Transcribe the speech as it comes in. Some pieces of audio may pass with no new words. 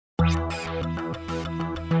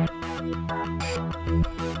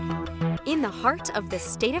In the heart of the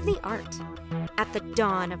state-of-the-art, at the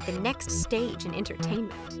dawn of the next stage in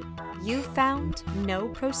entertainment, you found No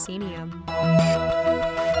Proscenium.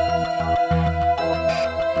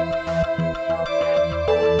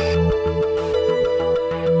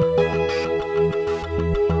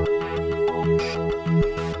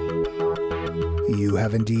 You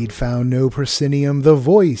have indeed found No Proscenium, the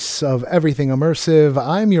voice of everything immersive.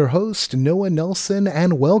 I'm your host, Noah Nelson,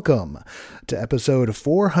 and welcome to episode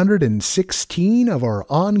 416 of our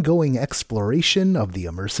ongoing exploration of the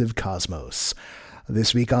immersive cosmos.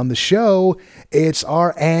 This week on the show, it's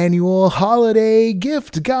our annual holiday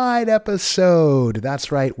gift guide episode.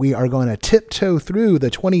 That's right, we are going to tiptoe through the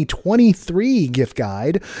 2023 gift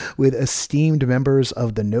guide with esteemed members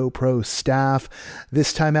of the NoPro's staff.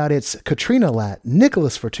 This time out, it's Katrina Latt,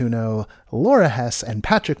 Nicholas Fortuno, Laura Hess, and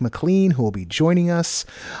Patrick McLean who will be joining us.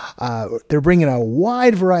 They're bringing a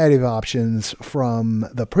wide variety of options from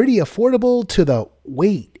the pretty affordable to the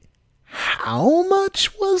wait. How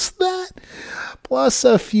much was that? Plus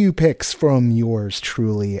a few picks from yours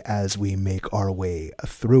truly as we make our way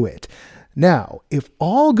through it. Now, if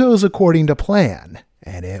all goes according to plan,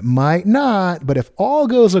 and it might not, but if all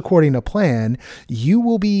goes according to plan, you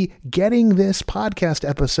will be getting this podcast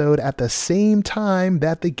episode at the same time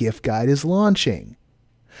that the gift guide is launching.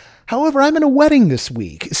 However, I'm in a wedding this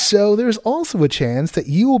week, so there's also a chance that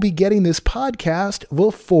you will be getting this podcast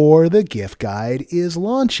before the gift guide is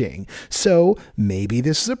launching. So maybe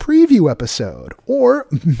this is a preview episode, or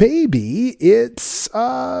maybe it's,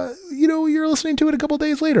 you're listening to it a couple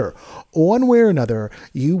days later. One way or another,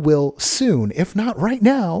 you will soon, if not right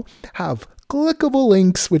now, have clickable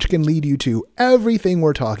links which can lead you to everything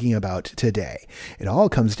we're talking about today. It all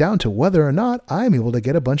comes down to whether or not I'm able to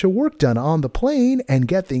get a bunch of work done on the plane and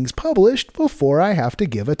get things published before I have to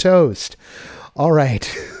give a toast. All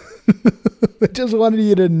right. I just wanted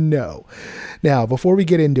you to know. Now, before we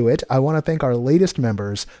get into it, I want to thank our latest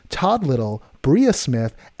members, Todd Little, Bria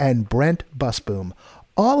Smith, and Brent Busboom,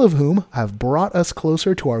 all of whom have brought us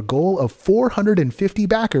closer to our goal of 450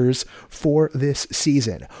 backers for this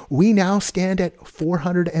season. We now stand at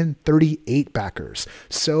 438 backers,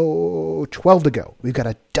 so 12 to go. We've got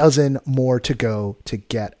a dozen more to go to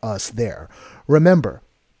get us there. Remember,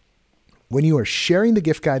 when you are sharing the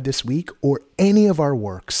gift guide this week or any of our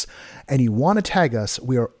works and you want to tag us,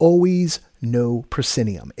 we are always No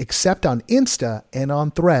Proscenium, except on Insta and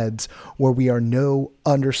on Threads where we are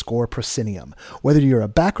No_Proscenium. Whether you're a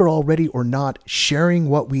backer already or not, sharing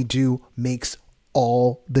what we do makes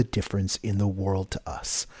all the difference in the world to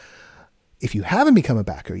us. If you haven't become a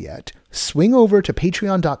backer yet, swing over to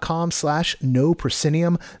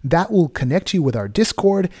patreon.com/NoProscenium. That will connect you with our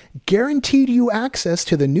Discord, guaranteed you access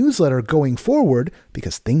to the newsletter going forward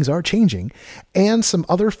because things are changing, and some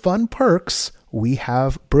other fun perks we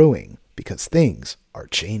have brewing because things are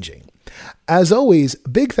changing. As always,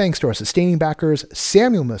 big thanks to our sustaining backers,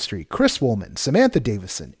 Samuel Mustry, Chris Woolman, Samantha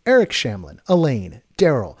Davison, Eric Shamlin, Elaine,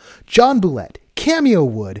 Daryl, John Boulette, Cameo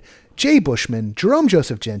Wood, Jay Bushman, Jerome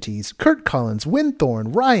Joseph Genties, Kurt Collins, Win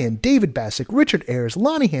Thorne, Ryan, David Bassick, Richard Ayers,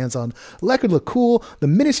 Lonnie Hanson, Leckard LaCool, the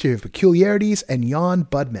Ministry of Peculiarities, and Jan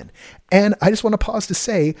Budman. And I just want to pause to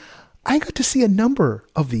say, I got to see a number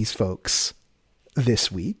of these folks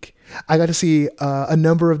this week. I got to see a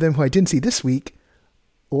number of them who I didn't see this week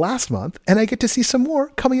last month, and I get to see some more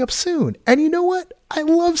coming up soon. And you know what? I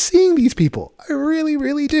love seeing these people. I really,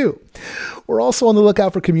 really do. We're also on the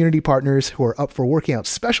lookout for community partners who are up for working out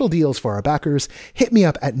special deals for our backers. Hit me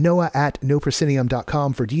up at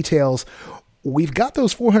noah@noproscenium.com for details. We've got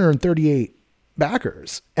those 438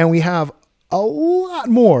 backers, and we have a lot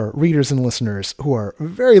more readers and listeners who are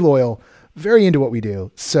very loyal, very into what we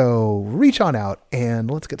do. So reach on out and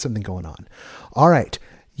let's get something going on. All right.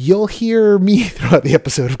 You'll hear me throughout the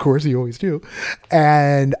episode, of course, you always do.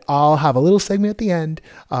 And I'll have a little segment at the end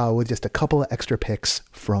with just a couple of extra picks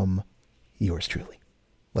from yours truly.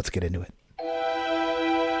 Let's get into it.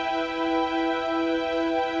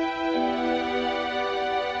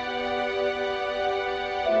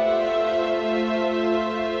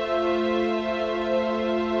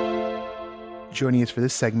 Joining us for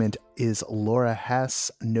this segment is Laura Hess,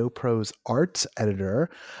 NoPro's art editor.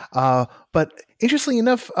 But interestingly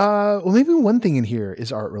enough, maybe one thing in here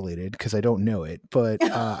is art related because I don't know it. But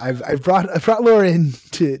I've brought Laura in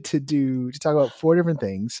to talk about 4 different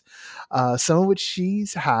things. Some of which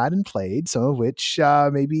she's had and played. Some of which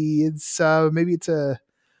maybe it's there's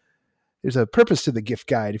a purpose to the gift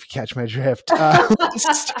guide if you catch my drift.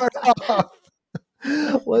 Let's start off.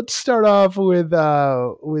 Let's start off with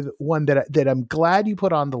one that I'm glad you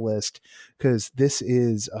put on the list, because this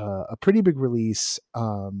is a pretty big release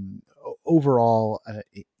overall,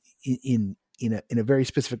 in a very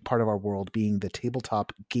specific part of our world, being the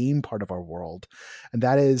tabletop game part of our world, and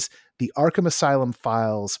that is the Arkham Asylum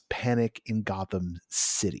Files: Panic in Gotham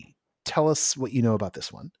City. Tell us what you know about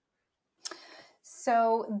this one.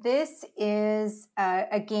 So this is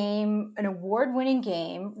a game, an award-winning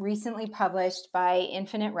game, recently published by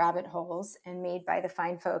Infinite Rabbit Holes and made by the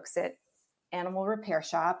fine folks at Animal Repair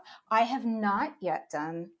Shop. I have not yet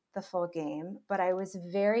done the full game, but I was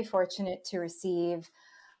very fortunate to receive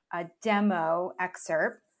a demo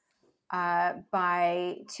excerpt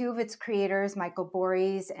by two of its creators, Michael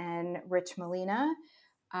Boris and Rich Molina.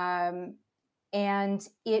 And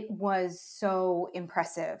it was so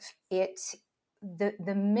impressive.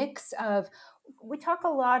 The mix of, we talk a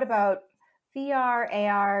lot about VR,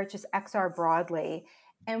 AR, just XR broadly.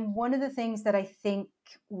 And one of the things that I think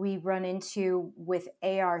we run into with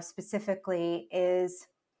AR specifically is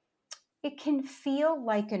it can feel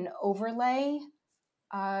like an overlay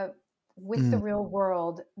uh, with the real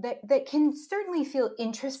world that can certainly feel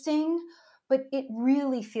interesting, but it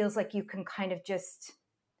really feels like you can kind of just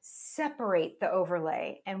separate the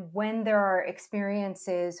overlay. And when there are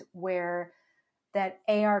experiences where that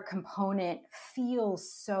AR component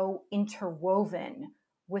feels so interwoven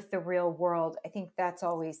with the real world, I think that's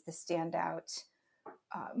always the standout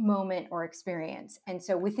moment or experience. And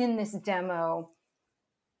so within this demo,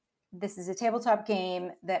 this is a tabletop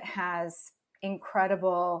game that has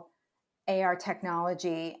incredible AR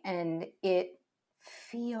technology, and it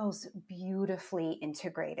feels beautifully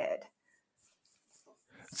integrated.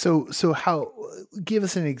 So how, give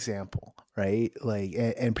us an example, right? Like,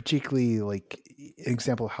 and particularly like an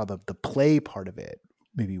example of how the play part of it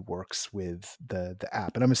maybe works with the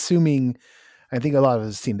app. And I'm assuming, I think a lot of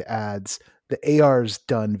us have seen the ads. The AR is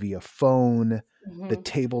done via phone. The Mm-hmm.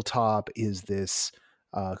 tabletop is this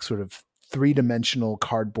sort of three-dimensional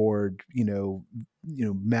cardboard,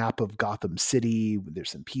 map of Gotham City.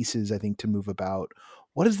 There's some pieces, I think, to move about.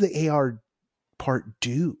 What does the AR part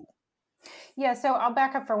do? Yeah, so I'll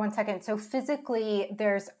back up for 1 second. So physically,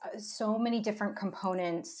 there's so many different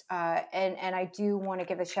components, and I do want to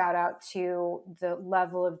give a shout out to the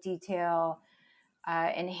level of detail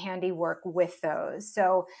and handiwork with those.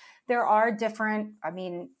 So there are different, I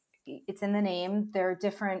mean, it's in the name, there are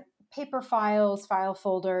different paper files, file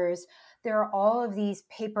folders. There are all of these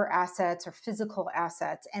paper assets or physical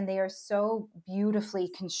assets, and they are so beautifully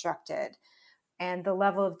constructed. And the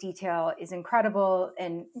level of detail is incredible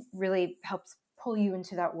and really helps pull you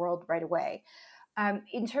into that world right away.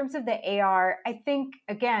 In terms of the AR, I think,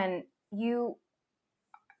 again, you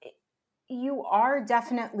are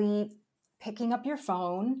definitely picking up your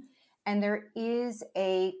phone, and there is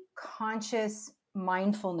a conscious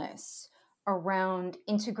mindfulness around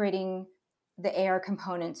integrating the AR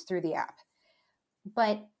components through the app.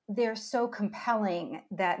 But they're so compelling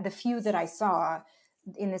that the few that I saw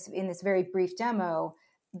in this very brief demo,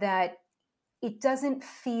 that it doesn't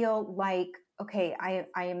feel like, okay, I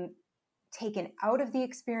am taken out of the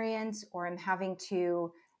experience, or I'm having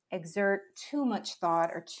to exert too much thought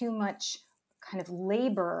or too much kind of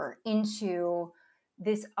labor into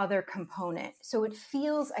this other component. So it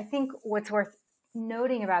feels, I think what's worth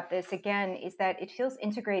noting about this again is that it feels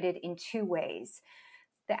integrated in two ways.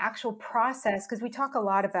 The actual process, because we talk a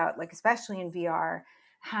lot about, like, especially in VR,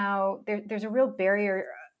 how there's a real barrier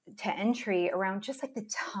to entry around just like the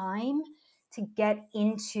time to get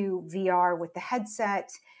into VR with the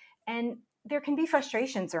headset. And there can be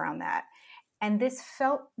frustrations around that. And this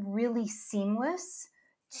felt really seamless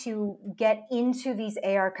to get into these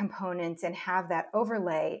AR components and have that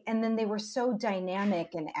overlay. And then they were so dynamic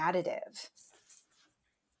and additive.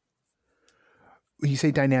 When you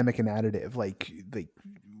say dynamic and additive, like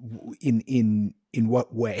in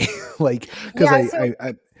what way? Like, because Yeah, so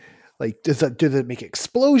I like, does it make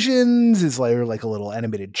explosions? Is there like a little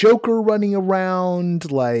animated Joker running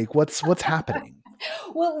around? Like, what's happening?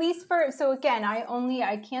 well, at least for, so again,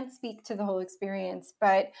 I can't speak to the whole experience,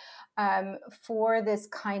 but for this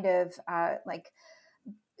kind of like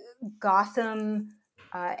Gotham,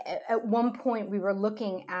 at one point we were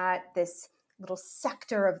looking at this little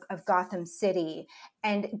sector of Gotham City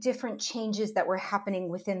and different changes that were happening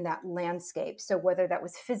within that landscape. So whether that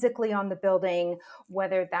was physically on the building,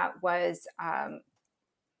 whether that was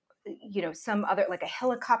some other, like a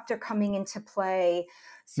helicopter coming into play.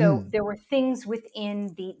 So there were things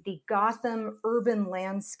within the Gotham urban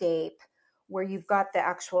landscape where you've got the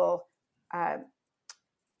actual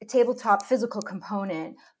tabletop physical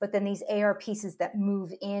component, but then these AR pieces that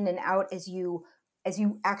move in and out as you as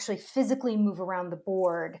you actually physically move around the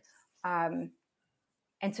board. And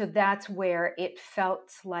so that's where it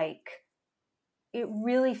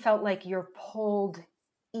really felt like you're pulled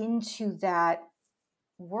into that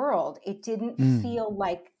world. It didn't feel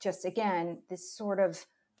like just, again, this sort of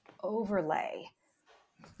overlay.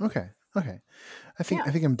 Okay. I think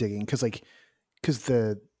Yeah, I'm digging because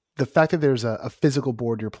the fact that there's a physical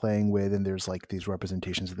board you're playing with, and there's like these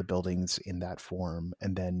representations of the buildings in that form,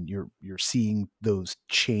 and then you're seeing those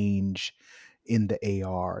change in the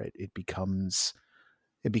AR. It becomes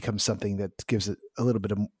something that gives it a little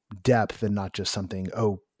bit of depth, and not just something,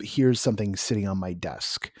 oh, here's something sitting on my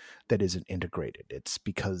desk that isn't integrated. It's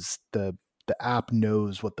because the app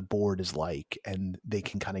knows what the board is like, and they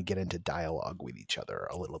can kind of get into dialogue with each other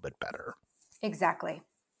a little bit better. exactly.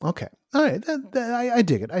 Okay. All right. I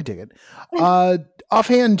dig it. I dig it. Uh,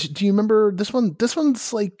 Offhand, do you remember this one? This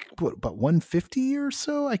one's like what, about 150 or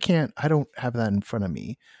so? I don't have that in front of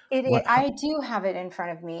me. How, I do have it in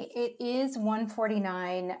front of me. It is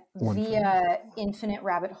 149 149. via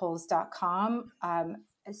infiniterabbitholes.com.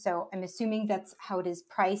 So I'm assuming that's how it is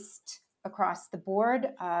priced across the board,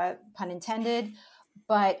 pun intended.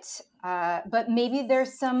 But maybe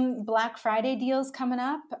there's some Black Friday deals coming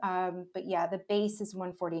up. But yeah, the base is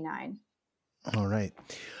 149. All right.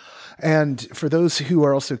 And for those who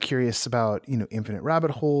are also curious about, Infinite Rabbit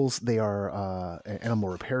Holes, they are an animal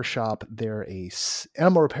repair shop.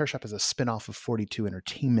 Animal Repair Shop is a spinoff of 42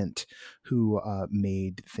 Entertainment, who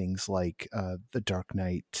made things like the Dark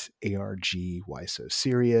Knight ARG, Why So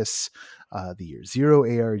Serious, the Year Zero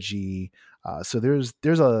ARG. So there's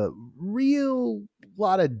a real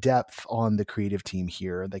lot of depth on the creative team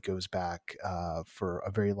here that goes back for a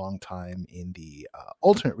very long time in the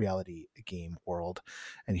alternate reality game world,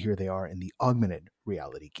 and here they are in the augmented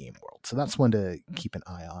reality game world. So that's one to keep an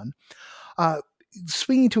eye on.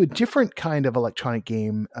 Swinging to a different kind of electronic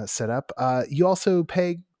game setup, you also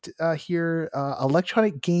pegged here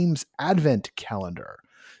Electronic Games Advent Calendar.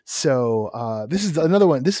 So this is another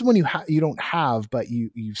one. This is one you don't have, but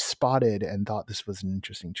you've spotted and thought this was an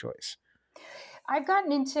interesting choice. I've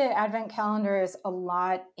gotten into advent calendars a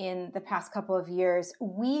lot in the past couple of years.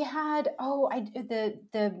 We had let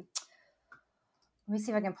me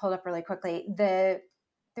see if I can pull it up really quickly. There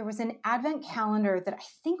was an advent calendar that I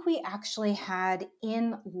think we actually had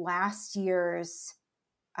in last year's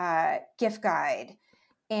gift guide.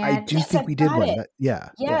 I And do yes, think I've we did got one. it. That, yeah.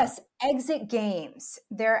 Yes, Exit Games,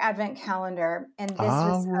 their advent calendar. And this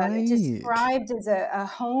All was right. described as a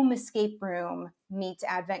home escape room meets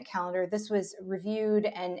advent calendar. This was reviewed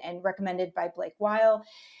and recommended by Blake Weil.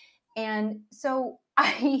 And so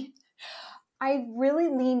I really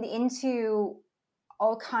leaned into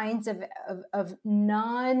all kinds of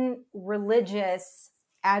non-religious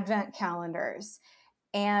advent calendars.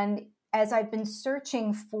 And as I've been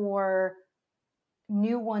searching for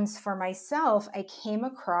new ones for myself, I came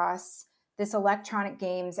across this Electronic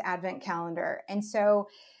Games advent calendar. And so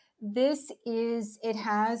it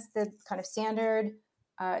has the kind of standard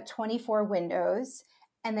 24 windows.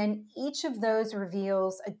 And then each of those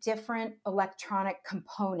reveals a different electronic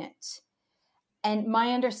component. And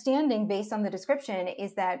my understanding, based on the description,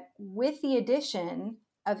 is that with the addition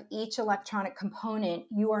of each electronic component,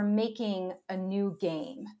 you are making a new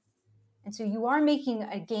game. And so you are making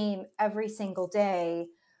a game every single day,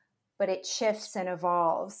 but it shifts and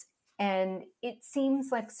evolves. And it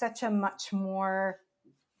seems like such a much more,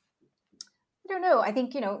 I don't know, I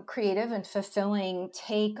think, creative and fulfilling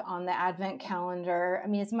take on the advent calendar. I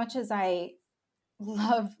mean, as much as I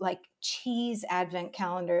love like cheese advent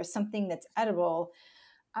calendars, something that's edible,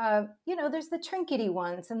 there's the trinkety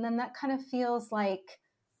ones. And then that kind of feels like,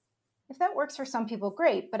 if that works for some people,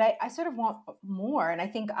 great. But I sort of want more. And I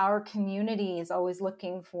think our community is always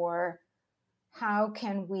looking for how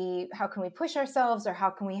can we push ourselves, or how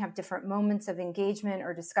can we have different moments of engagement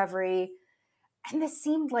or discovery. And this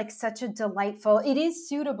seemed like such a delightful, it is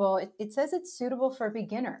suitable. It says it's suitable for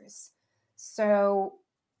beginners. So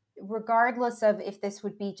regardless of if this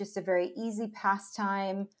would be just a very easy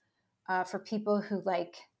pastime for people who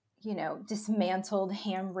dismantled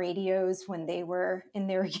ham radios when they were in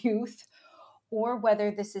their youth, or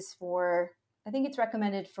whether this is for, I think it's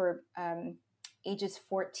recommended for ages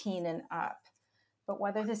 14 and up. But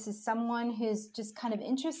whether this is someone who's just kind of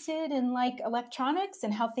interested in like electronics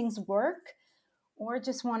and how things work, or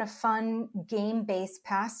just want a fun game-based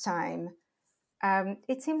pastime,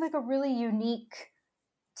 it seemed like a really unique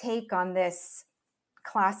take on this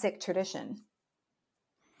classic tradition.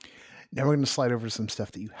 Now we're going to slide over to some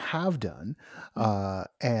stuff that you have done.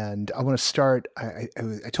 And I want to start. I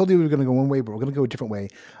told you we were going to go one way, but we're going to go a different way.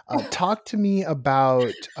 Talk to me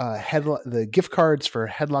about the gift cards for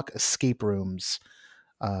Headlock Escape Rooms,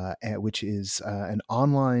 which is an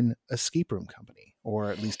online escape room company,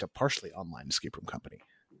 or at least a partially online escape room company.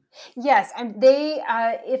 Yes, and they,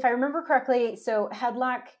 if I remember correctly, so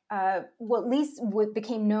Headlock, well, at least what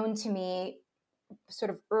became known to me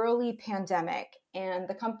sort of early pandemic, and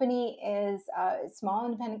the company is a small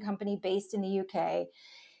independent company based in the UK,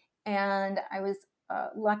 and I was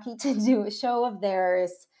lucky to do a show of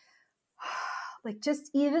theirs. Like,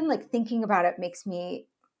 just even like thinking about it makes me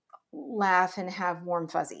laugh and have warm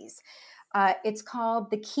fuzzies. It's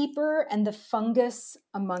called The Keeper and the Fungus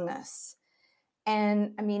Among Us.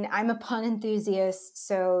 And I mean, I'm a pun enthusiast,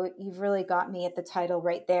 so you've really got me at the title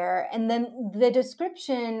right there. And then the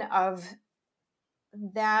description of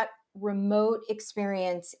that remote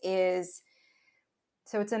experience is,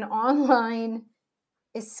 so it's an online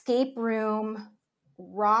escape room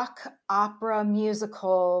rock opera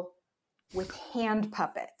musical with hand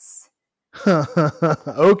puppets.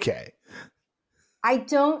 Okay. I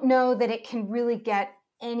don't know that it can really get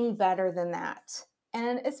any better than that.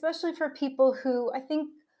 And especially for people who, I think,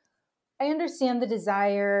 I understand the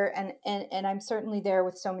desire, and I'm certainly there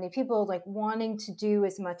with so many people like wanting to do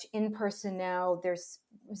as much in person now. There's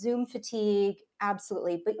Zoom fatigue,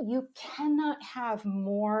 absolutely, but you cannot have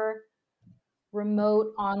more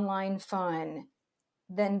remote online fun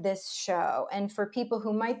than this show. And for people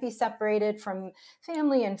who might be separated from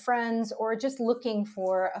family and friends or just looking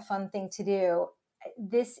for a fun thing to do,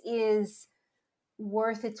 this is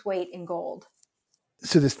worth its weight in gold.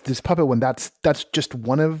 So this puppet one, that's just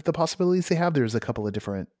one of the possibilities they have. There's a couple of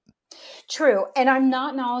different. True, and I'm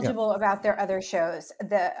not knowledgeable about their other shows.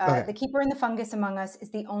 Okay. The Keeper and the Fungus Among Us is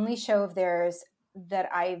the only show of theirs that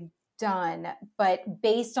I've done, but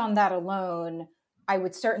based on that alone, I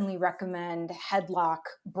would certainly recommend Headlock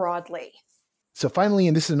broadly. So finally,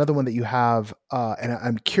 and this is another one that you have, and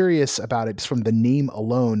I'm curious about it just from the name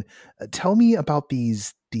alone. Tell me about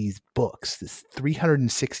these books. This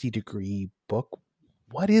 360-degree book.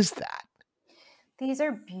 What is that? These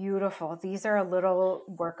are beautiful. These are a little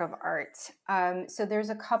work of art. So there's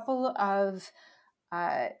a couple of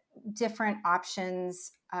different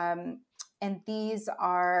options, and these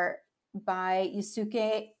are by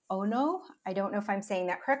Yusuke Ono. I don't know if I'm saying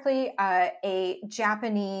that correctly. A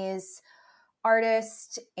Japanese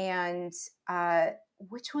artist. And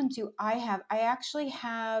which one do I have? I actually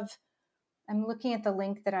have, I'm looking at the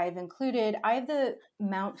link that I've included. I have the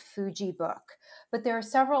Mount Fuji book, but there are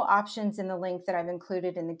several options in the link that I've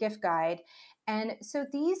included in the gift guide. And so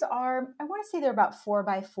these are, I want to say they're about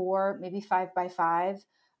 4x4, maybe 5x5.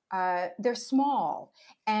 They're small,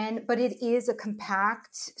 but it is a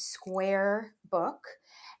compact square book.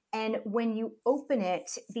 And when you open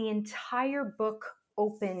it, the entire book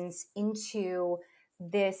opens into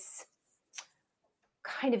this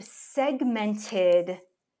kind of segmented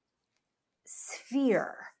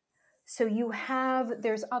sphere. So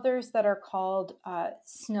there's others that are called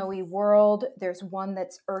Snowy World. There's one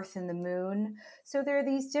that's Earth and the Moon. So there are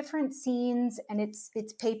these different scenes, and it's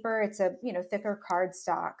paper. It's a thicker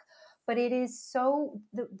cardstock, but it is so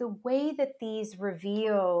the way that these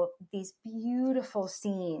reveal these beautiful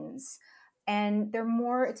scenes, and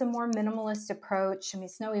it's a more minimalist approach. I mean,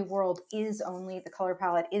 Snowy World is only, the color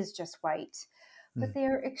palette is just white, but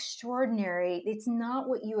they're extraordinary. It's not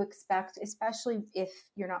what you expect, especially if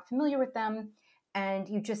you're not familiar with them and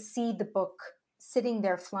you just see the book sitting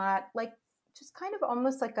there flat, like just kind of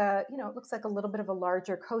almost like it looks like a little bit of a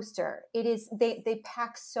larger coaster. It is, they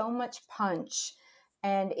pack so much punch,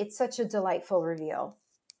 and it's such a delightful reveal.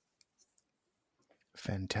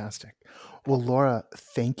 Fantastic. Well, Laura,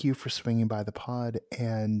 thank you for swinging by the pod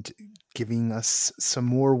and giving us some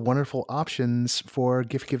more wonderful options for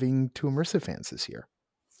gift giving to immersive fans this year.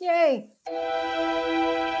 Yay!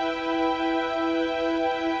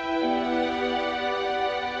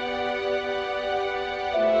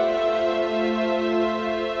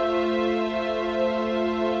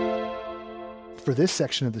 For this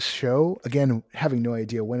section of the show, again, having no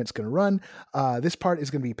idea when it's going to run, this part is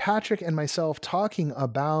going to be Patrick and myself talking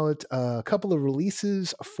about a couple of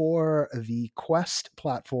releases for the Quest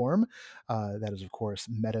platform. That is, of course,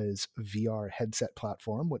 Meta's VR headset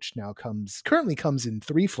platform, which currently comes in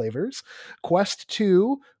 3 flavors: Quest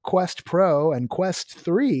 2, Quest Pro, and Quest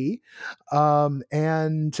 3,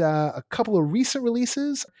 and a couple of recent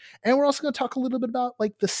releases. And we're also going to talk a little bit about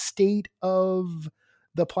like the state of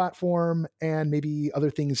the platform and maybe other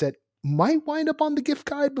things that might wind up on the gift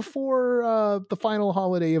guide before the final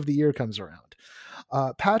holiday of the year comes around.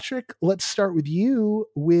 Patrick, let's start with you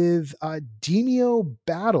with Demio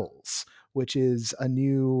Battles, which is a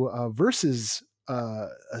new versus a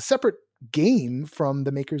separate game from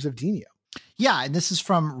the makers of Demio. Yeah, and this is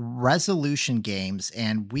from Resolution Games,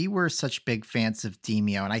 and we were such big fans of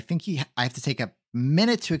Demio, and I think I have to take a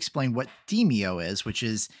minute to explain what Demio is, which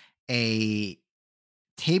is a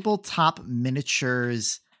tabletop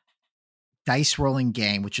miniatures dice rolling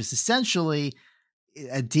game, which is essentially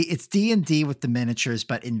it's D&D with the miniatures,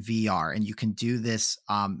 but in VR, and you can do this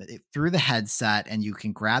through the headset, and you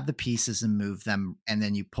can grab the pieces and move them, and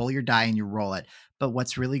then you pull your die and you roll it. But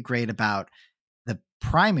what's really great about the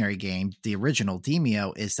primary game, the original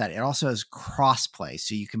Demio, is that it also has crossplay.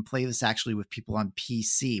 So you can play this actually with people on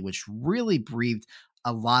PC, which really breathed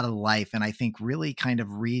a lot of life and I think really kind of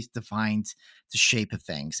redefined the shape of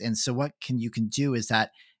things. And so what you can do is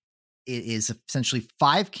that it is essentially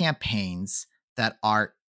 5 campaigns that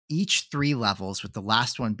are each 3 levels, with the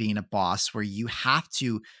last one being a boss, where you have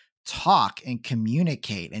to talk and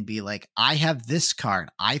communicate and be like, I have this card.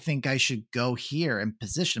 I think I should go here and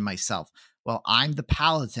position myself. Well, I'm the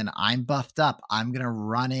paladin. I'm buffed up. I'm going to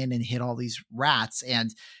run in and hit all these rats.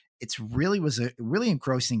 And it's really was a really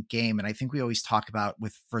engrossing game. And I think we always talk about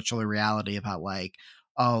with virtual reality about like,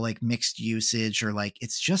 oh, like mixed usage or like,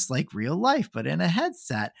 it's just like real life, but in a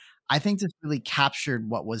headset. I think this really captured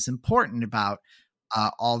what was important about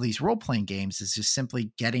all these role playing games is just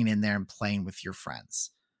simply getting in there and playing with your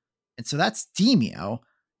friends. And so that's Demio.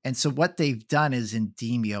 And so what they've done is in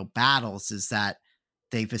Demio Battles is that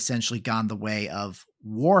they've essentially gone the way of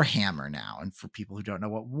Warhammer now. And for people who don't know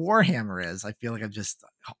what Warhammer is, I feel like I'm just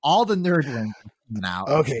all the nerd lingo now.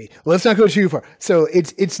 Okay, let's not go too far. So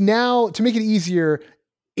it's now, to make it easier,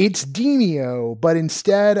 it's Demio, but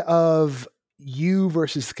instead of you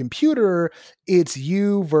versus the computer, it's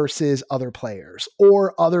you versus other players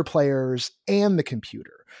or other players and the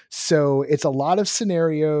computer. So it's a lot of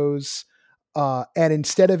scenarios. And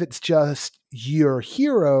instead of it's just your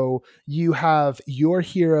hero, you have your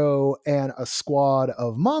hero and a squad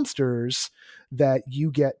of monsters that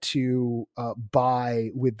you get to buy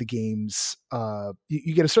with the games.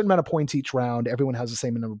 You get a certain amount of points each round. Everyone has the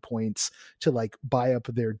same number of points to like buy up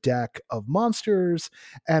their deck of monsters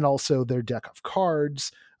and also their deck of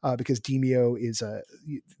cards. Because Demio is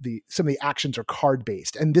some of the actions are card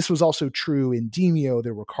based, and this was also true in Demio.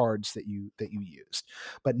 There were cards that you used,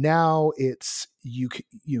 but now it's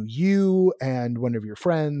you and one of your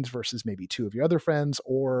friends versus maybe 2 of your other friends,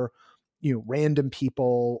 or random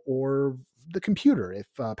people, or the computer. If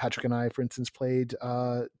Patrick and I, for instance, played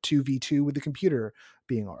 2v2 with the computer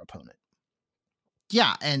being our opponent.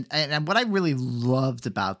 Yeah, and what I really loved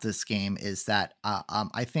about this game is that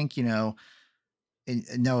I think and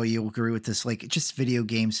no, you'll agree with this, like just video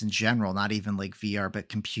games in general, not even like VR, but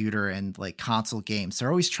computer and like console games.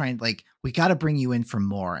 They're always trying, like, we got to bring you in for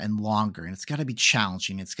more and longer, and it's got to be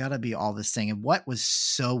challenging. It's got to be all this thing. And what was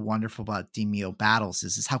so wonderful about Demio Battles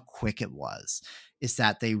is how quick it was, is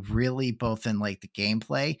that they really both in like the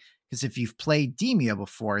gameplay, because if you've played Demio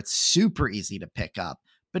before, it's super easy to pick up.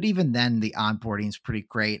 But even then, the onboarding is pretty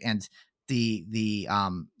great. And the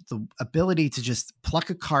ability to just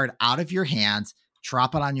pluck a card out of your hands,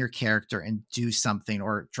 drop it on your character and do something,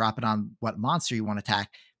 or drop it on what monster you want to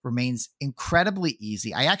attack, remains incredibly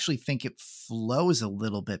easy. I actually think it flows a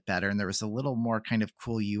little bit better, and there was a little more kind of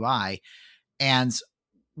cool UI. And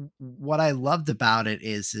what I loved about it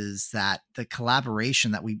is that the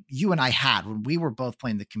collaboration that you and I had when we were both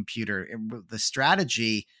playing the computer, the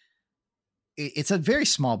strategy, it's a very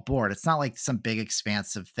small board. It's not like some big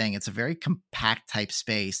expansive thing. It's a very compact type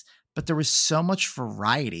space, but there was so much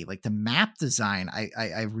variety. Like the map design,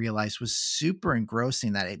 I realized was super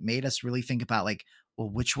engrossing, that it made us really think about like, well,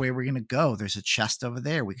 which way we're going to go. There's a chest over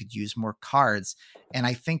there. We could use more cards. And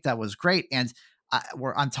I think that was great. And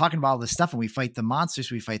I'm talking about all this stuff, and we fight the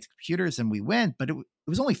monsters, we fight the computers, and we win, but it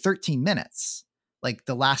was only 13 minutes. Like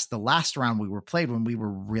the last round we were played when we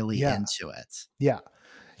were really into it. Yeah.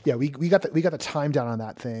 Yeah, we got the time down on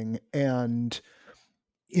that thing, and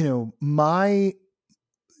my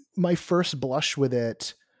first blush with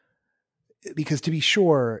it, because to be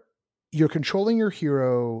sure, you're controlling your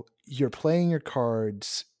hero, you're playing your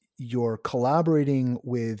cards, you're collaborating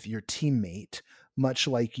with your teammate, much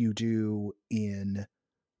like you do in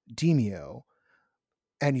Demio,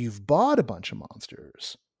 and you've bought a bunch of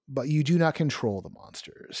monsters, but you do not control the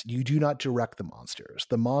monsters. You do not direct the monsters.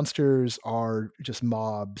 The monsters are just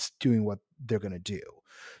mobs doing what they're going to do.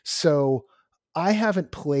 So I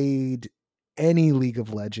haven't played any League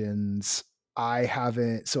of Legends I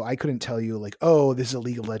haven't, so I couldn't tell you like, oh, this is a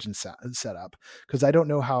League of Legends setup, because I don't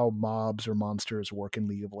know how mobs or monsters work in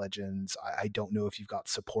League of Legends. I don't know if you've got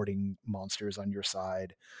supporting monsters on your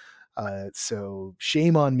side. So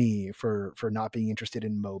shame on me for not being interested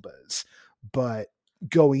in MOBAs. But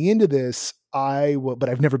going into this, but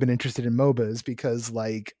I've never been interested in MOBAs because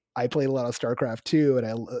like I played a lot of StarCraft 2 and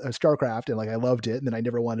StarCraft and like I loved it, and then I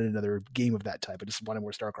never wanted another game of that type. I just wanted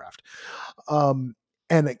more StarCraft.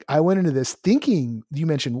 And like, I went into this thinking, you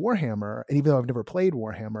mentioned Warhammer, and even though I've never played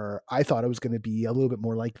Warhammer, I thought it was going to be a little bit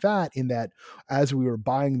more like that, in that as we were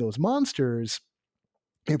buying those monsters,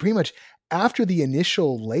 and pretty much after the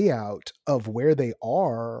initial layout of where they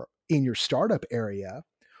are in your startup area,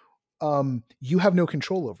 you have no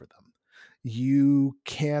control over them. You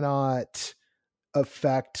cannot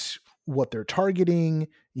affect what they're targeting.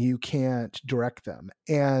 You can't direct them.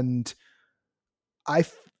 And I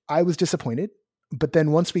was disappointed. But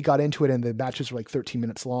then once we got into it and the matches were like 13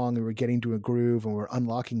 minutes long and we were getting to a groove and we were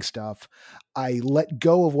unlocking stuff, I let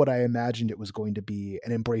go of what I imagined it was going to be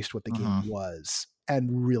and embraced what the game was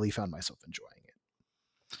and really found myself enjoying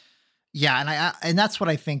it. Yeah, and that's what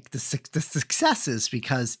I think the success is,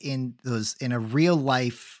 because in a real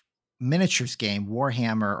life miniatures game,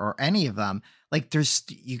 Warhammer or any of them, like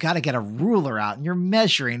you got to get a ruler out and you're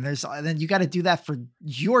measuring. And then you got to do that for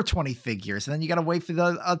your 20 figures, and then you got to wait for the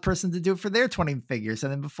other person to do it for their 20 figures,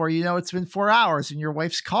 and then before you know, it's been 4 hours, and your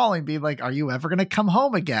wife's calling, being like, "Are you ever going to come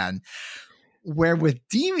home again?" Where with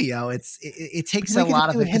Demio, it takes a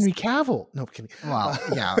lot of it. Henry Cavill. No, I'm kidding. Well,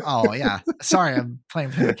 yeah. Oh, yeah. Sorry, I'm playing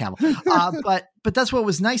with Henry Cavill. But that's what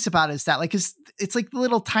was nice about it, is that like it's like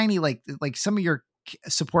little tiny like some of your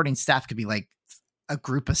supporting staff could be like a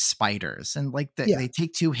group of spiders, and like they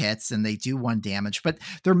take 2 hits and they do 1 damage, but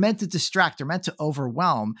they're meant to distract, they're meant to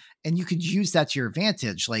overwhelm, and you could use that to your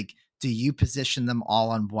advantage. Like, do you position them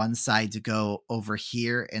all on one side to go over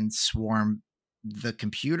here and swarm the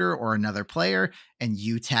computer or another player, and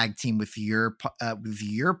you tag team with your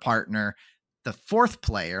partner, the 4th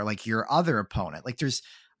player, like your other opponent? Like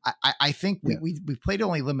I think we played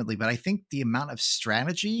only limitedly, but I think the amount of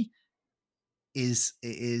strategy is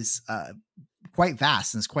quite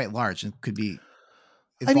vast and it's quite large and could be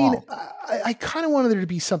evolved. I mean, I kind of wanted there to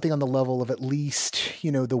be something on the level of at least,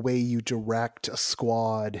 the way you direct a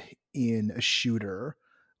squad in a shooter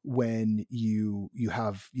when you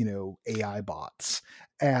have, AI bots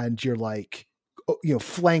and you're like,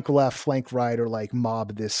 flank left, flank right, or like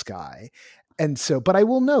mob this guy. And so, but I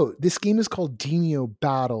will note, this game is called Demio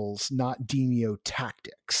Battles, not Demio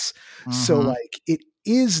Tactics. So like it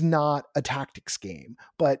is not a tactics game,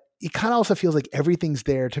 but it kind of also feels like everything's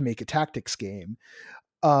there to make a tactics game.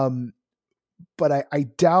 But I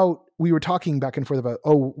doubt, we were talking back and forth about,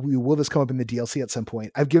 will this come up in the DLC at some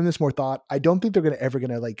point? I've given this more thought. I don't think they're ever going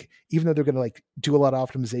to like, even though they're going to like do a lot of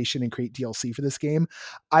optimization and create DLC for this game,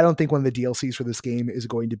 I don't think one of the DLCs for this game is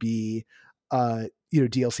going to be,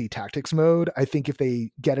 DLC tactics mode. I think if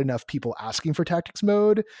they get enough people asking for tactics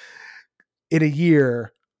mode in a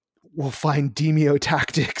year, we'll find Demio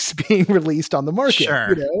Tactics being released on the market,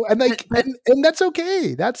 sure. And like, and that's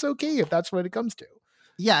okay. That's okay if that's what it comes to.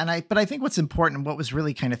 Yeah. But I think what's important, what was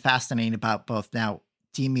really kind of fascinating about both now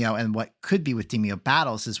Demio and what could be with Demio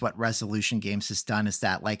Battles, is what Resolution Games has done, is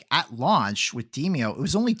that like at launch with Demio, it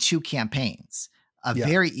was only 2 campaigns, a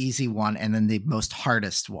very easy one, and then the most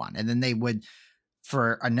hardest one. And then they would,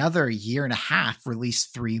 for another 1.5 years, release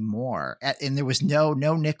 3 more. And there was no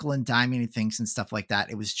nickel and diming things and stuff like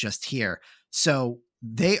that. It was just here. So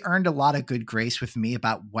they earned a lot of good grace with me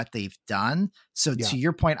about what they've done. So to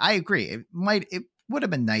your point, I agree. It would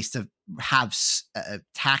have been nice to have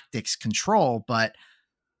tactics control, but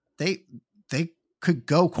they could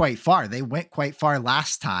go quite far. They went quite far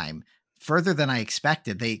last time, further than I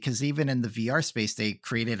expected. Because even in the VR space, they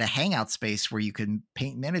created a hangout space where you can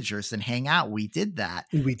paint miniatures and hang out. We did that.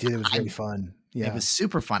 We did. It was very fun. Yeah, it was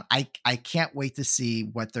super fun. I can't wait to see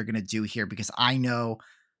what they're going to do here, because I know,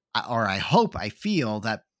 or I hope, I feel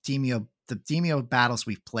that the Demio Battles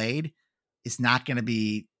we've played is not going to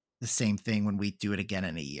be the same thing when we do it again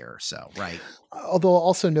in a year or so, right? Although I'll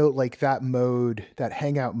also note, like, that mode, that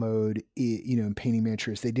hangout mode, in painting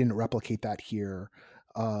miniatures, they didn't replicate that here.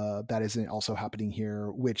 That isn't also happening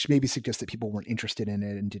here, which maybe suggests that people weren't interested in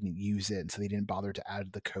it and didn't use it, and so they didn't bother to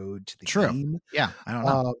add the code to the game. Yeah, I don't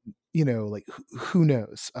know. Like who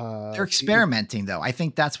knows? They're experimenting, though. I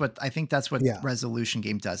think that's what Resolution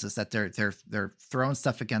Game does, is that they're throwing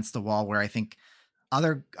stuff against the wall, where I think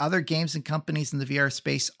other games and companies in the VR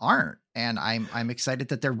space aren't. And I'm excited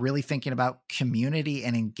that they're really thinking about community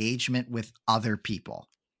and engagement with other people.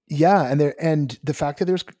 Yeah, and the fact that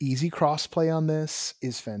there's easy crossplay on this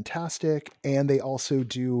is fantastic. And they also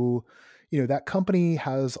do, that company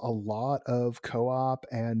has a lot of co-op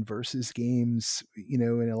and versus games, in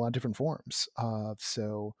a lot of different forms.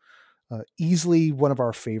 So easily one of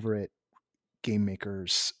our favorite game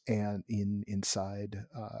makers and inside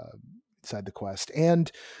the Quest,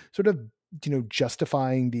 and sort of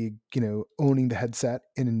justifying the owning the headset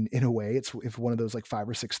in a way. It's if one of those like 5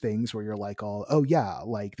 or 6 things where you're like, oh yeah,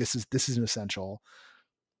 like this is an essential.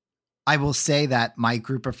 I will say that my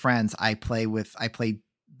group of friends I played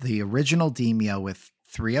the original Demio with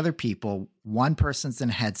 3 other people. One person's in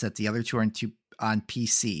a headset, the other 2 are on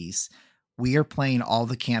PCs. We are playing all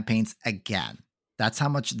the campaigns again. That's how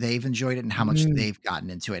much they've enjoyed it and how much Mm, they've gotten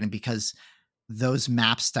into it. And because those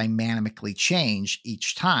maps dynamically change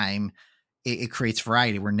each time, it creates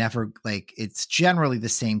variety. We're never like, it's generally the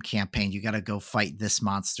same campaign. You got to go fight this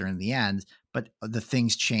monster in the end, but the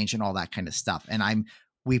things change and all that kind of stuff. And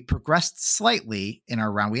we progressed slightly in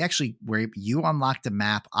our round. We actually, where you unlocked a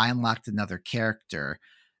map, I unlocked another character.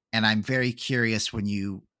 And I'm very curious when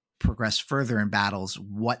you progress further in battles,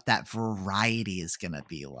 what that variety is going to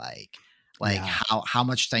be like. Like yeah. how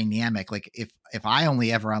much dynamic, like if I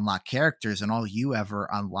only ever unlock characters and all you ever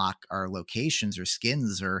unlock are locations or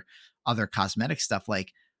skins or other cosmetic stuff,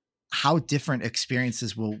 like how different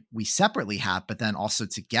experiences will we separately have, but then also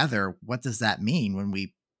together, what does that mean when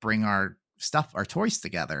we bring our stuff, our toys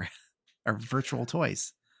together, our virtual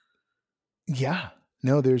toys? Yeah.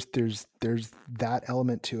 No, there's that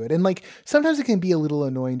element to it. And like sometimes it can be a little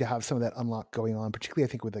annoying to have some of that unlock going on, particularly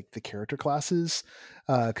I think with like the character classes,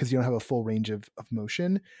 because you don't have a full range of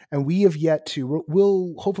motion. And we have yet to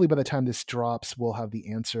we'll hopefully by the time this drops, we'll have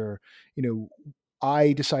the answer.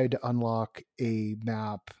 I decided to unlock a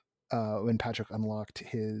map when Patrick unlocked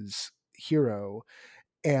his hero,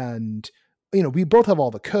 and we both have all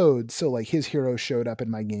the codes, so like his hero showed up in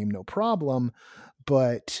my game no problem,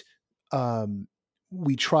 but um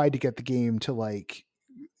we tried to get the game to like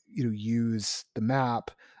use the map,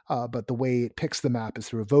 but the way it picks the map is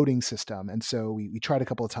through a voting system, and so we tried a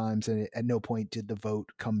couple of times, and at no point did the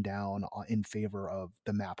vote come down in favor of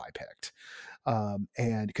the map I picked,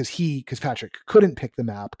 and because Patrick couldn't pick the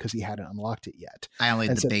map because he hadn't unlocked it yet, I only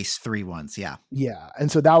had and the so base 3 ones. Yeah. yeah, and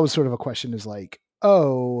so that was sort of a question, is like,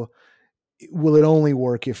 oh, will it only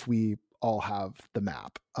work if we all have the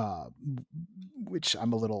map? Which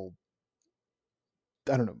I'm a little,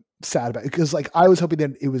 I don't know, sad about, because like I was hoping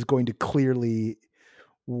that it was going to clearly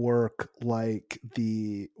work like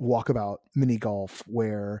the walkabout mini golf,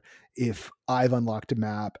 where if I've unlocked a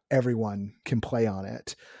map, everyone can play on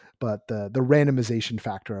it. But the randomization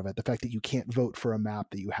factor of it, the fact that you can't vote for a map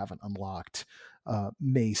that you haven't unlocked,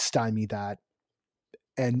 may stymie that,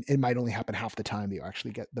 and it might only happen half the time that you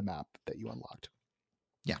actually get the map that you unlocked.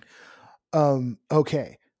 Yeah.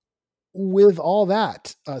 Okay. With all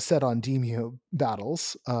that said on Demio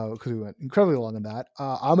battles, because we went incredibly long on that,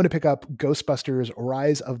 I'm going to pick up Ghostbusters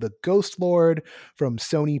Rise of the Ghost Lord from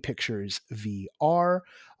Sony Pictures VR.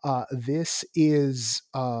 This is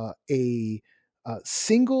a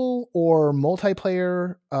single or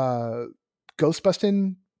multiplayer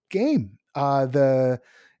Ghostbusting game.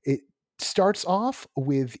 It starts off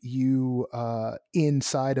with you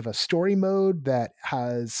inside of a story mode that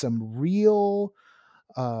has some real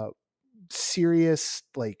serious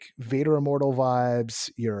like Vader Immortal vibes.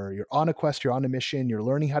 You're on a quest, you're on a mission, you're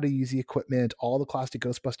learning how to use the equipment. All the classic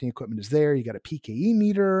Ghostbusting equipment is there. You got a PKE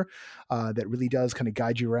meter that really does kind of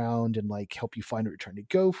guide you around and like help you find what you're trying to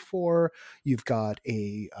go for. You've got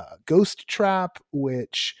a ghost trap,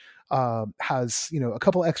 which has a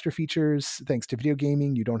couple extra features thanks to video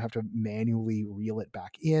gaming. You don't have to manually reel it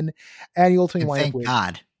back in, and you ultimately And wind up thank with,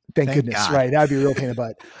 God. thank Thank goodness, God. right? That'd be a real pain in the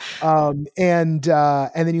butt. And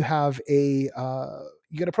then you have you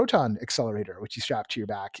get a proton accelerator, which you strap to your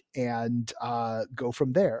back, and go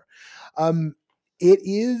from there. Um,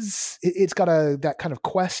 it's got that kind of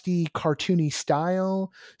questy, cartoony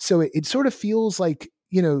style, so it sort of feels like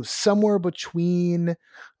somewhere between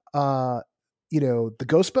the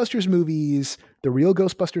Ghostbusters movies, the real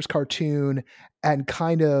Ghostbusters cartoon, and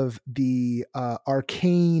kind of the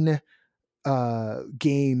arcane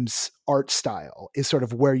games art style is sort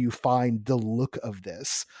of where you find the look of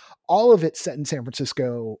this. All of it set in San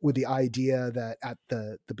Francisco, with the idea that at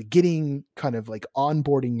the beginning kind of like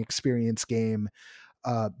onboarding experience game,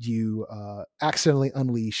 you accidentally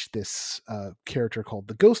unleash this character called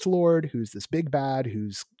the Ghost Lord, who's this big bad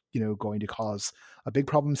who's going to cause a big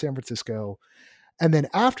problem in San Francisco. And then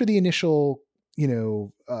after the initial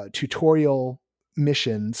tutorial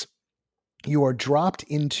missions, you are dropped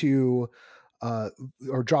into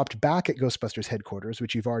or dropped back at Ghostbusters headquarters,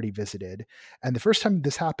 which you've already visited. And the first time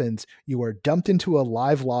this happens, you are dumped into a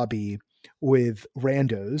live lobby with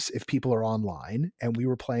randos if people are online. And we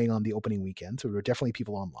were playing on the opening weekend, so there were definitely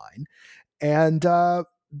people online. And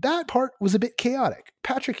that part was a bit chaotic.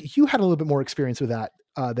 Patrick, you had a little bit more experience with that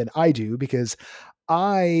than I do, because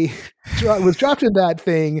I was dropped in that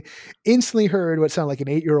thing, instantly heard what sounded like an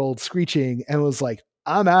 8-year-old screeching, and was like,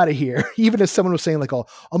 I'm out of here. Even as someone was saying like, oh,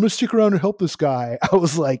 I'm going to stick around and help this guy, I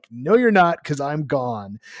was like, no, you're not, because I'm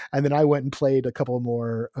gone. And then I went and played a couple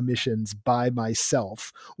more missions by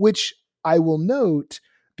myself, which I will note,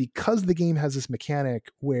 because the game has this mechanic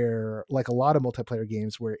where, like a lot of multiplayer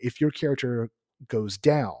games, where if your character goes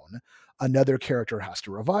down, another character has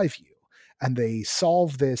to revive you. And they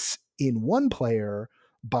solve this in one player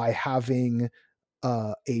by having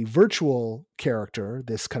a virtual character,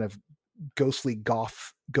 this kind of ghostly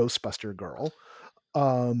goth Ghostbuster girl,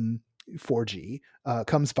 4G,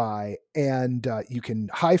 comes by, and you can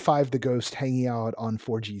high five the ghost hanging out on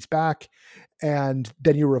 4G's back, and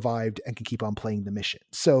then you're revived and can keep on playing the mission.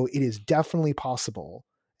 So it is definitely possible,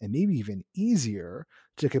 and maybe even easier,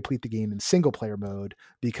 to complete the game in single player mode,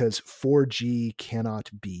 because 4G cannot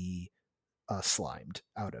be slimed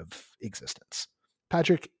out of existence.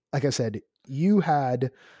 Patrick, like I said, you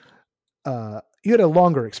had a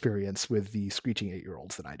longer experience with the screeching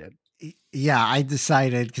 8-year-olds than I did. Yeah, I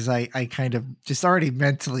decided, because I kind of just already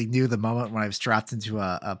mentally knew the moment when I was dropped into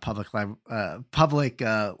a public lobby.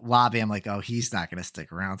 I'm like, oh, he's not going to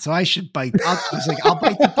stick around, so I should bite. I was like, I'll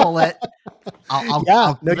bite the bullet.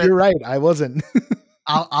 You're right. I wasn't.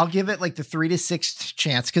 I'll give it like the 3 to 6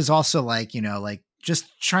 chance, because also, like, like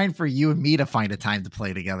just trying for you and me to find a time to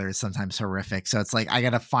play together is sometimes horrific. So it's like I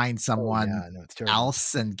got to find someone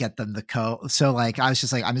else and get them the code. So like I was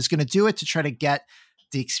just like, I'm just going to do it to try to get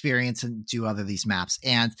the experience and do other these maps.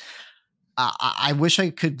 And I wish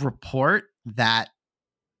I could report that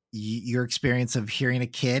your experience of hearing a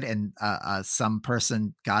kid and some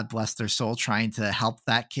person, God bless their soul, trying to help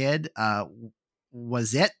that kid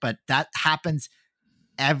was it, but that happens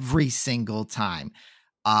every single time.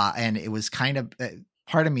 And it was kind of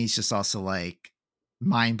part of me is just also like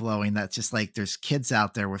mind blowing that just like there's kids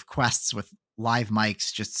out there with quests with live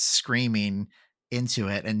mics just screaming into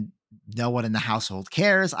it, and no one in the household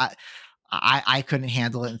cares. I couldn't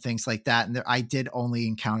handle it and things like that. And I did only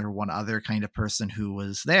encounter one other kind of person who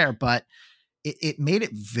was there, but it made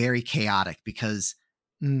it very chaotic, because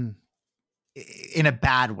in a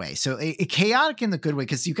bad way. So it chaotic in the good way,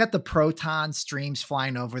 because you got the proton streams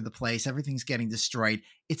flying over the place. Everything's getting destroyed.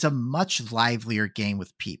 It's a much livelier game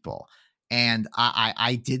with people. And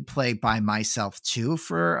I did play by myself too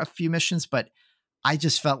for a few missions, but I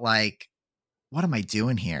just felt like, what am I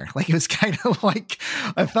doing here? Like, it was kind of like,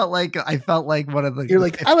 I felt like one of the, you're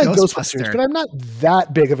like, I like Ghostbusters, but I'm not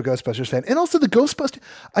that big of a Ghostbusters fan. And also the Ghostbusters,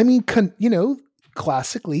 I mean,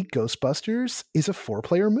 classically Ghostbusters is a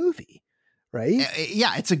 4-player movie. Right?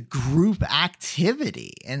 Yeah, it's a group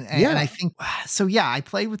activity, and I think so. Yeah, I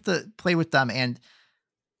play with them, and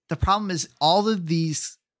the problem is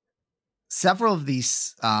several of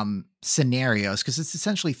these scenarios, because it's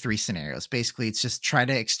essentially 3 scenarios. Basically, it's just try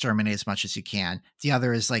to exterminate as much as you can. The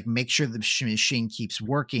other is like make sure the machine keeps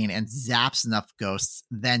working and zaps enough ghosts,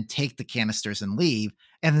 then take the canisters and leave.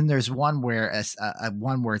 And then there's one where it's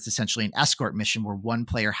essentially an escort mission where one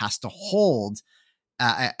player has to hold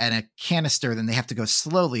and a canister, then they have to go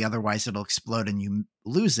slowly, otherwise it'll explode and you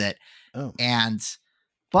lose it. Oh. And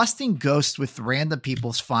busting ghosts with random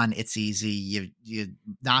people's fun. It's easy. You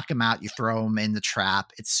knock them out, you throw them in the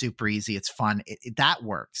trap. It's super easy. It's fun. That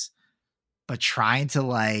works. But trying to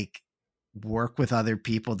like work with other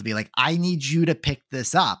people to be like, I need you to pick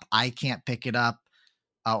this up, I can't pick it up,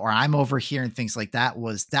 or I'm over here, and things like that,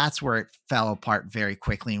 that's where it fell apart very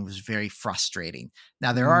quickly and was very frustrating.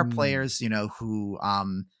 Now there are players, who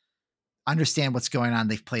understand what's going on.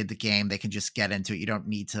 They've played the game. They can just get into it. You don't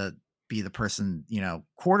need to be the person,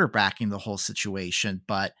 quarterbacking the whole situation.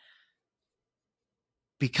 But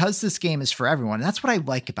because this game is for everyone, and that's what I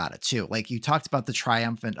like about it too. Like you talked about the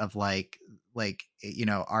triumphant of our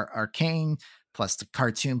Arcane plus the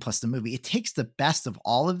cartoon plus the movie. It takes the best of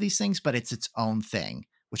all of these things, but it's its own thing,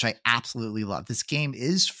 which I absolutely love. This game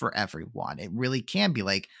is for everyone. It really can be.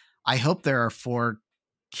 Like, I hope there are 4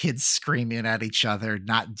 kids screaming at each other,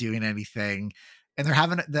 not doing anything, and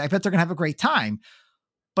I bet they're gonna have a great time.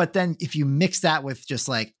 But then if you mix that with just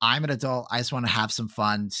like, I'm an adult, I just want to have some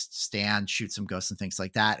fun, stand, shoot some ghosts and things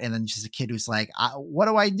like that. And then just a kid who's like, what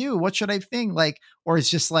do I do? What should I think? Like, or it's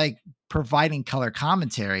just like providing color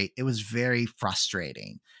commentary. It was very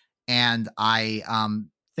frustrating. And I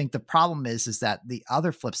think the problem is that the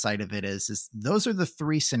other flip side of it is those are the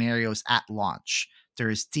 3 scenarios at launch.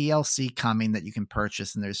 There's DLC coming that you can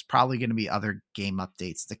purchase, and there's probably going to be other game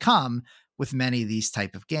updates to come with many of these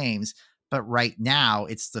type of games. But right now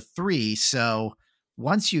it's the 3. So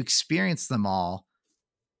once you experience them all,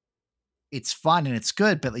 it's fun and it's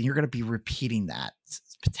good, but you're going to be repeating that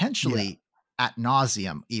potentially ad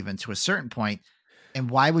nauseum, even to a certain point. And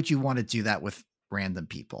why would you want to do that with random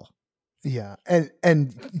people? Yeah.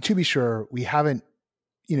 And to be sure, we haven't,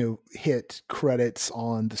 hit credits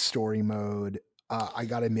on the story mode. I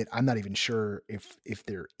gotta admit, I'm not even sure if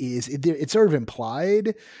there is. It's sort of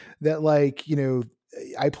implied that, like,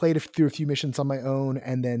 I played through a few missions on my own,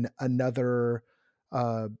 and then another,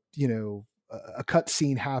 a cut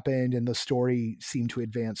scene happened, and the story seemed to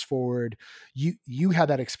advance forward. You had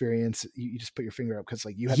that experience. You just put your finger up because,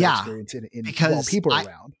 like, you had that experience in while people are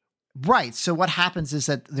around. Right. So what happens is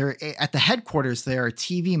that there at the headquarters, there are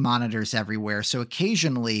TV monitors everywhere. So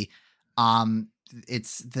occasionally,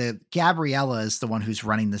 it's the Gabriella is the one who's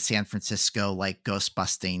running the San Francisco, like, ghost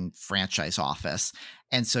busting franchise office.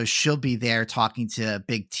 And so she'll be there talking to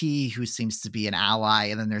Big T, who seems to be an ally.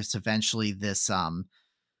 And then there's eventually this,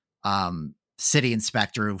 city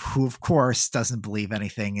inspector who of course doesn't believe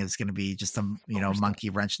anything is going to be just a,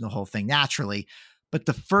 monkey wrenching the whole thing naturally. But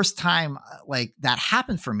the first time like that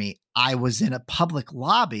happened for me, I was in a public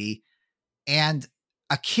lobby and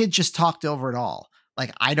a kid just talked over it all.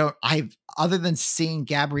 Like, other than seeing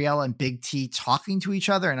Gabriella and Big T talking to each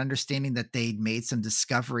other and understanding that they'd made some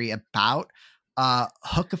discovery about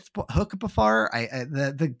Hookapafar,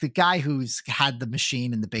 the guy who's had the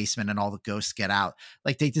machine in the basement and all the ghosts get out,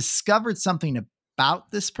 like, they discovered something about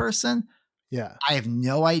this person. Yeah. I have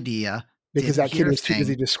no idea. Because that kid was too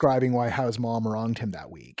busy describing how his mom wronged him that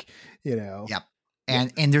week, Yep.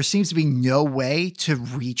 And there seems to be no way to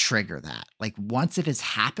re-trigger that. Like, once it has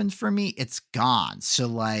happened for me, it's gone. So,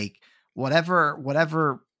 like,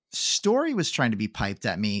 whatever story was trying to be piped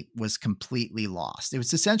at me was completely lost. It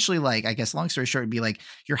was essentially like, I guess, long story short, it'd be like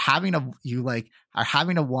you are having a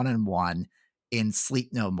one-on-one in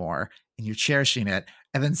Sleep No More, and you're cherishing it,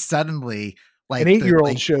 and then suddenly, like, an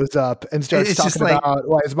 8-year-old shows up and starts talking about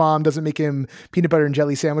why his mom doesn't make him peanut butter and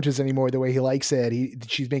jelly sandwiches anymore the way he likes it.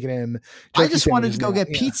 She's making him. I just wanted to go get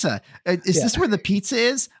pizza. Is this where the pizza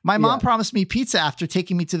is? My mom promised me pizza after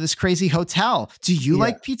taking me to this crazy hotel. Do you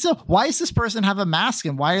like pizza? Why does this person have a mask?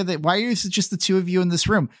 And why is it just the two of you in this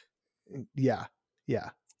room? Yeah.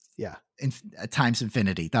 Times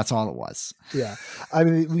infinity. That's all it was. Yeah. I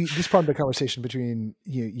mean, this part of the conversation between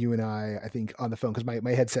you and I think, on the phone, because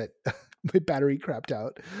my headset, my battery crapped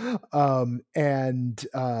out.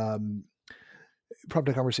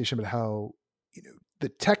 Probably a conversation about how, the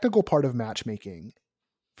technical part of matchmaking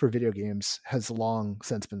for video games has long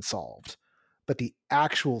since been solved, but the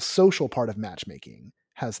actual social part of matchmaking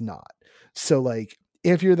has not. So, like,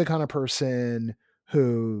 if you're the kind of person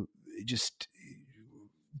who just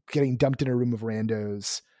getting dumped in a room of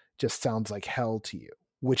randos just sounds like hell to you,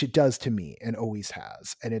 which it does to me and always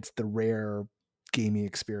has. And it's the rare gaming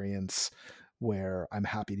experience where I'm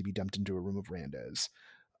happy to be dumped into a room of randos.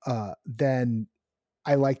 Then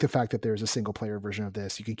I like the fact that there's a single player version of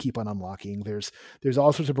this. You can keep on unlocking. There's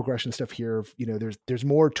all sorts of progression stuff here. There's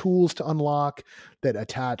more tools to unlock that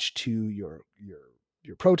attach to your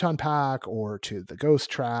proton pack or to the ghost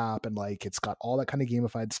trap. And, like, it's got all that kind of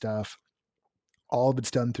gamified stuff. All of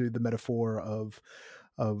it's done through the metaphor of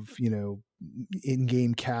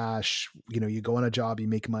in-game cash. You go on a job, you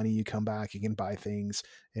make money, you come back, you can buy things.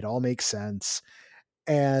 It all makes sense.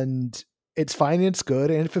 And it's fine and it's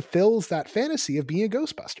good. And it fulfills that fantasy of being a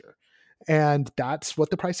Ghostbuster. And that's what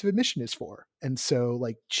the price of admission is for. And so,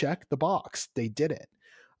 like, check the box. They did it.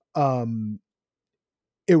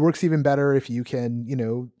 It works even better if you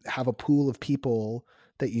can, have a pool of people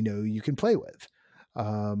that, you can play with,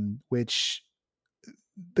 which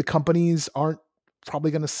the companies aren't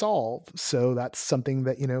probably going to solve. So that's something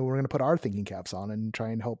that, we're going to put our thinking caps on and try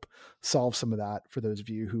and help solve some of that for those of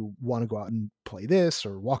you who want to go out and play this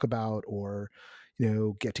or Walkabout or,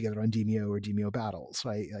 get together on Demio or Demio battles,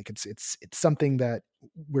 right? Like, it's something that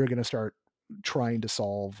we're going to start trying to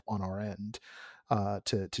solve on our end,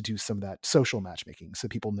 to do some of that social matchmaking. So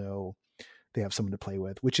people know they have someone to play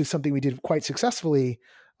with, which is something we did quite successfully,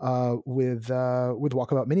 with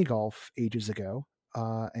Walkabout Mini Golf ages ago.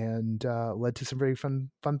 And led to some very fun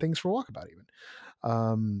things for Walkabout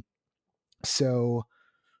even. So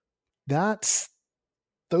that's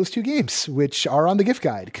those two games, which are on the gift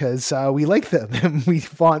guide because we like them and we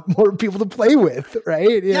want more people to play with,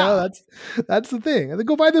 right? You know, that's the thing. And then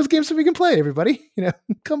go buy those games so we can play, everybody.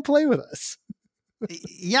 Come play with us.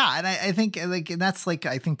 Yeah, and I think like and that's like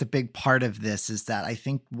I think the big part of this is that I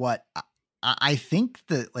think what I think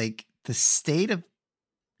that like the state of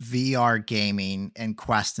VR gaming and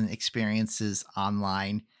Quest and experiences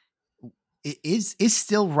online is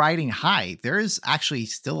still riding high. There is actually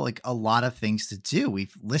still like a lot of things to do.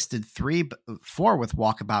 We've listed four with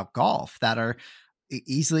Walkabout Golf that are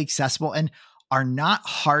easily accessible and are not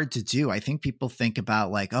hard to do. I think people think about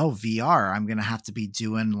like, oh, VR, I'm going to have to be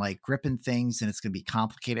doing like gripping things and it's going to be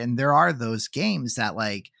complicated. And there are those games that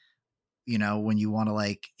like, when you want to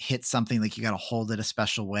like hit something, like you got to hold it a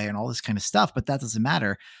special way and all this kind of stuff, but that doesn't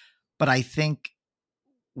matter. But I think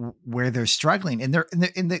where they're struggling and they're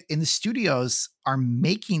in the studios are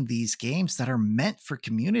making these games that are meant for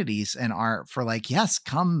communities and are for like, yes,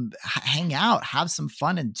 come hang out, have some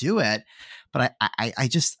fun and do it. But I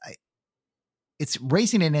just it's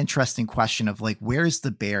raising an interesting question of like, where's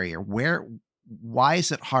the barrier? Why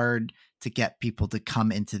is it hard to get people to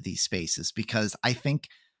come into these spaces? Because I think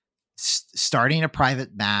starting a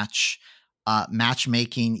private match,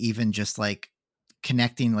 matchmaking, even just like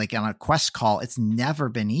connecting like on a Quest call, it's never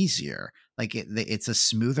been easier. Like it's a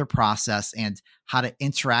smoother process, and how to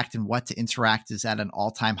interact and what to interact is at an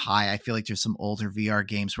all-time high. I feel like there's some older VR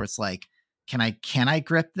games where it's like, can I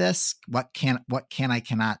grip this? What can I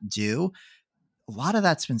cannot do? A lot of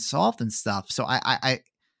that's been solved and stuff. So I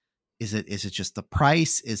is it just the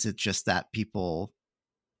price? Is it just that people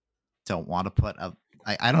don't want to put a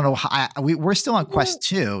I don't know how we're still on Quest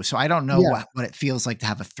 2, so I don't know what it feels like to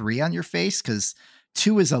have a 3 on your face, because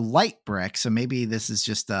 2 is a light brick, so maybe this is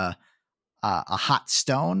just a hot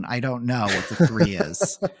stone. I don't know what the 3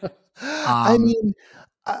 is. I mean,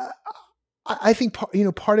 I think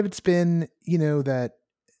part of it's been that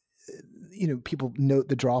people note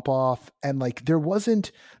the drop off, and like there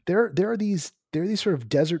are these sort of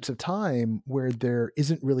deserts of time where there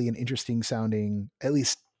isn't really an interesting sounding, at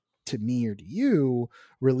least to me or to you,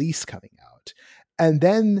 release coming out. And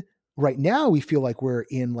then right now we feel like we're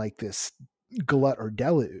in like this glut or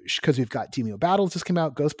deluge because we've got Demio Battles just came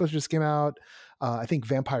out, Ghostbusters just came out. I think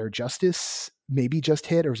Vampire Justice maybe just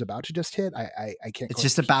hit or is about to just hit. I can't. It's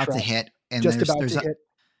just about to hit, and just about to hit.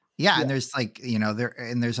 Yeah, and there's like,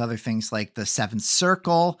 there's other things like the Seventh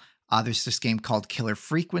Circle. There's this game called Killer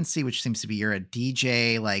Frequency, which seems to be you're a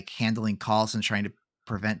DJ, like handling calls and trying to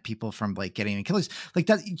prevent people from like getting in killers. Like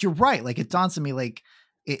that, you're right. Like it dawns on me, like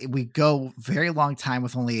we go very long time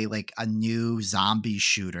with only like a new zombie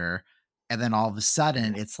shooter, and then all of a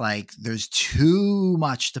sudden it's like there's too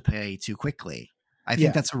much to pay too quickly. I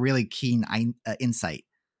think that's a really keen insight.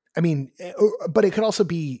 I mean, but it could also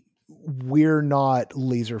be we're not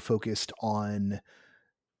laser focused on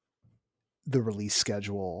the release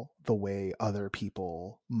schedule the way other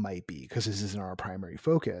people might be, because this isn't our primary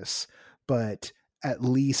focus. But at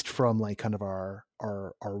least from like kind of our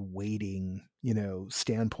waiting,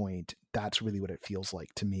 standpoint, that's really what it feels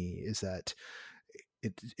like to me, is that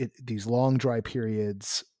it these long dry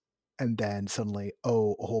periods and then suddenly, a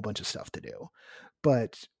whole bunch of stuff to do.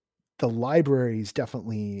 But the library's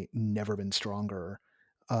definitely never been stronger.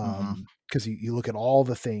 Because you look at all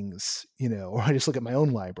the things, or I just look at my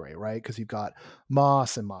own library, right? Because you've got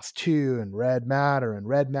Moss and Moss 2 and Red Matter and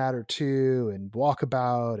Red Matter 2 and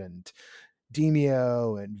Walkabout and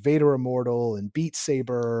Demio and Vader Immortal and Beat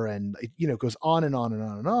Saber, and it goes on and on and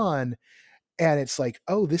on and on. And it's like,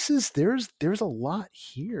 oh, there's a lot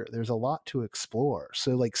here. There's a lot to explore.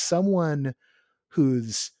 So like someone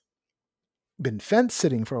who's been fence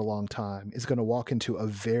sitting for a long time is going to walk into a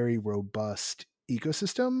very robust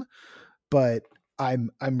ecosystem. But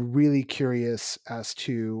I'm really curious as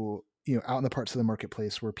to, out in the parts of the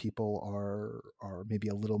marketplace where people are maybe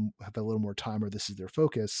have a little more time, or this is their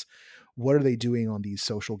focus, what are they doing on these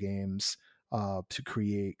social games to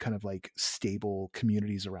create kind of like stable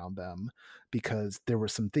communities around them? Because there were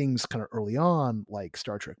some things kind of early on, like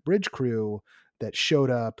Star Trek Bridge Crew, that showed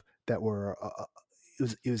up that were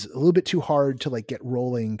it was a little bit too hard to like get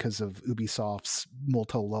rolling because of Ubisoft's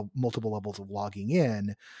multiple levels of logging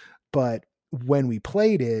in. But when we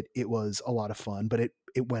played it, it was a lot of fun, but it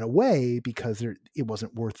went away because it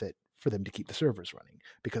wasn't worth it for them to keep the servers running.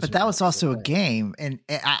 But that was also a game, and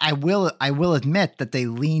I will admit that they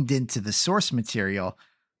leaned into the source material.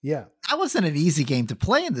 Yeah, that wasn't an easy game to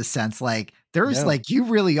play in the sense, like there's like, you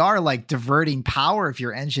really are like diverting power if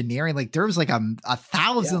you're engineering. Like there was like a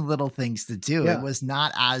 1,000 little things to do. It was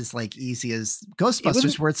not as like easy as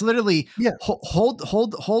Ghostbusters, where it's literally hold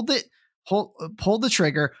it, pull the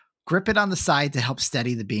trigger, grip it on the side to help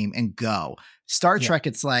steady the beam, and go. Star Trek,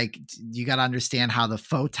 it's like you got to understand how the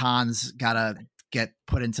photons got to get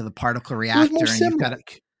put into the particle reactor, and you've got to.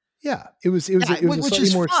 Yeah, it was a which slightly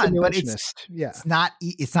is more fun, but simulationist. Yeah.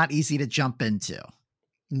 it's not easy to jump into.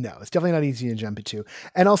 No, it's definitely not easy to jump into.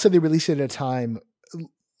 And also they released it at a time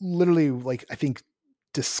literally like I think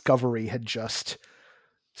Discovery had just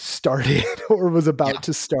started or was about Yeah.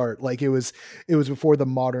 to start. Like it was before the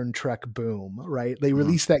modern Trek boom, right? They Mhm.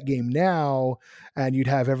 released that game now and you'd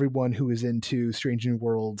have everyone who is into Strange New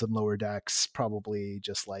Worlds and Lower Decks probably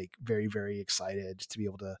just like very, very excited to be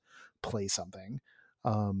able to play something.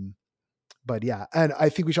 But yeah, and I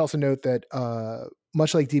think we should also note that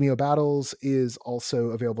much like Demio Battles is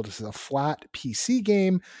also available as a flat PC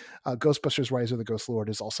game, Ghostbusters Rise of the Ghost Lord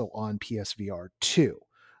is also on PSVR 2.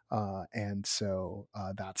 And so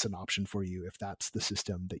that's an option for you if that's the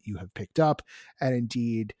system that you have picked up. And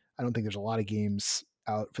indeed, I don't think there's a lot of games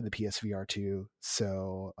out for the PSVR 2.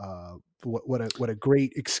 So what a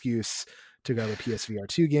great excuse to grab a PSVR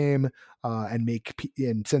 2 game and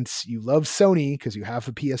and since you love Sony because you have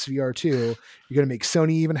a PSVR 2, you're going to make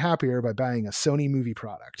Sony even happier by buying a Sony movie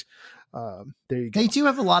product. There you go. They do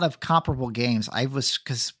have a lot of comparable games.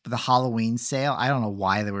 Because the Halloween sale, I don't know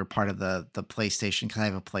why they were part of the PlayStation, because I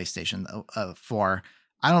have a PlayStation 4.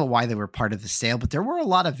 I don't know why they were part of the sale, but there were a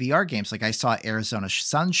lot of VR games. Like I saw Arizona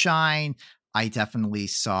Sunshine. I definitely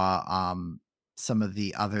saw some of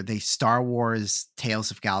the Star Wars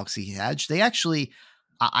Tales of Galaxy Edge. They actually,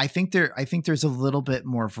 I think there's a little bit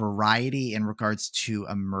more variety in regards to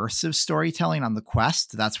immersive storytelling on the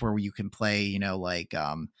Quest. That's where you can play,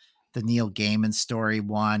 the Neil Gaiman story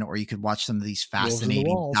one, or you could watch some of these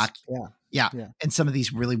fascinating and some of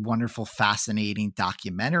these really wonderful, fascinating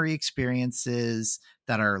documentary experiences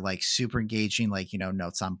that are like super engaging, like,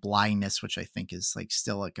 Notes on Blindness, which I think is like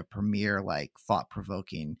still like a premier, like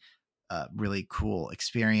thought-provoking, really cool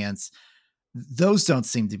experience. Those don't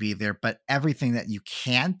seem to be there, but everything that you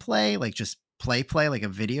can play, like just play like a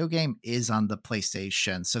video game, is on the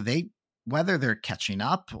PlayStation. So whether they're catching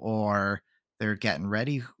up or they're getting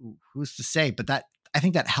ready, who's to say? But I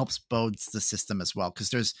think that helps bodes the system as well, because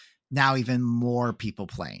there's now even more people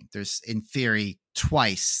playing. There's, in theory,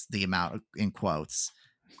 twice the amount, in quotes,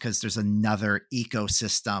 because there's another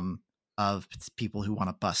ecosystem of people who want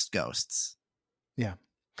to bust ghosts. Yeah.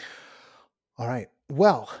 All right.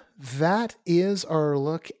 Well, that is our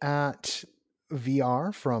look at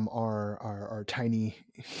VR from our tiny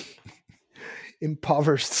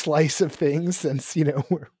impoverished slice of things, since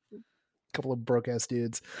we're couple of broke ass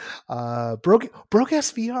dudes. Broke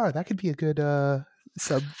ass VR. That could be a good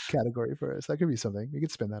subcategory for us. That could be something. We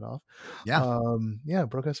could spin that off. Yeah.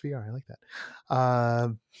 Broke ass VR. I like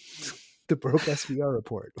that. The broke ass VR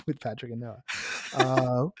report with Patrick and Noah.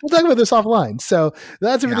 We'll talk about this offline. So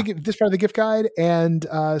that's it for this part of the gift guide. And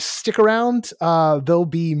stick around. There'll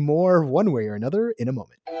be more one way or another in a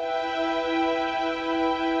moment.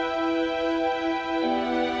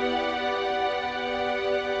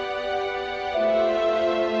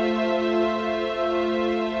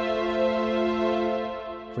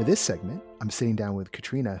 For this segment, I'm sitting down with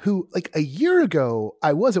Katrina, who, like a year ago,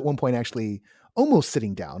 I was at one point actually almost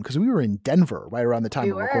sitting down because we were in Denver right around the time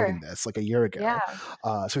of recording this, like a year ago. Yeah.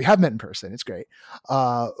 So we have met in person. It's great.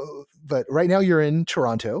 But right now you're in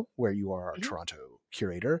Toronto, where you are our Toronto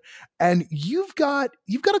curator, and you've got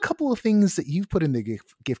a couple of things that you've put in the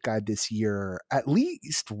gift guide this year, at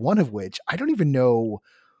least one of which I don't even know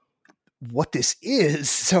what this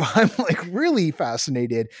is. So I'm like really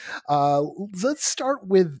fascinated. Let's start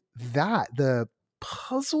with that. The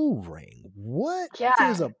puzzle ring. What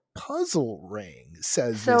is a puzzle ring?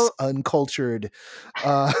 Says this uncultured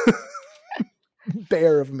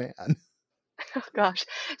bear of man. Oh gosh.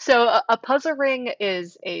 So a puzzle ring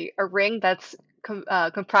is a ring that's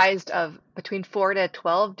comprised of between 4 to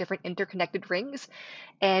 12 different interconnected rings.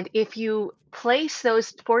 And if you place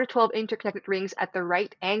those 4 to 12 interconnected rings at the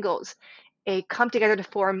right angles, they come together to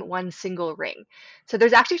form one single ring. So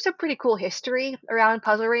there's actually some pretty cool history around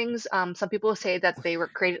puzzle rings. Some people say that they were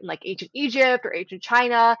created in like ancient Egypt or ancient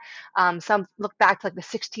China. Some look back to like the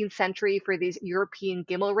 16th century for these European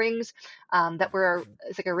gimel rings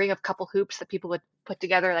it's like a ring of couple hoops that people would put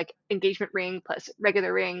together, like engagement ring plus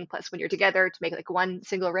regular ring plus when you're together to make like one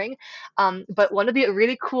single ring. But one of the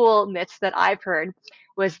really cool myths that I've heard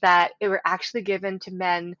was that it were actually given to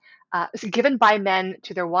men, given by men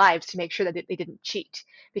to their wives to make sure that they didn't cheat.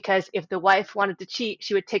 Because if the wife wanted to cheat,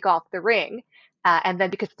 she would take off the ring. And then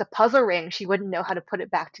because it's a puzzle ring, she wouldn't know how to put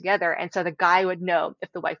it back together. And so the guy would know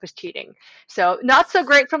if the wife was cheating. So not so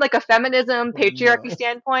great from like a feminism, patriarchy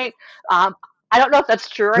standpoint. I don't know if that's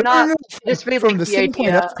true or not. Just really from like the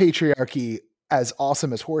standpoint of patriarchy, as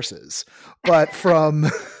awesome as horses, but from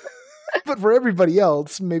but for everybody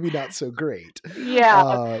else, maybe not so great.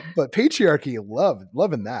 Yeah. But patriarchy,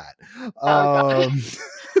 loving that. Oh God.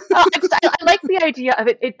 I like the idea of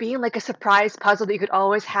it being like a surprise puzzle that you could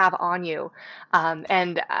always have on you.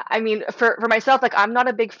 And I mean, for myself, like I'm not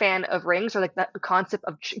a big fan of rings or like the concept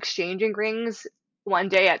of exchanging rings one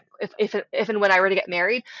day if and when I were to get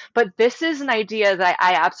married. But this is an idea that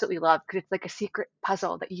I absolutely love because it's like a secret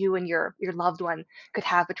puzzle that you and your loved one could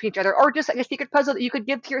have between each other, or just like a secret puzzle that you could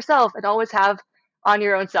give to yourself and always have on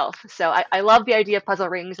your own self. So I love the idea of puzzle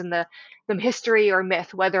rings and the history or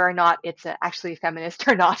myth, whether or not it's actually feminist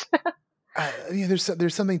or not.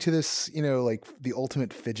 There's something to this, like the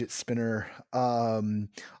ultimate fidget spinner. On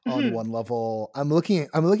Mhm. one level, I'm looking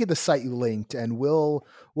at the site you linked, and we'll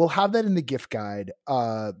have that in the gift guide,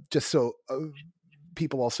 just so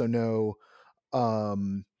people also know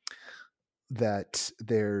um, that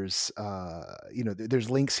there's there's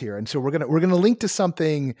links here, and so we're gonna link to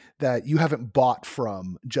something that you haven't bought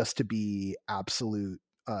from, just to be absolute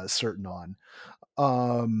certain on.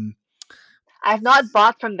 Um, I've not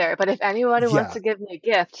bought from there, but if anyone who wants yeah. to give me a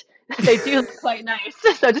gift, they do look quite nice.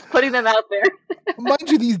 So just putting them out there. Mind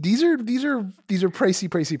you, these are pricey.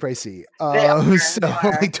 They are. So They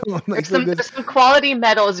are. like, don't like this. There's some quality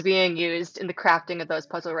metals being used in the crafting of those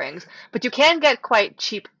puzzle rings, but you can get quite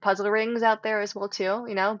cheap puzzle rings out there as well too,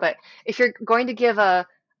 you know. But if you're going to give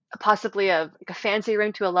possibly like a fancy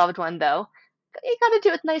ring to a loved one, though, you got to do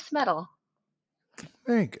it with nice metal.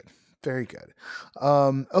 Very good. Very good.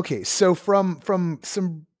 Okay, so from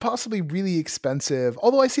some possibly really expensive,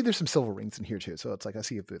 although I see there's some silver rings in here too, so it's like I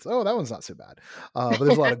see if it's, oh, that one's not so bad. But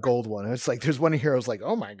there's a lot of gold one. And it's like there's one here I was like,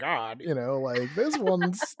 oh my god, like this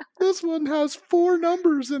one has 4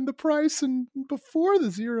 numbers in the price and before the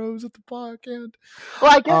zeros at the back end.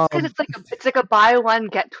 Well, I guess because Um, it's like a buy one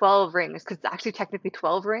get 12 rings because it's actually technically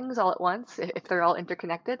 12 rings all at once if they're all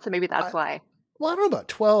interconnected. So maybe that's I, why. Well, I don't know about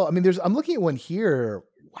 12. I mean, I'm looking at one here.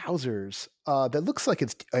 Wowzers. That looks like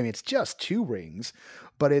it's just 2 rings,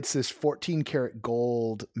 but it's this 14 karat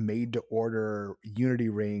gold made to order unity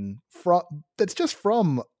ring that's just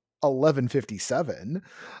from 1157.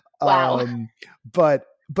 Wow. Um,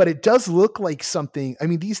 but it does look like something. I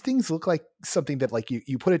mean, these things look like something that like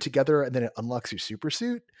you put it together and then it unlocks your super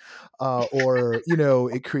suit, or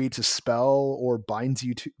it creates a spell or binds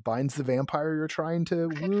the vampire you're trying to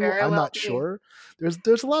Could woo. very I'm well not be. sure.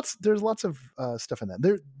 There's lots of stuff in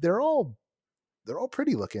that. They're all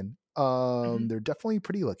pretty looking. Mhm. They're definitely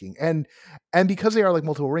pretty looking, and because they are like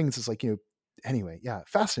multiple rings, it's like Anyway, yeah,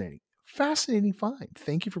 fascinating find.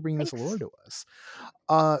 Thank you for bringing this allure Thanks. to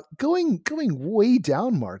us. Going way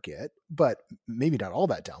down market, but maybe not all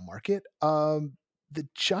that down market. The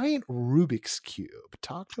giant Rubik's cube.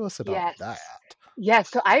 Talk to us about Yes. that. Yes.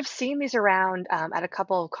 So I've seen these around at a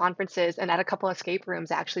couple of conferences and at a couple of escape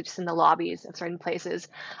rooms, actually, just in the lobbies of certain places.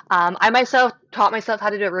 I myself taught myself how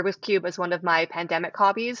to do a Rubik's Cube as one of my pandemic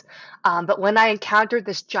hobbies. But when I encountered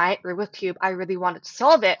this giant Rubik's Cube, I really wanted to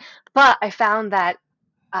solve it. But I found that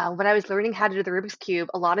when I was learning how to do the Rubik's Cube,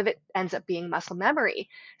 a lot of it ends up being muscle memory.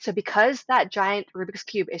 So because that giant Rubik's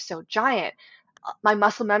Cube is so giant, my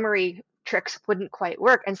muscle memory tricks wouldn't quite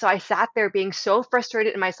work. And so I sat there being so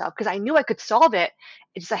frustrated in myself because I knew I could solve it.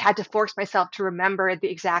 It's just I had to force myself to remember the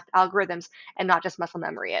exact algorithms and not just muscle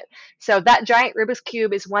memory it. So that giant Rubik's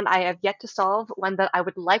Cube is one I have yet to solve, one that I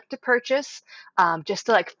would like to purchase, just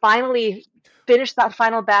to like finally finish that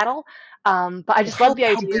final battle. But I Well, just love the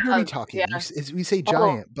how idea big are we of, talking? yeah. We say Oh,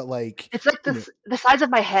 giant, but like it's like you know, the size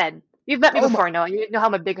of my head. You've met me oh my. before, Noah. You know how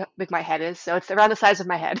big my head is, so it's around the size of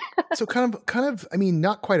my head. So kind of. I mean,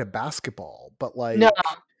 not quite a basketball, but No, like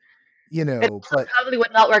it also but probably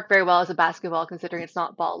would not work very well as a basketball, considering it's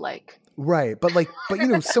not ball-like. right, but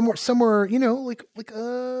somewhere, like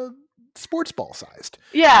sports ball sized.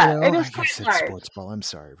 Yeah, it I is guess quite it's large. sports ball. I'm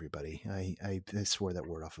sorry, everybody. I swore that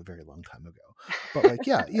word off a very long time ago. But like,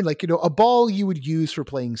 yeah, a ball you would use for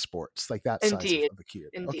playing sports, like that size Indeed, of a cube.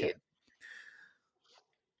 Okay, indeed.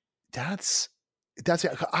 that's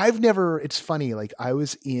it. I've never. It's funny. Like I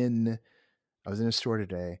was in a store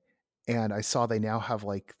today, and I saw they now have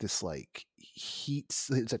like this like heat.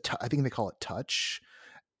 I think they call it touch.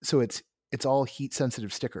 So it's all heat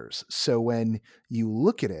sensitive stickers. So when you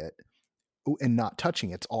look at it and not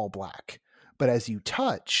touching, it's all black. But as you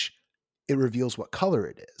touch, it reveals what color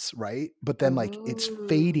it is, right? But then like it's Ooh.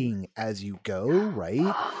 fading as you go, right?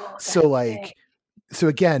 Oh, So that's sick. like so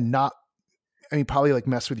again, not I mean, probably like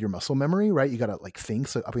mess with your muscle memory, right? You got to like think,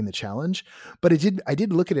 so upping the challenge. But I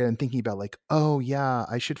did look at it and thinking about like, oh yeah,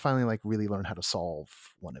 I should finally like really learn how to solve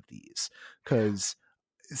one of these, because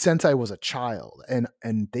since I was a child and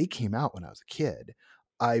they came out when I was a kid,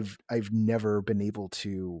 I've never been able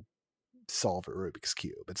to solve a Rubik's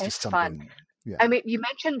Cube. It's just It's fun. something, yeah. I mean, you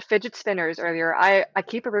mentioned fidget spinners earlier. I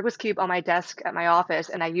keep a Rubik's Cube on my desk at my office,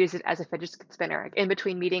 and I use it as a fidget spinner. Like in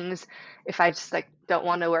between meetings, if I just like don't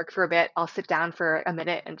want to work for a bit, I'll sit down for a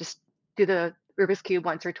minute and just do the Rubik's Cube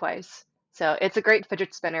once or twice. So it's a great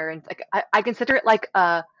fidget spinner, and like I consider it like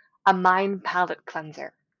a mind palette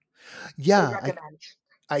cleanser. Would Yeah, recommend.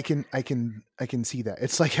 I can see that.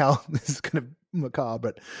 It's like how this is kind of macabre,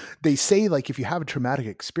 but they say like if you have a traumatic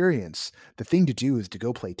experience, the thing to do is to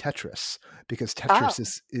go play Tetris because Oh,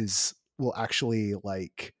 Tetris is will actually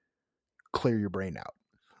like clear your brain out.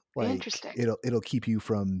 Like interesting. it'll keep you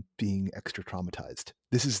from being extra traumatized.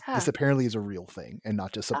 This Huh. apparently is a real thing and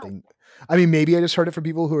not just Oh, something. I mean, maybe I just heard it from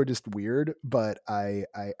people who are just weird, but I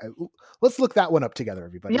let's look that one up together,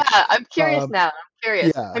 everybody. yeah, I'm curious Um, now. I'm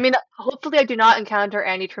curious. I yeah, mean, hopefully I do not encounter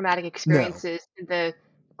any traumatic no. experiences in the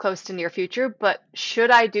close to near future, but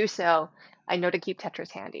should I do so, I know to keep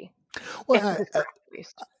Tetris handy, if Well, this is correct at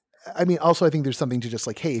least. I mean, also, I think there's something to just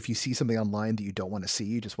like, hey, if you see something online that you don't want to see,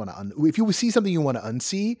 you just want to if you see something you want to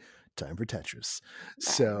unsee, time for Tetris. Right.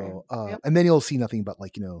 So, Yep. and then you'll see nothing but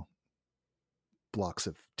like blocks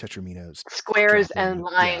of Tetraminos Squares and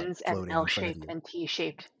dropping, yeah, lines and floating in front of L-shaped you. and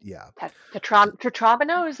T-shaped Yeah.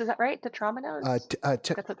 tetrominos, is that right? Tetrominos?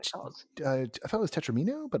 That's what they're called. I thought it was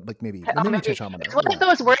Tetramino, but like maybe Oh, maybe maybe. It's Tetramino. one of Yeah.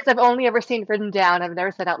 those words I've only ever seen written down. I've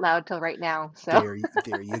never said out loud till right now. So, There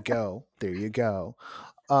you go. There you go.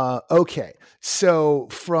 Okay. So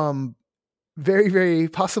from very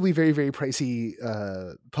possibly very pricey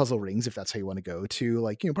puzzle rings, if that's how you want to go, to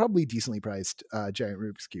like probably decently priced giant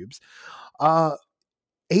Rubik's cubes. Uh,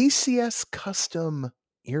 ACS custom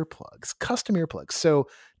earplugs. So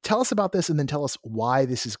tell us about this, and then tell us why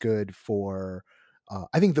this is good for.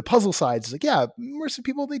 I think the puzzle side is like, yeah, immersive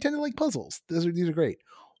people, they tend to like puzzles. These are great.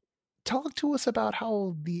 Talk to us about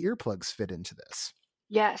how the earplugs fit into this.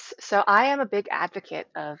 yes, so I am a big advocate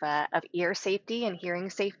of ear safety and hearing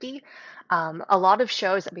safety. A lot of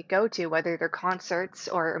shows that we go to, whether they're concerts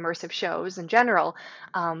or immersive shows in general,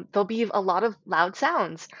 there'll be a lot of loud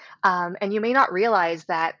sounds. And you may not realize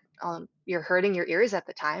that you're hurting your ears at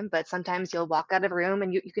the time, but sometimes you'll walk out of a room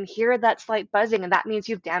and you can hear that slight buzzing, and that means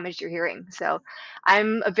you've damaged your hearing. So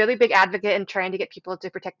I'm a really big advocate in trying to get people to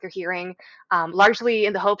protect their hearing, largely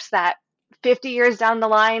in the hopes that 50 years down the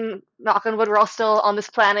line, knock on wood, we're all still on this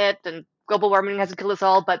planet and global warming hasn't killed us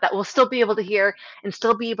all, but that we'll still be able to hear and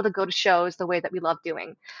still be able to go to shows the way that we love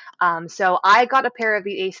doing. So I got a pair of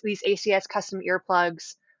these ACS custom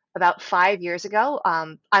earplugs about 5 years ago.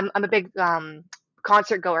 I'm a big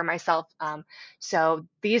concert goer myself. So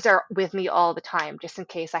these are with me all the time, just in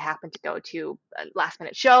case I happen to go to a last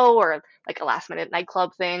minute show or like a last minute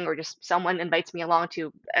nightclub thing, or just someone invites me along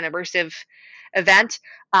to an immersive event.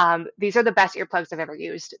 These are the best earplugs I've ever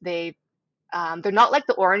used. They're not like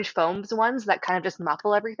the orange foams ones that kind of just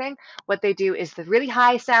muffle everything. What they do is the really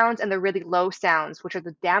high sounds and the really low sounds, which are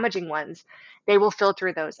the damaging ones, they will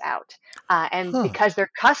filter those out. And Huh. because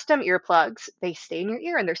they're custom earplugs, they stay in your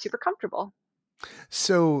ear and they're super comfortable.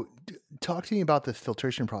 So talk to me about the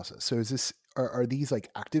filtration process. So is this are these like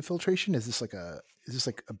active filtration? Is this like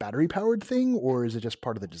a battery powered thing, or is it just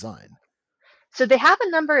part of the design? So they have a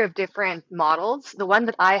number of different models. The one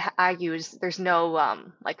that I use, there's no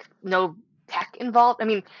like no tech involved. I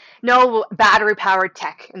mean, no battery powered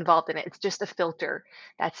tech involved in it. It's just a filter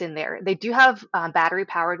that's in there. They do have battery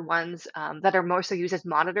powered ones that are mostly used as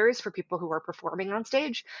monitors for people who are performing on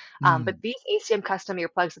stage. But Mm. these ACM custom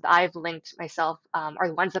earplugs that I've linked myself are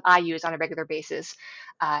the ones that I use on a regular basis,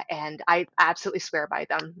 and I absolutely swear by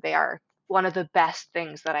them. They are one of the best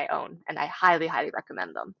things that I own, and I highly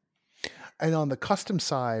recommend them. And on the custom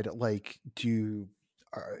side, like,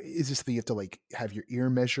 is this that you have to like have your ear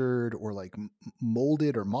measured or like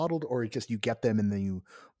molded or modeled, or just you get them and then you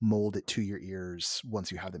mold it to your ears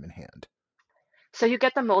once you have them in hand? So you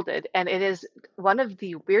get them molded, and it is one of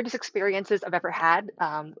the weirdest experiences I've ever had,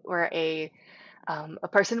 where a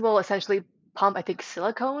person will essentially pump, I think,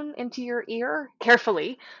 silicone into your ear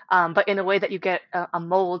carefully, but in a way that you get a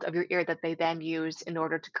mold of your ear that they then use in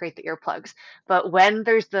order to create the earplugs. But when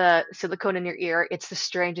there's the silicone in your ear, it's the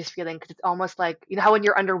strangest feeling because it's almost like, you know how when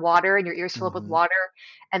you're underwater and your ear's filled with Hmm. water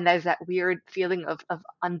and there's that weird feeling of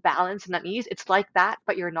unbalance and unease? It's like that,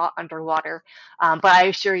 but you're not underwater. But I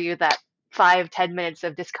assure you that 5-10 minutes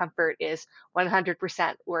of discomfort is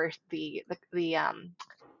 100% worth the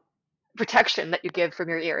protection that you give from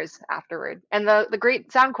your ears afterward, and the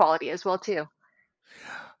great sound quality as well too.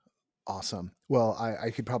 Awesome. Well, I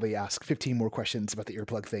could probably ask 15 more questions about the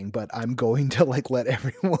earplug thing, but I'm going to like let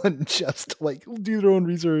everyone just like do their own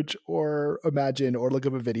research or imagine or look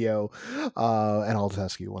up a video. And I'll just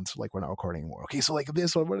ask you once like we're not recording anymore. Okay, so like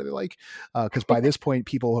this one, what are they like? Because by this point,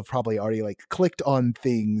 people have probably already like clicked on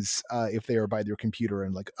things if they are by their computer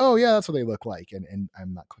and like, oh yeah, that's what they look like. And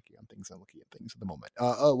I'm not clicking on things, I'm looking at things at the moment.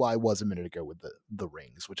 Well, I was a minute ago with the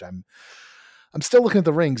rings, which I'm still looking at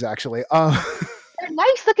the rings actually. They're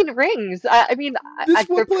nice looking rings. I mean, This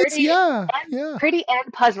one they're looks, pretty yeah, and yeah.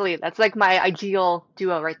 puzzly. That's like my ideal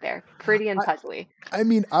duo right there. Pretty and puzzly. I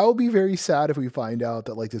mean, I'll be very sad if we find out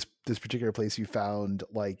that like this particular place you found,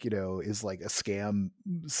 like, you know, is like a scam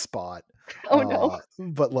spot. Oh no.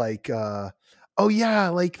 But like, oh yeah,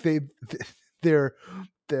 like they're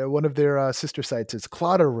one of their sister sites is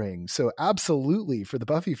Clotter Ring. So absolutely for the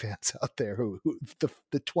Buffy fans out there who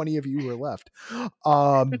the 20 of you who are left,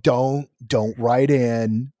 don't write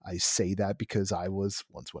in. I say that because I was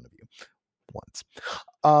once one of you. Once.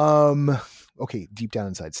 Okay, deep down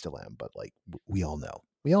inside still am, but like we all know.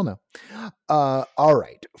 We all know. All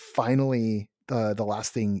right. Finally, the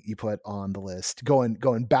last thing you put on the list, going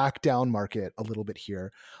back down market a little bit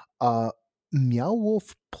here. Meow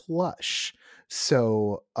Wolf plush.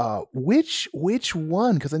 So which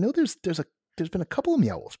one? Because I know there's been a couple of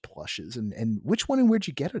Meow Wolf plushes, and which one and where'd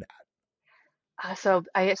you get it at? So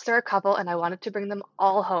I saw a couple and I wanted to bring them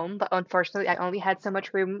all home, but unfortunately I only had so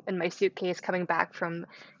much room in my suitcase coming back from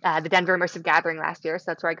the Denver Immersive Gathering last year. So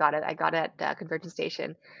that's where I got it. I got it at Convention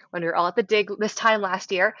Station when we were all at the Dig this time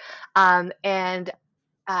last year. And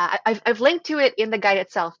I've linked to it in the guide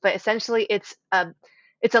itself, but essentially it's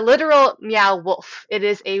a literal meow wolf. It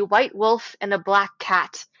is a white wolf and a black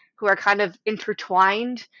cat who are kind of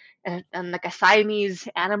intertwined in like a Siamese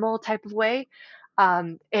animal type of way.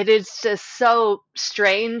 It is just so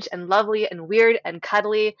strange and lovely and weird and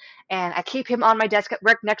cuddly, and I keep him on my desk at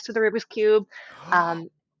work next to the Rubik's Cube. Um,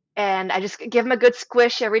 and I just give him a good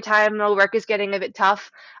squish every time the work is getting a bit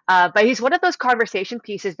tough. But he's one of those conversation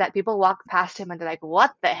pieces that people walk past him and they're like,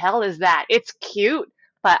 "What the hell is that?" It's cute,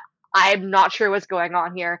 but I'm not sure what's going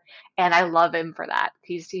on here, and I love him for that.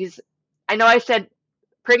 He's. I know I said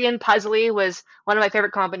pretty and puzzly was one of my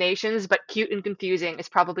favorite combinations, but cute and confusing is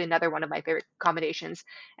probably another one of my favorite combinations.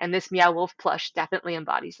 And this Meow Wolf plush definitely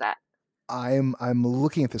embodies that. I'm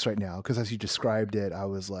looking at this right now because as you described it, I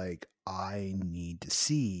was like, I need to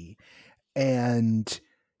see. And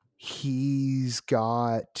he's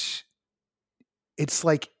got, it's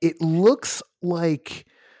like, it looks like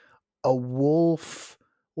a wolf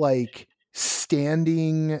like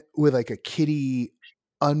standing with like a kitty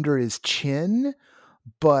under his chin,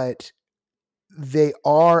 but they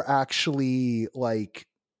are actually like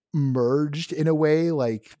merged in a way,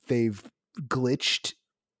 like they've glitched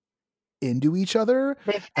into each other.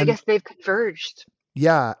 I And guess they've converged.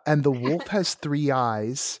 yeah, and the wolf has 3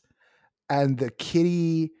 eyes and the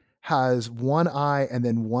kitty has 1 eye and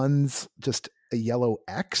then one's just a yellow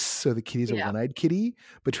X, so the kitty's a Yeah. one-eyed kitty.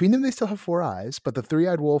 Between them they still have 4 eyes, but the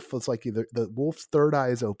 3-eyed wolf was like either the wolf's 3rd eye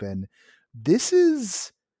is open. This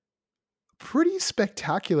is pretty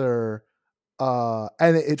spectacular.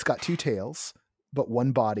 And it's got 2 tails but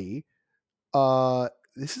 1 body.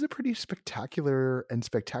 This is a pretty spectacular and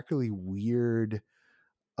spectacularly weird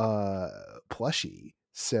plushie.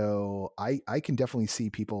 So I can definitely see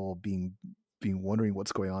people being wondering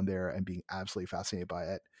what's going on there and being absolutely fascinated by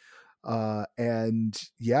it. And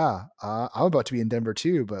yeah, I'm about to be in Denver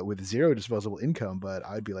too, but with 0 disposable income. But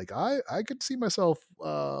I'd be like, I could see myself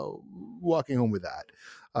walking home with that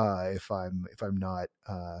if I'm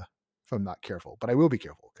not careful. But I will be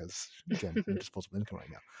careful because again, no disposable income right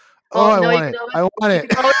now. Oh, Well, I no, want it. I want it. you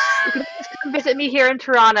can always come visit me here in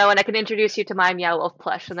Toronto, and I can introduce you to my Meow Wolf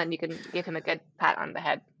plush, and then you can give him a good pat on the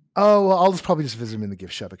head. Oh, well, I'll just probably just visit him in the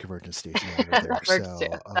gift shop at Convergence Station over there. That works too.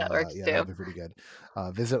 That works Yeah, too. that'll be pretty good.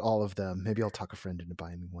 Visit all of them. Maybe I'll talk a friend into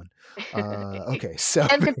buying me one. Okay, so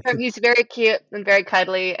And confirm he's very cute and very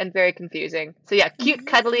cuddly and very confusing. So yeah, cute,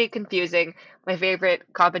 cuddly, confusing. My favorite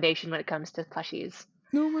combination when it comes to plushies.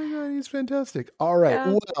 oh my god, he's fantastic. All right,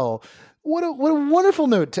 Yeah. well, what a wonderful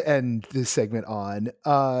note to end this segment on.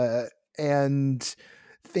 And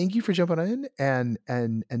thank you for jumping in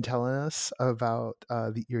and telling us about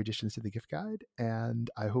your additions to the gift guide. And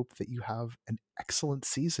I hope that you have an excellent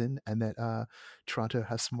season and that Toronto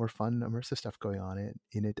has some more fun immersive stuff going on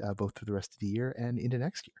in it both through the rest of the year and into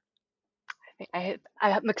next year.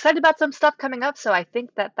 I'm excited about some stuff coming up, so I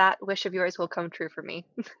think that wish of yours will come true for me.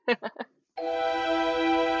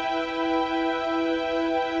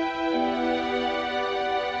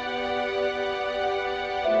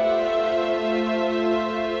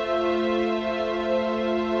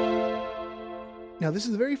 Now, this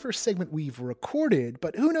is the very first segment we've recorded,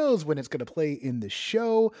 but who knows when it's going to play in the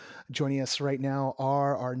show. Joining us right now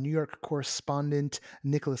are our New York correspondent,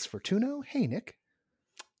 Nicholas Fortuno. Hey, Nick.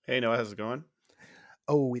 Hey, Noah, how's it going?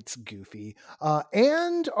 Oh, it's goofy.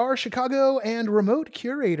 And our Chicago and remote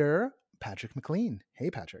curator, Patrick McLean.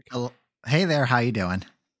 Hey, Patrick. Hello. Hey there. How you doing?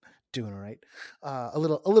 Doing all right. A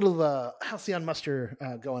little halcyon muster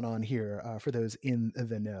going on here for those in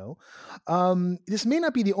the know. This may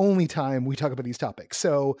not be the only time we talk about these topics.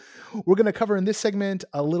 So we're going to cover in this segment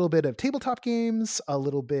a little bit of tabletop games, a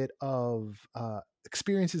little bit of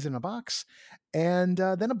experiences in a box, and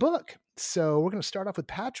then a book. So we're going to start off with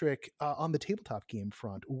Patrick on the tabletop game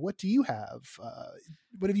front. What do you have?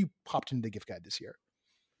 What have you popped into the gift guide this year?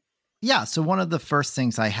 Yeah, so one of the first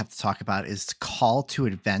things I have to talk about is Call to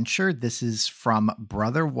Adventure. This is from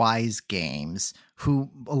Brother Wise Games, who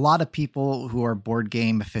a lot of people who are board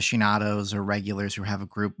game aficionados or regulars who have a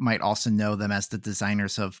group might also know them as the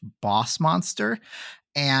designers of Boss Monster.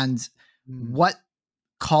 And what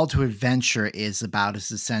Call to Adventure is about is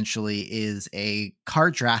essentially a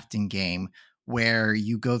card drafting game where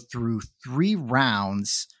you go through 3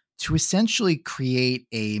 rounds to essentially create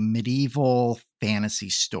a medieval fantasy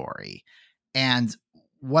story. And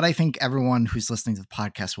what I think everyone who's listening to the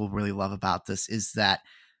podcast will really love about this is that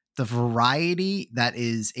the variety that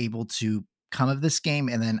is able to come of this game,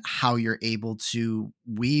 and then how you're able to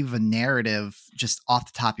weave a narrative just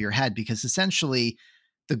off the top of your head, because essentially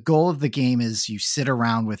the goal of the game is you sit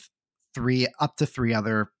around with up to three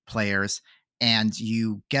other players, and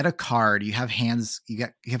you get a card. You have hands. You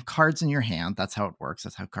have cards in your hand. That's how it works.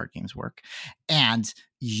 That's how card games work. And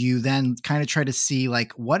you then kind of try to see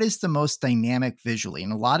like what is the most dynamic visually.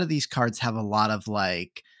 And a lot of these cards have a lot of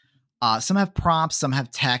like some have prompts, some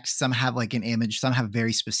have text, some have like an image, some have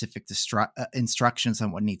very specific instructions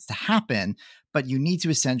on what needs to happen. But you need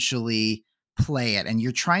to essentially play it, and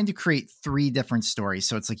you're trying to create 3 different stories.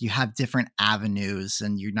 So it's like you have different avenues,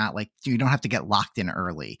 and you don't have to get locked in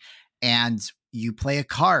early. And you play a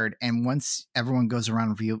card, and once everyone goes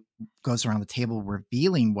around the table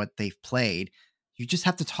revealing what they've played, you just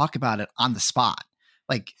have to talk about it on the spot.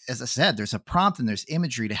 Like, as I said, there's a prompt and there's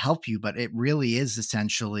imagery to help you, but it really is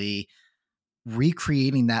essentially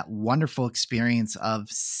recreating that wonderful experience of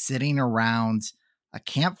sitting around a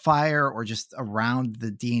campfire or just around the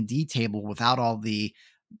D&D table without all the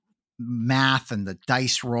math and the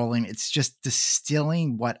dice rolling. It's just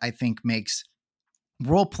distilling what I think makes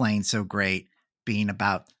role-playing so great, being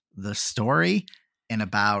about the story and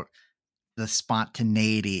about the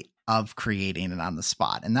spontaneity of creating it on the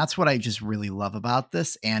spot. And that's what I just really love about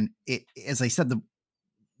this. And it, as I said,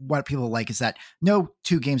 what people like is that no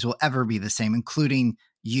 2 games will ever be the same, including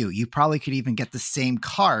you. You probably could even get the same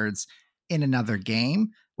cards in another game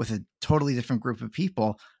with a totally different group of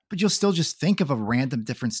people, but you'll still just think of a random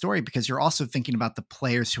different story because you're also thinking about the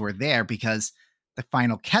players who are there, because the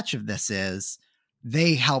final catch of this is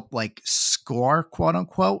they help like score, quote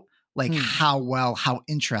unquote, like how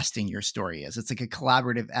interesting your story is. It's like a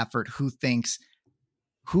collaborative effort.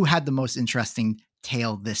 Who had the most interesting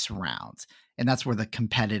tale this round? And that's where the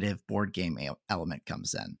competitive board game element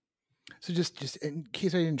comes in. So just in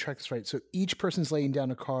case I didn't track this right, so each person's laying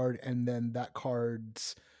down a card, and then that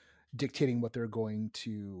card's dictating what they're going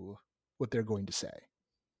to say.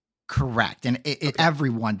 Correct. And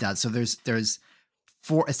everyone does. So there's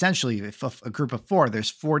 4, essentially, if a group of 4, there's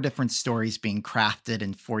 4 different stories being crafted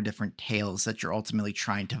and 4 different tales that you're ultimately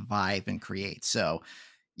trying to vibe and create. So,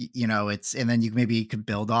 and then you could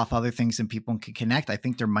build off other things and people can connect. I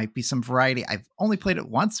think there might be some variety. I've only played it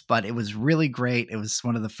once, but it was really great. It was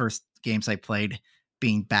one of the first games I played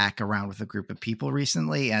being back around with a group of people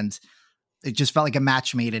recently. And it just felt like a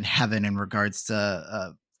match made in heaven in regards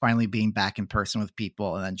to finally being back in person with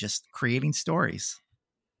people and then just creating stories.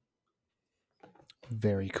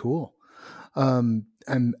 Very cool. And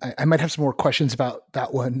I might have some more questions about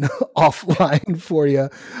that one offline for you.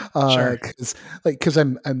 Sure. Cause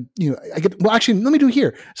I'm, actually, let me do it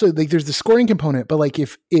here. So like, there's the scoring component, but like,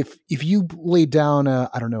 if you laid down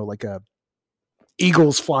like a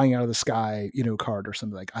eagles flying out of the sky, card or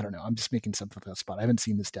something, like, I don't know, I'm just making something for that spot. I haven't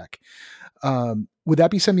seen this deck. Would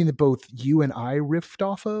that be something that both you and I riffed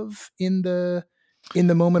off of in the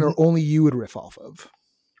moment, or only you would riff off of?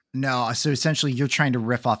 No, so essentially you're trying to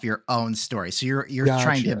riff off your own story. So you're Gotcha.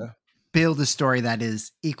 trying to build a story that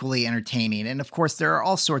is equally entertaining. And of course, there are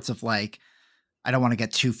all sorts of like, I don't want to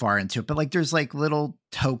get too far into it, but like there's like little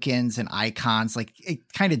tokens and icons. Like it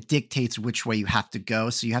kind of dictates which way you have to go.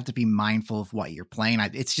 So you have to be mindful of what you're playing.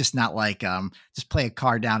 It's just not like just play a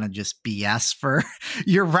card down and just BS for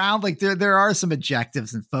your round. Like there are some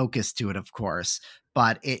objectives and focus to it, of course.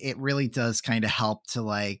 but it really does kind of help to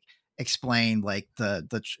like explain like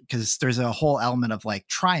because there's a whole element of like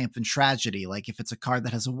triumph and tragedy. Like if it's a card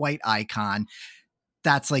that has a white icon,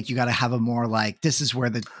 that's like you got to have a more like this is where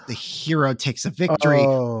the hero takes a victory,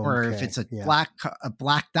 Oh, or if okay. it's a Yeah.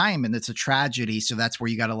 black diamond, it's a tragedy. So that's where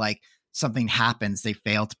you got to like something happens, they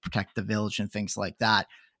fail to protect the village and things like that.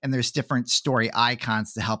 And there's different story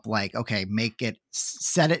icons to help like, okay, make it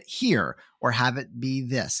set it here or have it be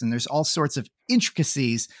this. And there's all sorts of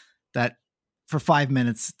intricacies that for 5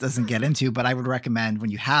 minutes doesn't get into, but I would recommend when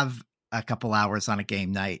you have a couple hours on a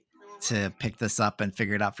game night to pick this up and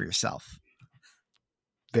figure it out for yourself.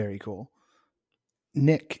 Very cool.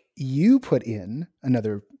 Nick, you put in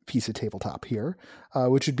another piece of tabletop here,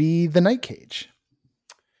 which would be the Night Cage.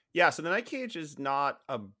 Yeah, so the Night Cage is not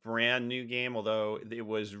a brand new game, although it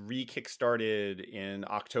was re-kickstarted in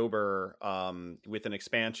October with an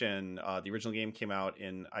expansion. The original game came out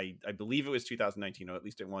in, I believe it was 2019, or at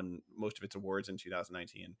least it won most of its awards in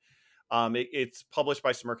 2019. It's published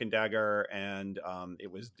by Smirk and Dagger, and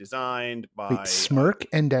it was designed by Wait, Smirk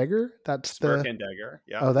and Dagger? That's Smirk the and Dagger.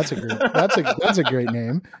 Yeah. Oh, that's a great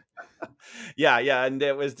name. Yeah, and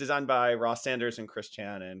it was designed by Ross Sanders and Chris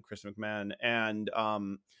Chan and Chris McMahon. And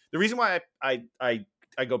the reason why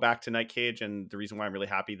I go back to Night Cage, and the reason why I'm really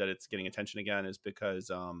happy that it's getting attention again, is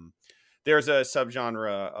because there's a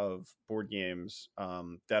subgenre of board games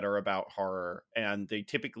that are about horror, and they're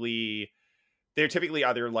typically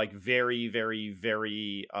either like very, very,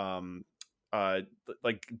 very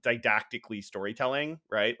like didactically storytelling,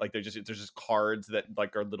 right? Like there's just cards that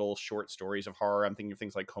like are little short stories of horror. I'm thinking of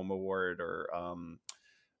things like Coma Ward or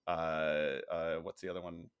what's the other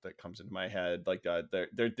one that comes into my head? Like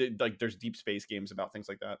they're like there's deep space games about things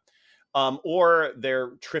like that. Or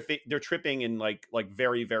they're tripping in like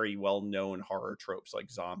very, very well known horror tropes like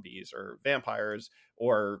zombies or vampires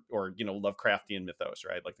or Lovecraftian mythos,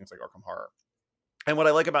 right? Like things like Arkham Horror. And what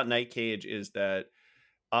I like about Night Cage is that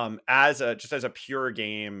as a pure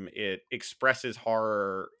game, it expresses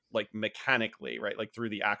horror like mechanically, right? Like through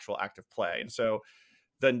the actual act of play. And so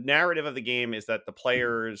the narrative of the game is that the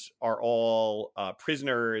players are all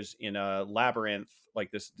prisoners in a labyrinth,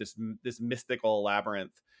 like this mystical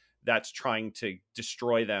labyrinth that's trying to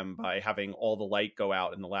destroy them by having all the light go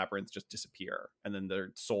out and the labyrinth just disappear, and then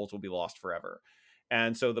their souls will be lost forever.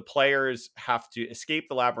 And so the players have to escape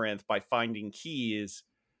the labyrinth by finding keys.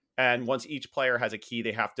 And once each player has a key,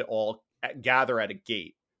 they have to all gather at a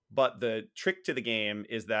gate. But the trick to the game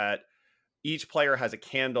is that each player has a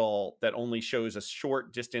candle that only shows a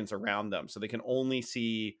short distance around them. So they can only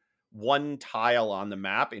see one tile on the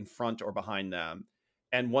map in front or behind them.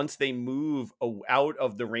 And once they move out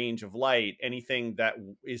of the range of light, anything that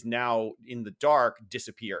is now in the dark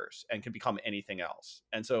disappears and can become anything else.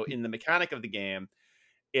 And so in the mechanic of the game,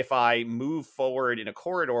 if I move forward in a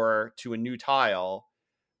corridor to a new tile,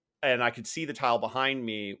 and I could see the tile behind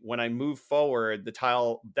me, when I move forward, the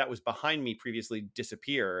tile that was behind me previously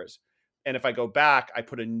disappears. And if I go back, I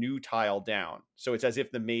put a new tile down. So it's as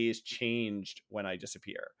if the maze changed when I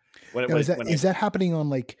disappear. Is that happening on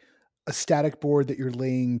like a static board that you're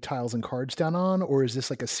laying tiles and cards down on, or is this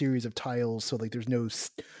like a series of tiles? So like there's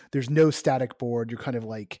no static board. You're kind of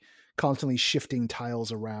like constantly shifting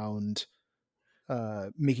tiles around,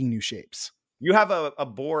 making new shapes. You have a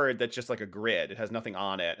board that's just like a grid. It has nothing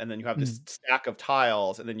on it. And then you have this stack of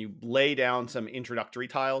tiles, and then you lay down some introductory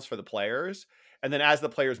tiles for the players. And then as the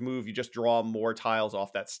players move, you just draw more tiles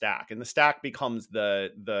off that stack. And the stack becomes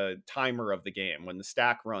the timer of the game. When the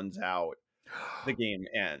stack runs out, the game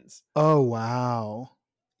ends. Oh, wow.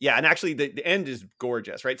 Yeah, and actually the end is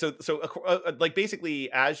gorgeous, right? So like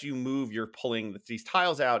basically as you move, you're pulling these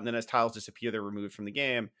tiles out, and then as tiles disappear, they're removed from the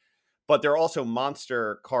game. But there are also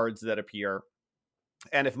monster cards that appear.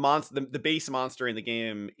 And if the base monster in the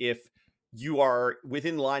game, if you are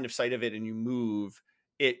within line of sight of it and you move,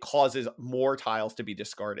 it causes more tiles to be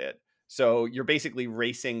discarded. So you're basically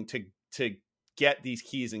racing to get these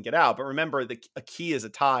keys and get out. But remember, a key is a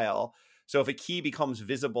tile. So if a key becomes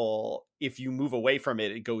visible, if you move away from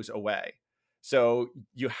it, it goes away. So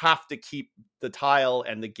you have to keep the tile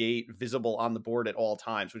and the gate visible on the board at all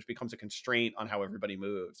times, which becomes a constraint on how everybody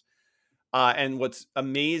moves. And what's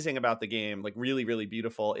amazing about the game, like really, really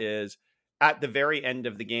beautiful, is at the very end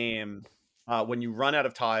of the game, when you run out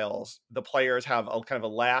of tiles, the players have a kind of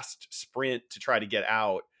a last sprint to try to get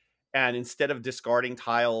out. And instead of discarding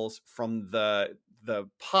tiles from the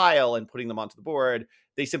pile and putting them onto the board,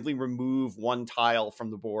 they simply remove one tile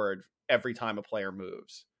from the board every time a player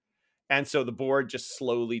moves. And so the board just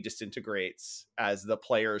slowly disintegrates as the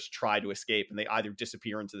players try to escape, and they either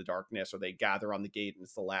disappear into the darkness or they gather on the gate and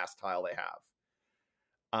it's the last tile they have.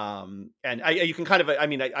 And you can kind of, I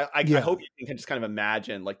mean, I Yeah. hope you can just kind of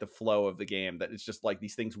imagine like the flow of the game, that it's just like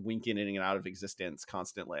these things winking in and out of existence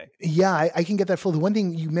constantly. Yeah, I can get that flow. The one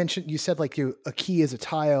thing you mentioned, you said like a key is a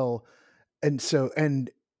tile, and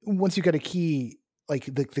once you get a key, like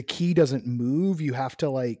the key doesn't move. You have to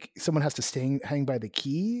like someone has to hang by the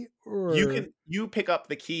key, or You pick up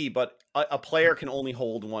the key, but a player can only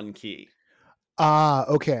hold one key.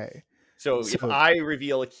 Okay. So if I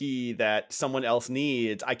reveal a key that someone else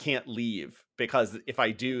needs, I can't leave, because if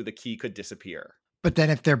I do, the key could disappear. But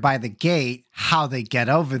then if they're by the gate, how they get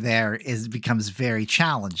over there becomes very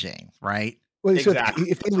challenging, right? Well, Exactly.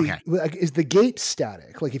 so if they leave, like, is the gate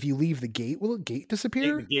static? Like if you leave the gate, will the gate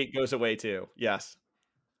disappear? The gate goes away too. Yes.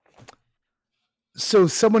 So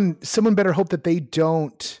someone better hope that they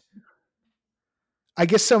don't. I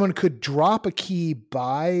guess someone could drop a key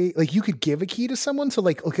by, like, you could give a key to someone. So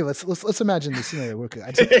like, okay, let's imagine this scenario. Okay,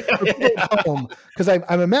 home, because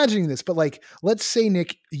I'm imagining this, but like, let's say,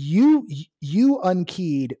 Nick, you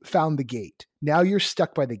unkeyed, found the gate. Now you're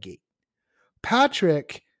stuck by the gate.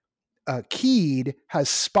 Patrick, keyed, has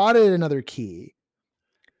spotted another key.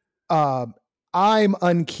 I'm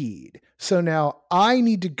unkeyed, so now I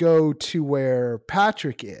need to go to where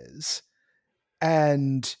Patrick is,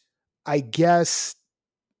 and I guess.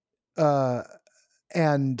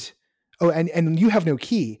 And you have no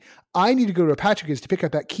key. I need to go to where Patrick is to pick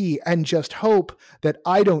up that key and just hope that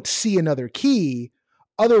I don't see another key.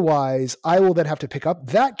 Otherwise, I will then have to pick up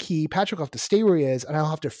that key. Patrick will have to stay where he is, and I'll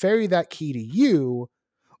have to ferry that key to you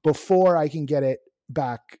before I can get it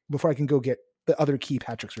back, before I can go get the other key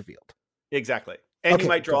Patrick's revealed. Exactly. And you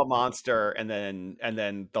might draw a monster, and then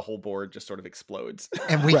the whole board just sort of explodes.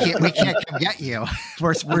 And we can't come get you.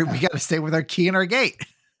 We got to stay with our key and our gate.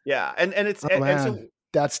 Yeah, and it's and so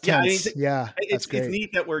that's tense. That's great. It's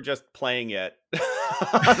neat that we're just playing it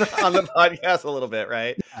on the podcast a little bit,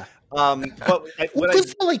 right? Yeah. But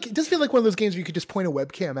it does feel like one of those games where you could just point a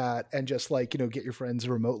webcam at and just like, get your friends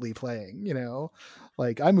remotely playing.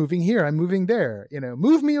 Like, I'm moving here, I'm moving there.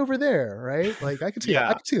 Move me over there, right? Like, I could see that.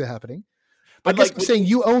 I could see that happening. But I guess I'm saying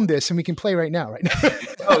you own this and we can play right now.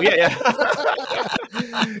 Oh yeah.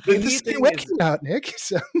 Get this webcam out, Nick.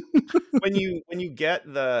 So. when you get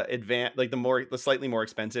the the slightly more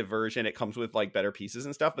expensive version, it comes with like better pieces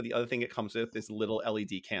and stuff. But the other thing it comes with is little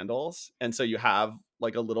LED candles, and so you have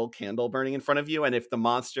like a little candle burning in front of you. And if the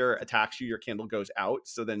monster attacks you, your candle goes out.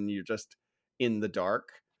 So then you're just in the dark.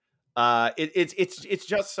 It's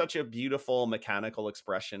just such a beautiful mechanical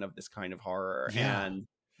expression of this kind of horror. Yeah. And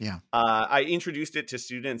yeah, I introduced it to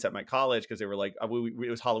students at my college because they were like, it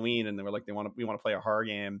was Halloween, and they were like, we want to play a horror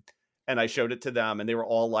game. And I showed it to them, and they were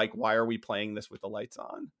all like, "Why are we playing this with the lights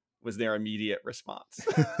on?" Was their immediate response.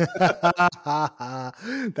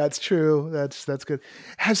 That's true. That's good.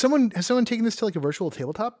 Has someone taken this to like a virtual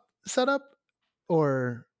tabletop setup,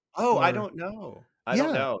 or? I don't know. I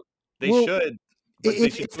don't know. They should.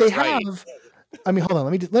 If they have. I mean, hold on.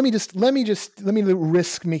 Let me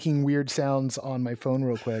risk making weird sounds on my phone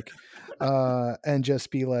real quick, and just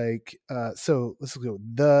be like, so let's go.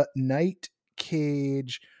 The Night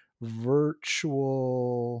Cage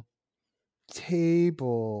virtual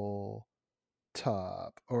tabletop,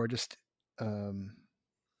 or just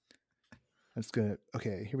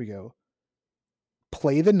okay, here we go.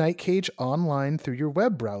 Play the Night Cage online through your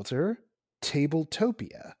web browser,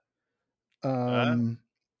 Tabletopia.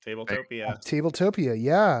 Tabletopia,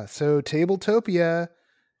 yeah. So Tabletopia,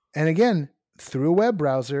 and again, through a web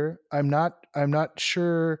browser. I'm not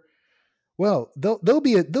sure. Well, there'll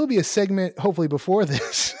be a segment hopefully before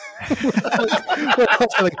this.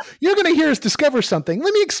 like, you're going to hear us discover something.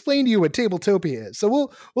 Let me explain to you what Tabletopia is. So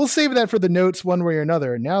we'll save that for the notes one way or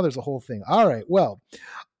another. And now there's a whole thing. All right. Well,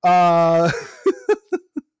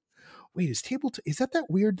 wait, is that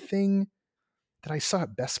weird thing that I saw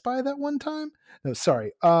at Best Buy that one time? No,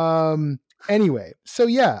 sorry. Anyway, so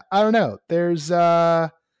yeah, I don't know. There's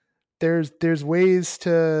ways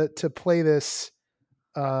to play this.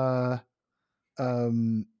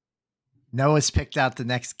 Noah's picked out the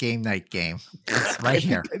next game night game. It's right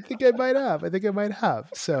here. I think I might have.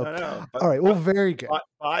 So, all right. Well, very good.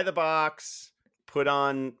 Buy the box. Put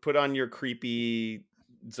on your creepy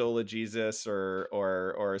Zola Jesus or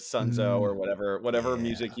Sunzo or whatever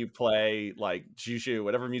music you play, like Juju,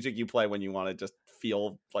 whatever music you play when you want to just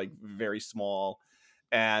feel like very small,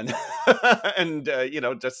 and and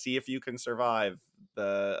just see if you can survive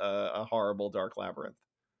a horrible dark labyrinth.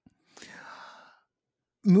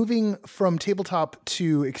 Moving from tabletop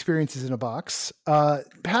to experiences in a box,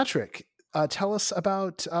 Patrick, tell us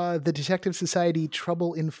about the Detective Society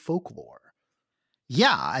Trouble in Folklore.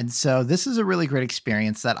 Yeah, and so this is a really great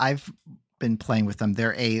experience that I've been playing with them.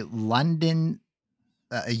 They're a London,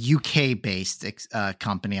 a UK based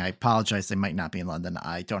company. I apologize. They might not be in London.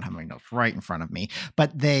 I don't have my notes right in front of me,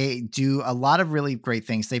 but they do a lot of really great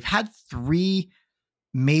things. They've had 3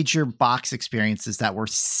 major box experiences that were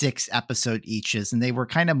 6 episode eaches, and they were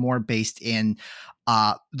kind of more based in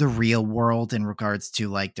the real world in regards to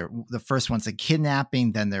like the first one's a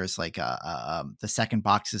kidnapping, then there's like the second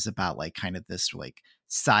box is about like kind of this like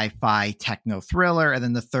sci-fi techno thriller, and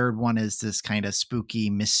then the third one is this kind of spooky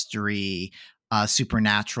mystery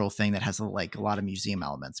supernatural thing that has a lot of museum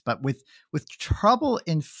elements. But with Trouble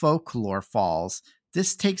in Folklore Falls,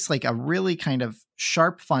 this takes like a really kind of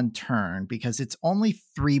sharp, fun turn because it's only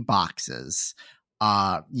 3 boxes.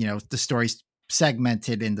 The story's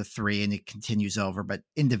segmented into 3 and it continues over, but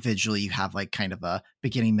individually you have like kind of a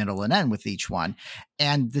beginning, middle, and end with each one.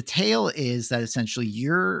 And the tale is that essentially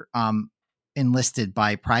you're enlisted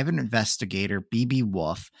by private investigator BB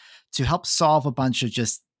Wolf to help solve a bunch of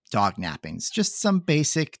just dog nappings, just some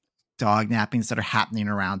basic dog nappings that are happening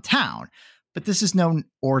around town. But this is no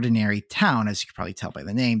ordinary town, as you can probably tell by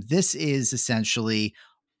the name. This is essentially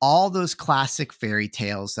all those classic fairy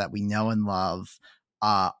tales that we know and love.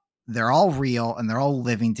 They're all real and they're all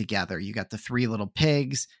living together. You got the 3 little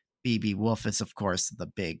pigs. BB Wolf is, of course, the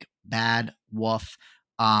big bad wolf.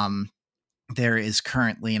 There is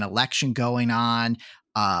currently an election going on.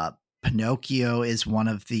 Pinocchio is one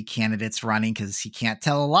of the candidates running because he can't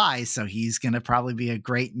tell a lie. So he's going to probably be a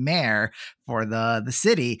great mayor for the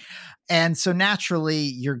city. And so naturally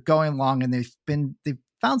you're going along and they've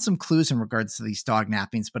found some clues in regards to these dog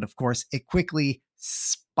nappings, but of course it quickly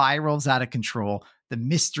spirals out of control. The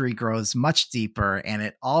mystery grows much deeper and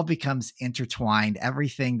it all becomes intertwined.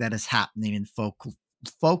 Everything that is happening in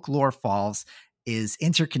Folklore Falls is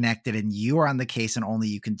interconnected and you are on the case and only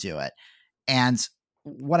you can do it. And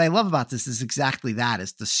what I love about this is exactly that,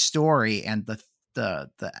 is the story and the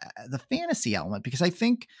fantasy element, because I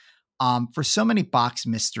think for so many box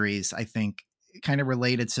mysteries, I think kind of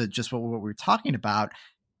related to just what we were talking about,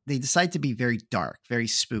 they decide to be very dark, very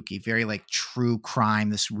spooky, very like true crime.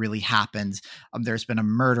 This really happened. There's been a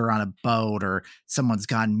murder on a boat or someone's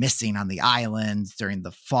gone missing on the island during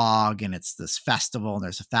the fog and it's this festival and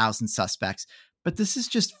there's 1,000 suspects. But this is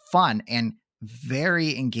just fun and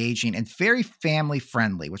very engaging and very family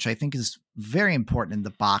friendly, which I think is very important in the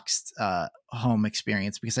boxed home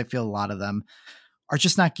experience, because I feel a lot of them are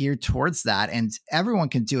just not geared towards that and everyone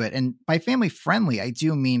can do it. And by family friendly, I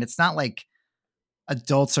do mean it's not like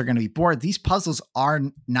adults are going to be bored. These puzzles are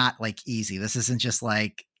not like easy. This isn't just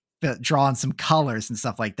like drawing some colors and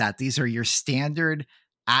stuff like that. These are your standard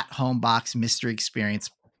at home box mystery experience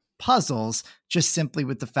puzzles, just simply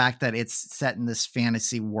with the fact that it's set in this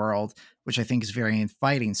fantasy world, which I think is very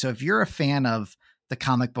inviting. So if you're a fan of the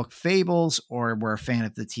comic book Fables or were a fan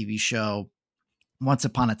of the TV show Once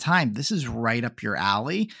Upon a Time, this is right up your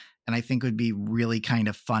alley. And I think would be really kind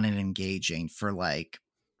of fun and engaging for like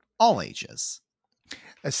all ages.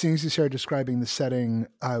 As soon as you started describing the setting,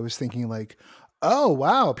 I was thinking like, oh,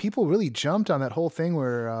 wow, people really jumped on that whole thing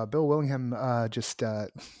where Bill Willingham just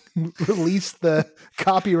released the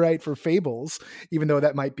copyright for Fables, even though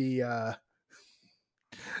that might be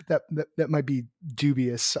that might be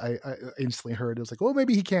dubious. I instantly heard it was like, well,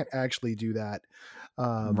 maybe he can't actually do that.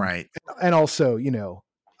 Right. And also,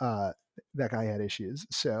 that guy had issues.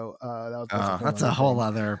 So that's a whole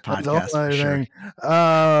other podcast for sure.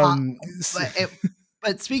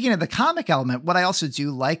 But speaking of the comic element, what I also do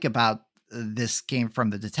like about this game from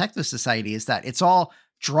the Detective Society is that it's all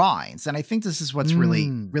drawings. And I think this is what's really,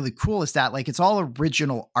 really cool, is that like it's all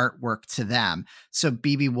original artwork to them. So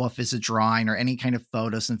BB Wolf is a drawing, or any kind of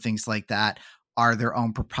photos and things like that are their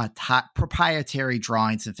own proprietary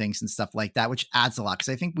drawings and things and stuff like that, which adds a lot.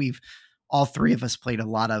 Because I think all 3 of us played a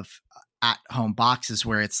lot of at-home boxes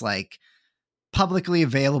where it's like publicly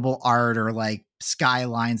available art or like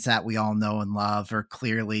skylines that we all know and love, or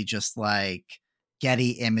clearly just like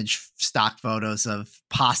Getty image stock photos of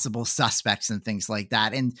possible suspects and things like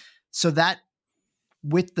that. And so that,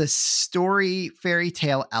 with the story fairy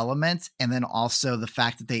tale element, and then also the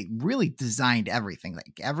fact that they really designed everything,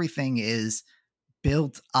 like everything is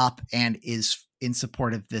built up and is in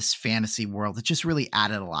support of this fantasy world, it just really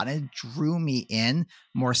added a lot. And it drew me in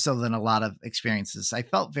more so than a lot of experiences. I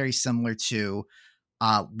felt very similar to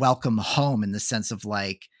Welcome Home, in the sense of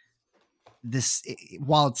like this,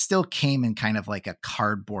 while it still came in kind of like a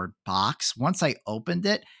cardboard box, once I opened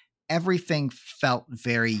it, everything felt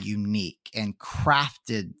very unique and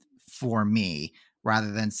crafted for me,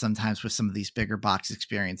 rather than sometimes with some of these bigger box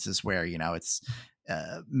experiences where, it's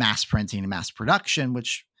mass printing and mass production,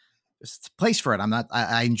 which there's a place for it.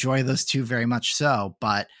 I enjoy those 2 very much so,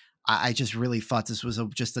 but I just really thought this was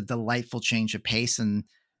just a delightful change of pace, and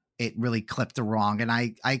it really clipped the wrong. And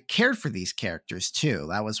I cared for these characters too.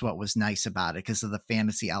 That was what was nice about it, because of the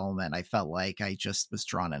fantasy element. I felt like I just was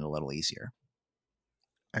drawn in a little easier.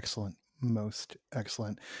 Excellent. Most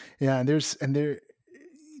excellent. Yeah. And it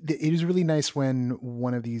is really nice when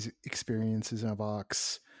one of these experiences in a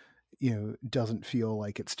box, doesn't feel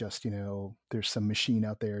like it's just, there's some machine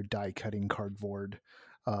out there die cutting cardboard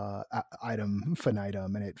item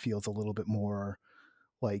finitum, and it feels a little bit more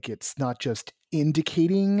like it's not just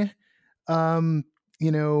indicating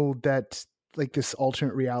that like this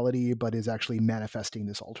alternate reality, but is actually manifesting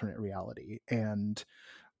this alternate reality. And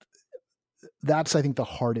that's, I think, the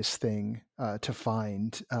hardest thing to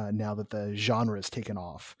find now that the genre has taken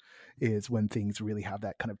off, is when things really have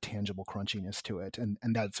that kind of tangible crunchiness to it. And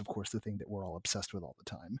that's, of course, the thing that we're all obsessed with all the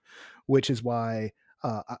time, which is why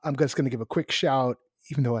I'm just going to give a quick shout,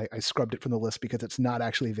 even though I scrubbed it from the list because it's not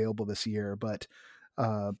actually available this year, but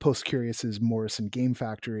Post Curious's Morrison Game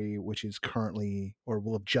Factory, which is currently, or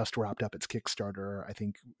will have just wrapped up its Kickstarter, I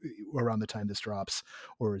think around the time this drops,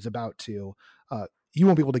 or is about to. You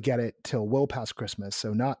won't be able to get it till well past Christmas,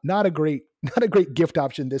 so not a great gift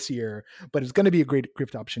option this year, but it's going to be a great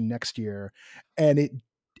gift option next year. And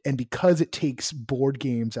because it takes board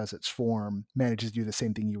games as its form, manages to do the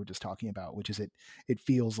same thing you were just talking about, which is it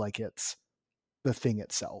feels like it's the thing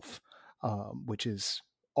itself, which is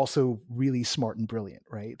also really smart and brilliant,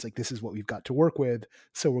 right? It's like, this is what we've got to work with,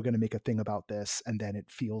 so we're going to make a thing about this, and then it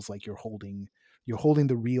feels like you're holding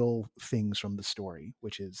the real things from the story,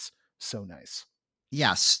 which is so nice.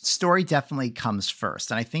 Yes, story definitely comes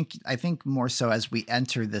first. And I think more so as we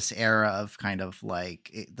enter this era of kind of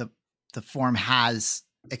like the form has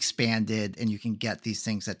expanded and you can get these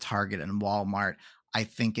things at Target and Walmart. I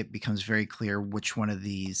think it becomes very clear which one of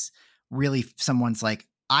these really someone's like,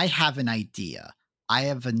 I have an idea. I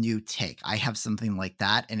have a new take. I have something like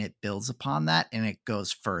that, and it builds upon that and it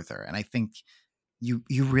goes further. And I think you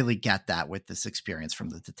really get that with this experience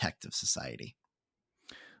from the Detective Society.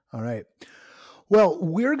 All right. Well,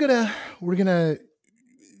 we're gonna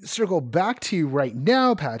circle back to you right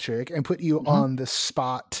now, Patrick, and put you on the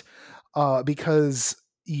spot because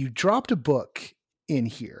you dropped a book in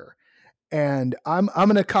here, and I'm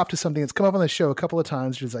gonna cop to something that's come up on the show a couple of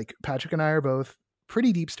times, which is like, Patrick and I are both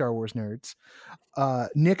pretty deep Star Wars nerds.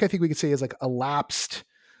 Nick, I think we could say, is like a lapsed.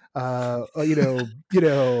 Has a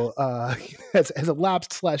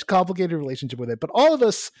lapsed / complicated relationship with it, but all of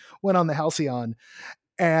us went on the Halcyon.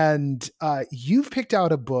 And you've picked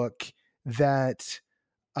out a book that,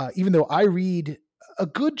 even though I read a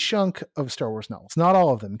good chunk of Star Wars novels, not all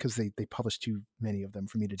of them, because they publish too many of them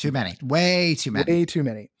for me to do. Way too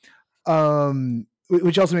many.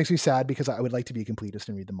 Which also makes me sad, because I would like to be a completist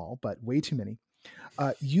and read them all, but way too many.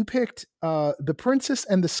 You picked The Princess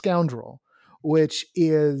and the Scoundrel, which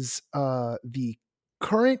is the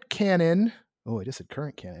current canon. Oh, I just said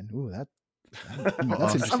current canon. Ooh, that's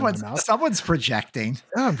interesting. Someone's projecting.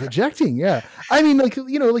 Oh, I'm projecting. Yeah. I mean, like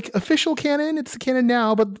official canon, it's the canon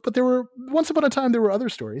now, but there were, once upon a time, there were other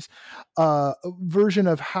stories, a version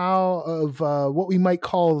of what we might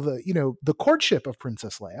call the courtship of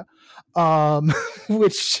Princess Leia,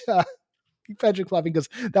 which, Patrick laughing because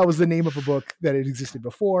that was the name of a book that had existed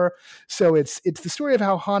before. So it's the story of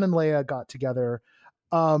how Han and Leia got together.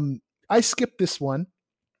 I skipped this one,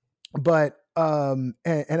 but and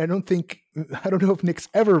I don't know if Nick's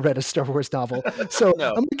ever read a Star Wars novel. So no.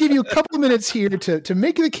 I'm going to give you a couple of minutes here to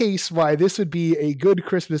make the case why this would be a good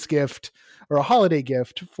Christmas gift or a holiday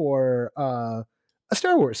gift for a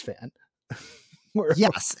Star Wars fan.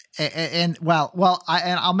 Yes. And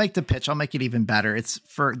I'll make the pitch. I'll make it even better.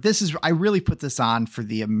 I really put this on for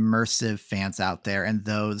the immersive fans out there, and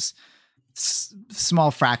those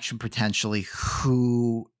small fraction potentially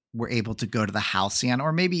who were able to go to the Halcyon,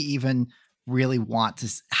 or maybe even really want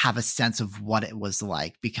to have a sense of what it was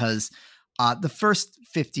like, because the first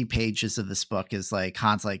 50 pages of this book is like,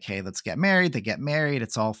 Han's like, hey, let's get married. They get married.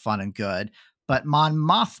 It's all fun and good. But Mon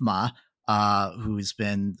Mothma, who's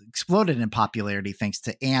been exploded in popularity thanks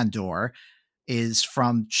to Andor, is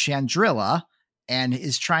from Chandrila and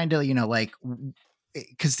is trying to,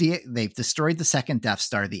 because they've destroyed the second Death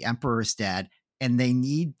Star, the Emperor is dead, and they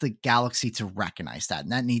need the galaxy to recognize that,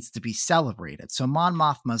 and that needs to be celebrated. So Mon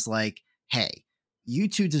Mothma's like, hey, you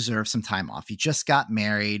two deserve some time off. You just got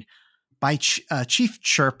married by Chief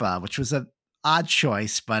Chirpa, which was an odd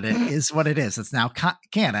choice, but it is what it is. It's now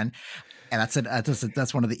canon. And that's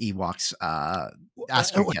one of the Ewoks.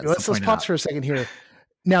 Let's pause for a second here.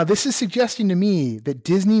 Now, this is suggesting to me that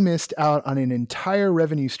Disney missed out on an entire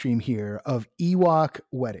revenue stream here of Ewok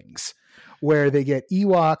weddings, where they get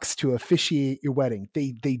Ewoks to officiate your wedding.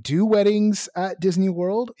 They do weddings at Disney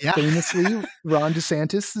World. Yeah. Famously, Ron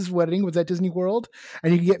DeSantis' wedding was at Disney World,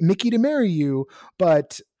 and you can get Mickey to marry you,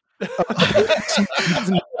 but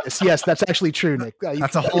yes, that's actually true, Nick.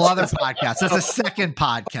 That's a whole other podcast. That's a second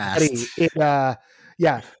podcast.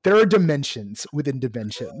 Yeah, there are dimensions within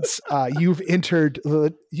dimensions. You've entered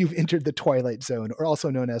the Twilight Zone, or also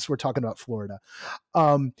known as, we're talking about Florida.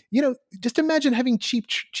 Just imagine having Chief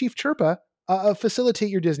Chirpa facilitate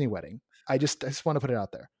your Disney wedding. I just want to put it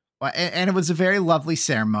out there. Well, and it was a very lovely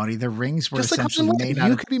ceremony. The rings were just essentially like made out out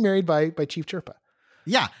you of... could be married by Chief Chirpa.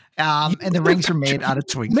 Yeah, and the rings were made out of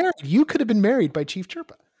twigs. You could have been married by Chief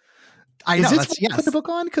Chirpa. I know. That's what you put the book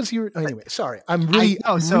on? Because you're anyway. Sorry, I'm really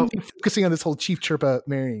focusing on this whole Chief Chirpa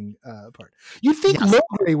marrying part. You think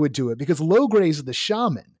Logray would do it because Logray's the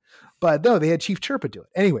shaman, but no, they had Chief Chirpa do it.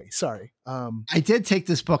 Anyway, sorry. I did take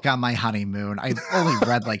this book on my honeymoon. I only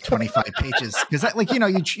read like 25 pages because,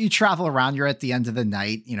 you travel around. You're at the end of the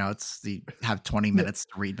night. You have 20 minutes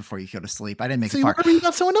to read before you go to sleep. I didn't make it far. So you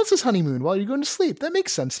have someone else's honeymoon while you're going to sleep. That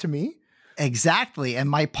makes sense to me. Exactly. And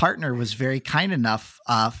my partner was very kind enough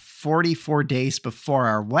 44 days before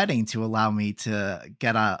our wedding to allow me to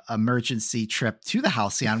get a emergency trip to the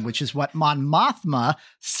Halcyon, which is what Mon Mothma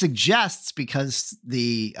suggests because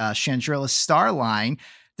the Chandrila Star Line,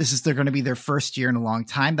 they're going to be their first year in a long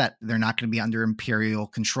time that they're not going to be under Imperial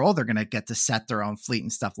control. They're going to get to set their own fleet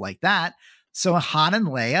and stuff like that. So Han and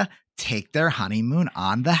Leia take their honeymoon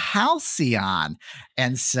on the Halcyon.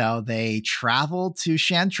 And so they travel to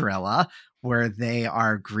Chandrila, where they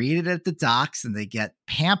are greeted at the docks and they get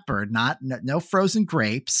pampered, no frozen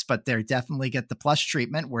grapes, but they definitely get the plush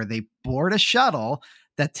treatment where they board a shuttle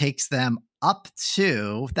that takes them up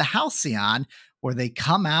to the Halcyon, where they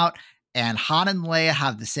come out, and Han and Leia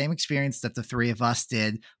have the same experience that the three of us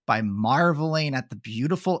did by marveling at the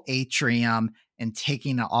beautiful atrium and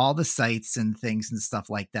taking all the sights and things and stuff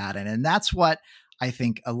like that. And that's what I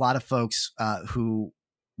think a lot of folks who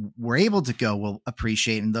were able to go will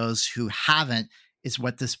appreciate, and those who haven't, is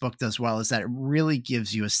what this book does well, is that it really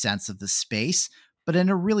gives you a sense of the space, but in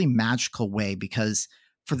a really magical way. Because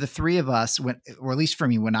for the three of us, or at least for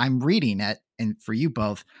me, when I'm reading it, and for you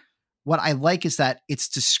both, what I like is that it's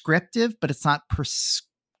descriptive, but it's not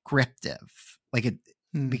prescriptive.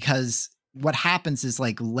 Because what happens is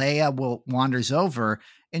Leia wanders over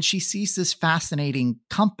and she sees this fascinating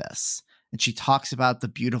compass. And she talks about the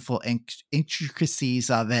beautiful intricacies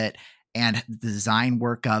of it and the design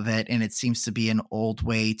work of it. And it seems to be an old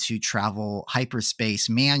way to travel hyperspace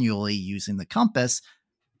manually using the compass.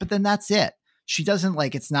 But then that's it. She doesn't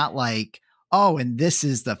it's not like, oh, and this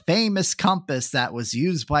is the famous compass that was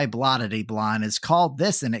used by blah, blah, blah, and is called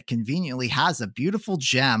this. And it conveniently has a beautiful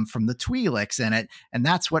gem from the Twi'leks in it. And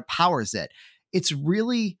that's what powers it. It's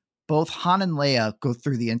really both Han and Leia go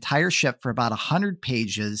through the entire ship for about 100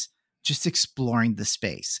 pages, just exploring the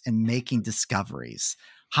space and making discoveries.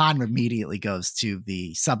 Han immediately goes to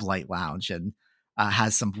the Sublight Lounge and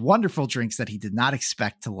has some wonderful drinks that he did not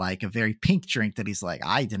expect to like, a very pink drink that he's like,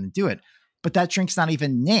 I didn't do it. But that drink's not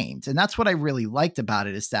even named. And that's what I really liked about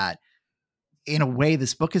it, is that in a way,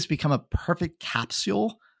 this book has become a perfect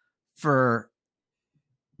capsule for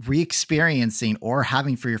re-experiencing or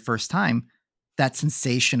having for your first time that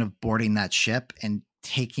sensation of boarding that ship and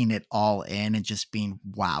taking it all in and just being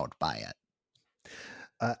wowed by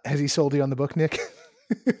it. Has he sold you on the book, Nick?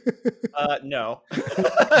 No,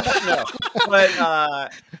 no,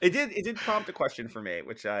 but it did prompt a question for me,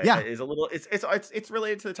 which is a little, it's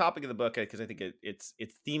related to the topic of the book, because I think it's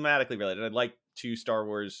thematically related. I'd like to Star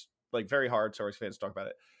Wars, very hard Star Wars fans to talk about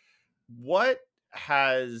it. What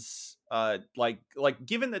has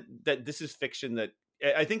given that this is fiction, that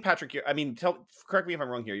I think, Patrick, correct me if I'm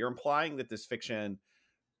wrong here, you're implying that this fiction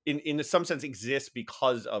in some sense exists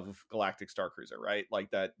because of Galactic Star Cruiser, right?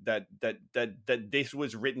 That this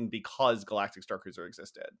was written because Galactic Star Cruiser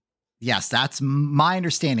existed. Yes, that's my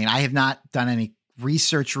understanding. I have not done any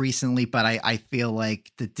research recently, but I feel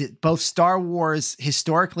like both Star Wars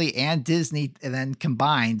historically and Disney, and then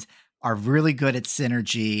combined, are really good at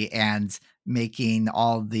synergy and making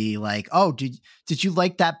all the did you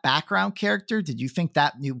like that background character? Did you think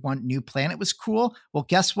that new planet was cool? Well,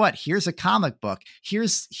 guess what? Here's a comic book. Here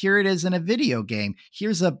it is in a video game.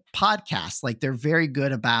 Here's a podcast. They're very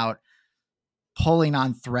good about pulling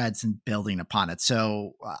on threads and building upon it.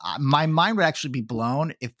 So my mind would actually be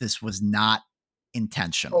blown if this was not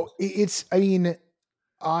intentional.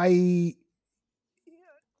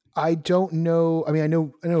 I don't know. I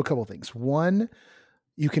know a couple of things. One,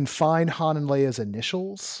 you can find Han and Leia's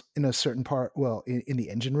initials in a certain part. Well, in the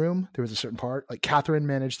engine room, there was a certain part. Like Catherine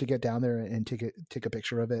managed to get down there and take a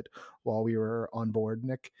picture of it while we were on board,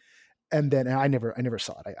 Nick. And then I never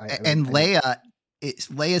saw it. And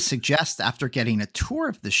Leia suggests after getting a tour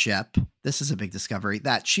of the ship, this is a big discovery,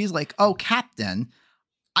 that she's like, "Oh, Captain,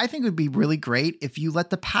 I think it would be really great if you let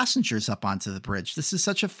the passengers up onto the bridge. This is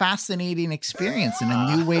such a fascinating experience and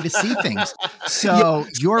a new way to see things. So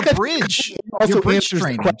your bridge answers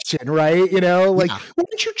the question, right? You know, like, why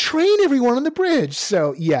don't you train everyone on the bridge?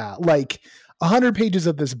 So yeah, like 100 pages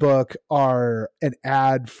of this book are an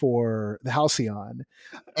ad for the Halcyon.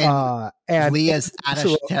 And Leah's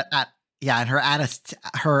and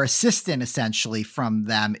her assistant essentially from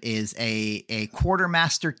them is a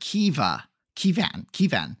quartermaster Kivan,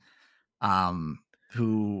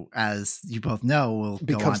 who, as you both know, will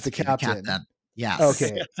becomes go on to the captain. Yes.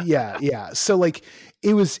 Okay. Yeah. So like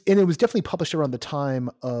it was definitely published around the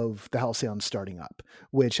time of the Halcyon starting up,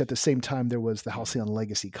 which at the same time there was the Halcyon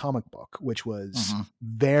Legacy comic book, which was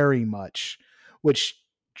very much, which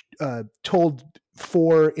told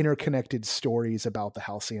 4 interconnected stories about the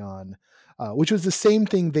Halcyon, which was the same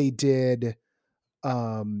thing they did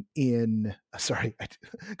sorry, I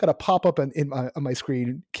got a pop up on my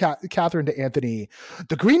screen. Catherine to Anthony,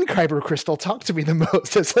 the green kyber crystal talked to me the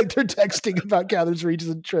most. It's like they're texting about Catherine's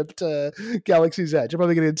recent trip to Galaxy's Edge. I'm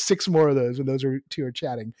probably going to get 6 more of those when those two are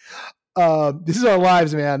chatting. This is our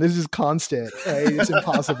lives, man. This is constant. Right? It's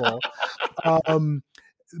impossible.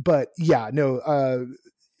 But yeah, no.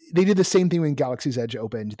 They did the same thing when Galaxy's Edge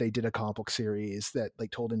opened. They did a comic book series that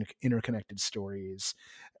like told interconnected stories.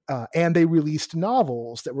 And they released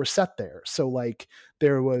novels that were set there. So like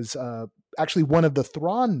there was actually one of the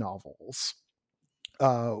Thrawn novels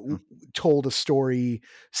told a story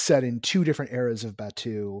set in 2 different eras of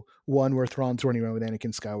Batuu. One where Thrawn's running around with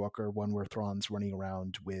Anakin Skywalker, one where Thrawn's running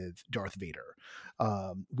around with Darth Vader.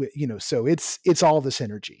 So it's all this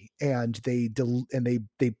energy, and they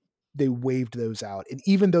waved those out. And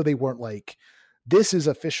even though they weren't like, this is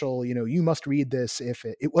official, you must read this. If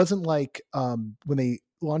it wasn't like when they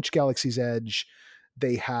launched Galaxy's Edge,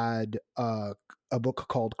 they had a book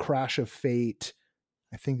called Crash of Fate.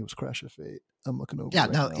 I think it was Crash of Fate. I'm looking over. Yeah,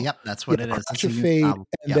 no, yep, that's what it is. Crash of Fate, and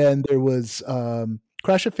then there was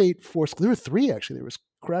Crash of Fate Force. There were 3 actually. There was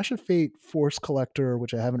Crash of Fate Force Collector,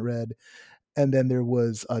 which I haven't read, and then there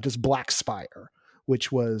was just Black Spire,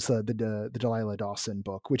 which was the Delilah Dawson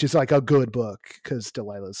book, which is like a good book because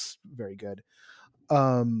Delilah's very good.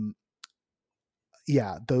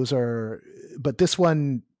 Yeah, those are, but this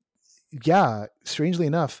one, yeah, strangely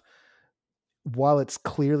enough, while it's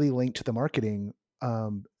clearly linked to the marketing,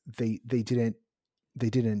 they didn't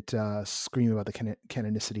scream about the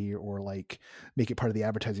canonicity or like make it part of the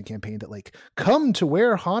advertising campaign that like, come to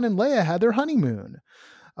where Han and Leia had their honeymoon.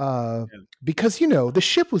 Because the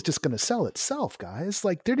ship was just going to sell itself, guys.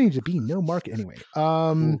 Like there needed to be no market anyway.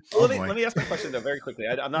 Let me ask my question though very quickly.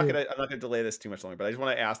 I'm not gonna delay this too much longer, but I just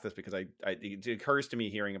want to ask this because it occurs to me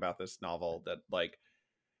hearing about this novel that like,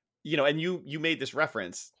 and you made this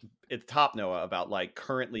reference at the top, Noah, about like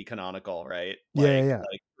currently canonical, right? Yeah.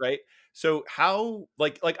 Like, right. So how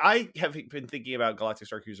like I have been thinking about Galactic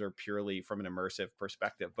Star Cruiser purely from an immersive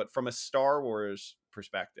perspective, but from a Star Wars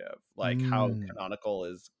perspective, like how canonical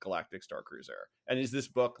is Galactic Star Cruiser? And is this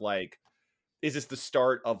book like, is this the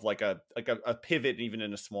start of like a pivot, even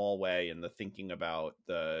in a small way, in the thinking about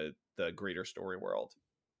the greater story world?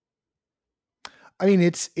 I mean,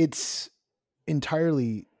 it's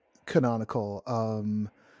entirely canonical.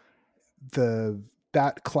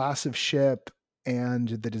 That class of ship and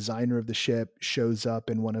the designer of the ship shows up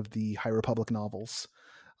in one of the High Republic novels.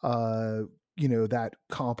 That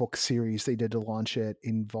comic book series they did to launch it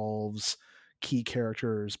involves key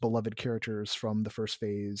characters, beloved characters from the first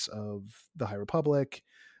phase of the High Republic.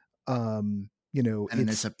 And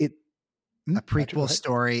it's a prequel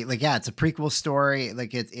story. Like, yeah, it's a prequel story.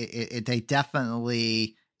 Like they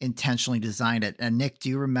definitely intentionally designed it. And Nick, do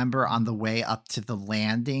you remember on the way up to the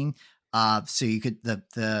landing? So you could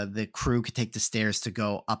the crew could take the stairs to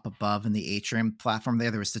go up above in the atrium platform.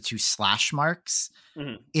 There was the 2 slash marks.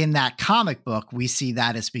 In that comic book. We see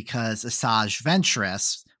that is because Asajj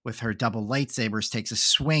Ventress, with her double lightsabers, takes a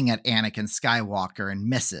swing at Anakin Skywalker and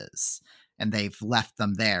misses, and they've left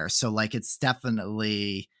them there. So like it's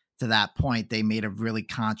definitely to that point they made a really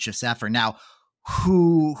conscious effort. Now,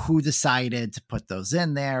 who decided to put those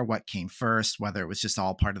in there? What came first? Whether it was just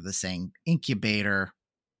all part of the same incubator?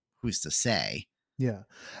 Who's to say? Yeah.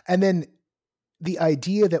 And then the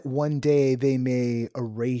idea that one day they may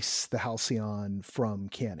erase the Halcyon from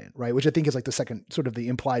canon, right? Which I think is like the second sort of the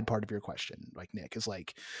implied part of your question, like Nick, is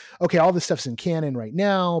like, okay, all this stuff's in canon right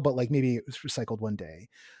now, but like maybe it was recycled one day.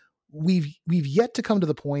 We've yet to come to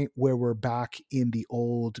the point where we're back in the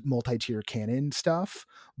old multi-tier canon stuff,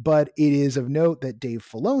 but it is of note that Dave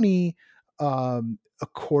Filoni, I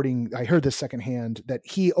heard this secondhand, that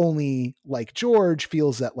he only, like George,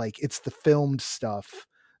 feels that like it's the filmed stuff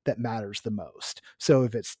that matters the most. So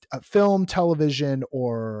if it's a film, television,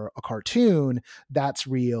 or a cartoon, that's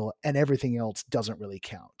real, and everything else doesn't really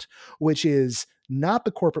count, which is not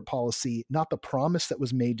the corporate policy, not the promise that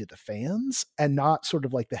was made to the fans, and not sort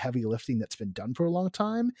of like the heavy lifting that's been done for a long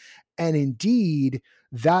time. And indeed,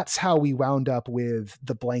 that's how we wound up with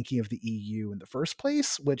the blanking of the EU in the first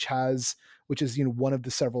place, which is, one of the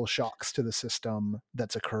several shocks to the system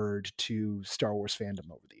that's occurred to Star Wars fandom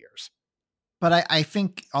over the years. But I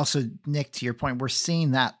think also, Nick, to your point, we're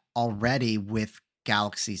seeing that already with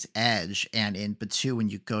Galaxy's Edge and in Batuu when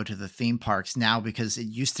you go to the theme parks now, because it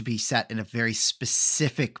used to be set in a very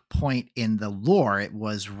specific point in the lore. It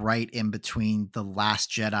was right in between The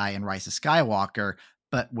Last Jedi and Rise of Skywalker.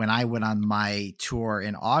 But when I went on my tour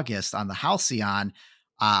in August on the Halcyon,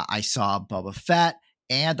 I saw Boba Fett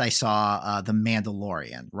and I saw the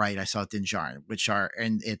Mandalorian, right? I saw Din Djarin,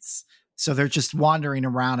 so they're just wandering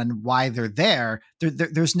around, and why they're there,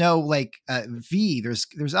 there's no like V.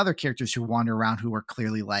 There's other characters who wander around who are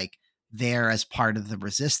clearly like there as part of the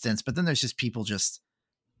resistance, but then there's just people just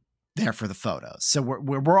there for the photos. So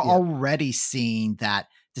we're already seeing that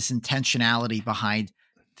this intentionality behind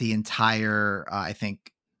the entire, I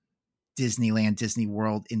think, Disneyland, Disney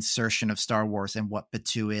World insertion of Star Wars and what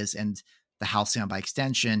Batuu is, and the Halcyon by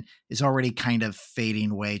extension is already kind of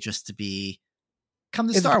fading away just to be. Come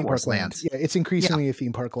to Star Wars land. Yeah, it's increasingly a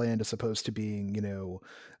theme park land as opposed to being,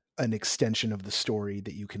 an extension of the story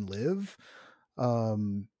that you can live.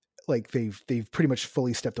 Like they've pretty much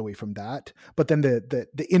fully stepped away from that. But then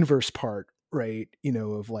the inverse part, right?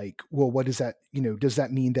 Of like, well, what does that, does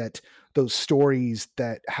that mean that those stories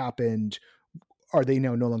that happened, are they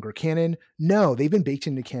now no longer canon? No, they've been baked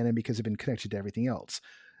into canon because they've been connected to everything else.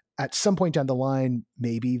 At some point down the line,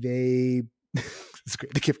 maybe they it's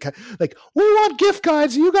great. The gift guide, like, we want gift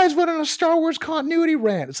guides. You guys went on a Star Wars continuity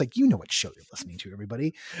rant. It's like, what show you're listening to,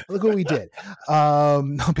 everybody. Look what we did. I'll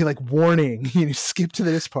be like, warning, skip to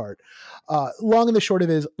this part. Long and the short of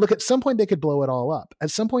it is, look, at some point they could blow it all up.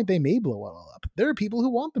 At some point they may blow it all up. There are people who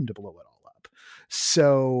want them to blow it all up.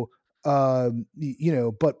 So,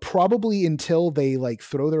 but probably until they like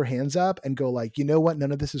throw their hands up and go like, you know what,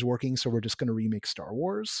 none of this is working, so we're just going to remake Star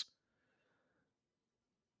Wars.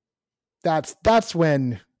 That's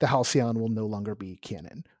when the Halcyon will no longer be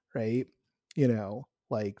canon, right?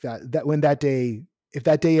 Like that when that day, if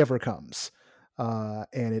that day ever comes, and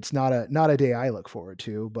it's not a day I look forward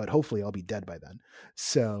to, but hopefully I'll be dead by then.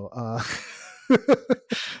 So,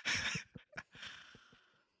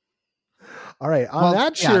 all right. On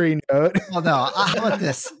that cheery note. Well, no, how about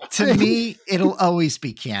this? To me, it'll always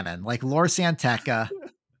be canon. Like Lore Santeca,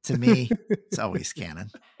 to me, it's always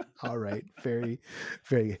canon. All right. Very,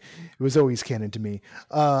 very, it was always canon to me.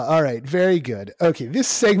 All right. Very good. Okay. This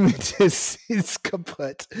segment is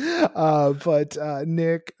kaput. But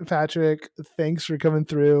Nick, Patrick, thanks for coming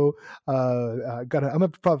through. I'm gonna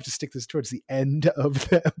probably just stick this towards the end of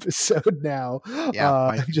the episode now.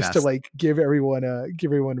 Just to like give everyone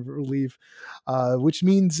relief. Which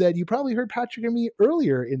means that you probably heard Patrick and me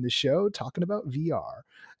earlier in the show talking about VR.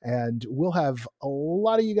 And we'll have a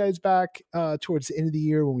lot of you guys back towards the end of the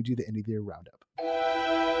year when we do the end of the year roundup.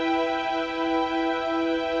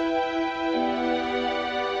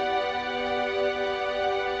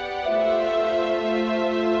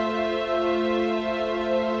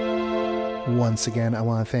 Once again, I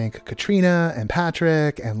want to thank Katrina and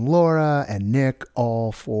Patrick and Laura and Nick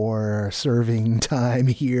all for serving time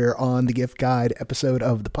here on the Gift Guide episode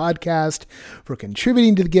of the podcast, for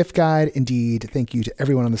contributing to the Gift Guide. Indeed, thank you to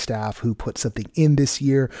everyone on the staff who put something in this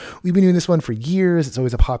year. We've been doing this one for years. It's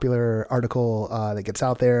always a popular article that gets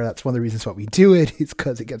out there. That's one of the reasons why we do it. It's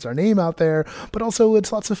because it gets our name out there, but also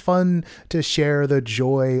it's lots of fun to share the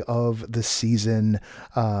joy of the season,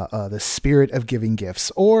 the spirit of giving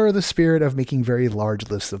gifts, or the spirit of making very large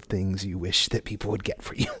lists of things you wish that people would get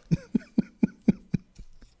for you.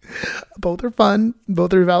 Both are fun.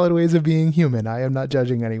 Both are valid ways of being human. I am not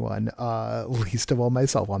judging anyone, least of all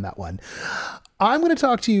myself on that one. I'm going to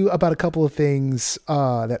talk to you about a couple of things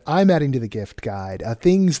that I'm adding to the gift guide,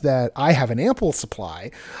 things that I have an ample supply.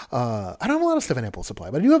 I don't have a lot of stuff in ample supply,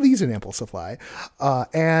 but I do have these in ample supply,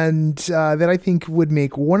 and that I think would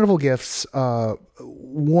make wonderful gifts.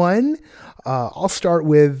 One, I'll start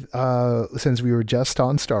with, since we were just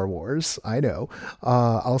on Star Wars, I know,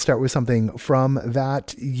 I'll start with something from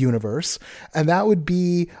that universe, and that would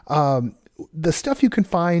be the stuff you can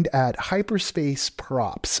find at Hyperspace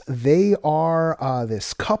Props. They are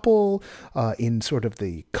this couple in sort of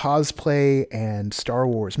the cosplay and Star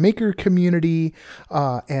Wars maker community.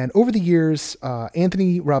 And over the years,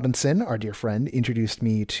 Anthony Robinson, our dear friend, introduced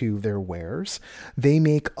me to their wares. They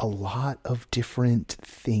make a lot of different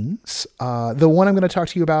things. The one I'm going to talk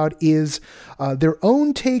to you about is their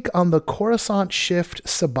own take on the Coruscant Shift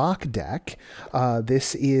Sabacc deck.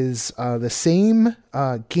 This is the same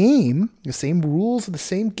game, the same rules of the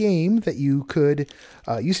same game that you could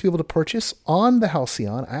used to be able to purchase on the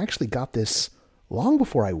Halcyon. I actually got this long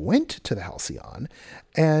before I went to the Halcyon,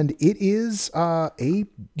 and it is not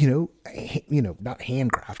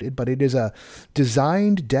handcrafted, but it is a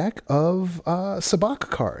designed deck of Sabacc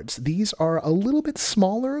cards. These are a little bit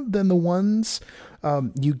smaller than the ones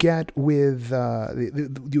you get with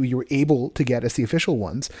you were able to get as the official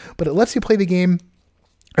ones, but it lets you play the game.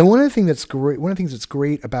 And one of the things that's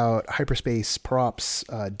great about Hyperspace Props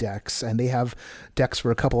decks, and they have decks for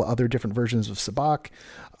a couple of other different versions of Sabacc,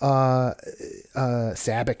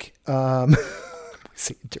 Sabacc. I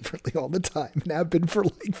say it differently all the time and have been for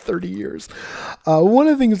like 30 years. One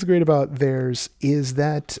of the things that's great about theirs is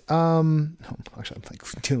that, actually I'm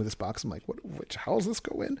like dealing with this box. I'm like, how does this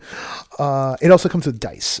go in? It also comes with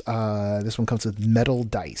dice. This one comes with metal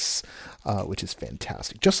dice, which is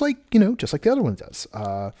fantastic. Just like the other one does.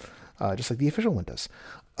 Just like the official one does.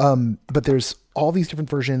 But there's all these different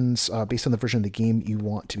versions based on the version of the game you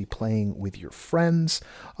want to be playing with your friends.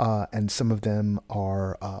 And some of them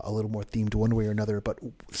are a little more themed one way or another. But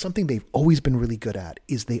something they've always been really good at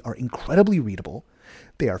is they are incredibly readable.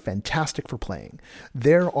 They are fantastic for playing.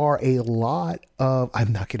 There are a lot of...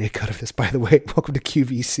 I'm not getting a cut of this, by the way. Welcome to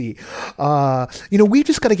QVC. We've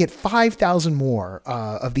just got to get 5,000 more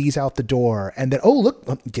of these out the door. And then, look,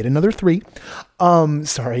 get another 3.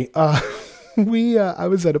 Sorry. I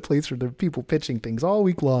was at a place where there were people pitching things all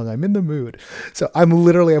week long. I'm in the mood. So I'm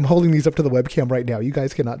holding these up to the webcam right now. You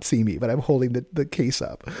guys cannot see me, but I'm holding the case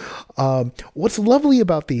up. What's lovely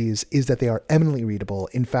about these is that they are eminently readable.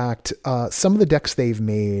 In fact, some of the decks they've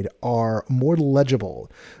made are more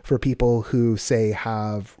legible for people who, say,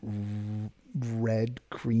 have red,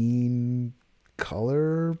 green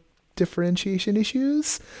color differentiation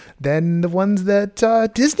issues than the ones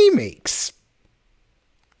that Disney makes.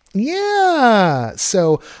 Yeah.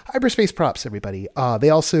 So Hyperspace Props, everybody. They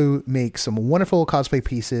also make some wonderful cosplay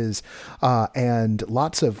pieces and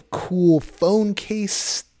lots of cool phone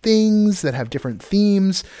case things that have different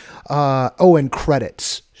themes. And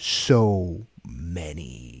credits. So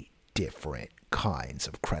many different kinds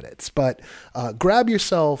of credits. But grab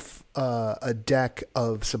yourself a deck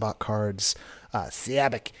of Sabacc cards,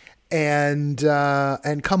 Sabacc, and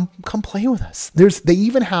come play with us.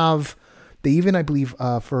 They even, I believe,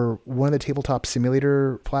 for one of the tabletop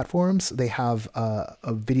simulator platforms, they have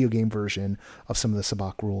a video game version of some of the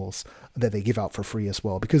Sabacc rules that they give out for free as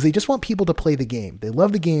well, because they just want people to play the game. They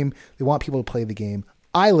love the game. They want people to play the game.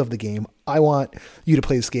 I love the game. I want you to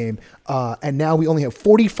play this game. And now we only have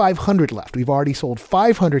 4,500 left. We've already sold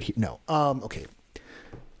 500 here. No. Okay.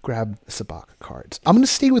 Grab Sabacc cards. I'm going to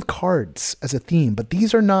stay with cards as a theme, but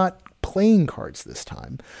these are not playing cards this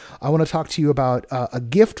time. I want to talk to you about a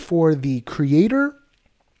gift for the creator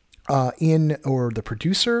or the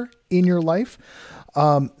producer in your life.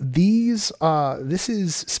 This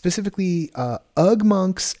is specifically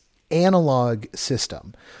Ugmonk's analog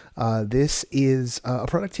system. This is a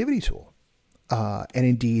productivity tool. And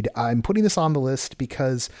indeed, I'm putting this on the list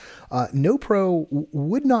because NoPro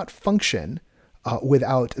would not function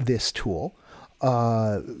without this tool.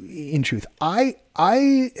 In truth, I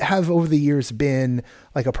have over the years been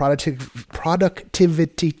like a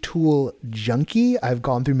productivity tool junkie. I've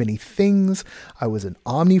gone through many things. I was an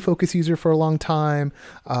OmniFocus user for a long time.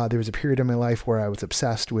 There was a period in my life where I was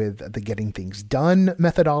obsessed with the getting things done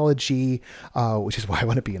methodology, which is why I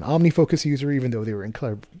want to be an OmniFocus user, even though they were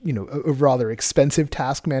a rather expensive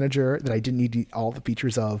task manager that I didn't need all the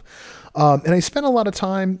features of. And I spent a lot of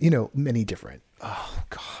time, many different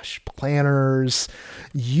planners,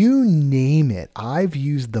 you name it. I've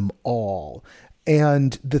used them all.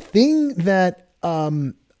 And the thing that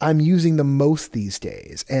I'm using the most these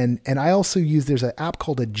days. And I also use, there's an app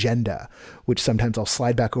called Agenda, which sometimes I'll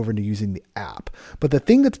slide back over into using the app. But the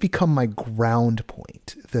thing that's become my ground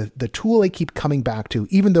point, the tool I keep coming back to,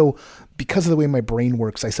 even though because of the way my brain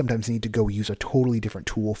works, I sometimes need to go use a totally different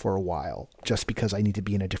tool for a while just because I need to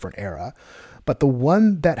be in a different era. But the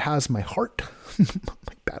one that has my heart,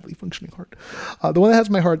 my badly functioning heart, the one that has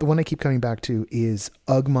my heart, the one I keep coming back to is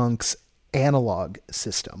Ugmonk's analog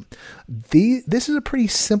system. This is a pretty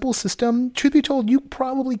simple system. Truth be told, you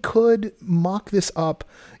probably could mock this up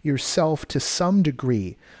yourself to some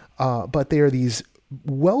degree, but they are these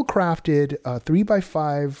well-crafted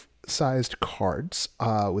 3x5 sized cards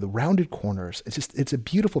with rounded corners. It's a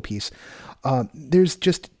beautiful piece. There's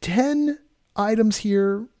just 10 items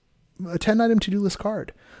here, a 10 item to-do list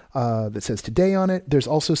card that says today on it. There's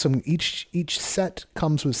also some, each set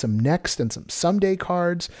comes with some next and some someday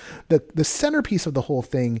cards. The centerpiece of the whole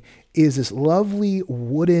thing is this lovely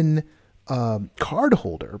wooden card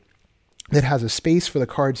holder that has a space for the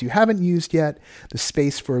cards you haven't used yet, the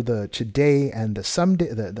space for the today and the someday,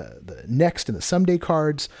 the next and the someday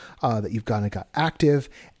cards that you've got active,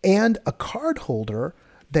 and a card holder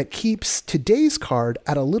that keeps today's card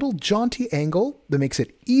at a little jaunty angle that makes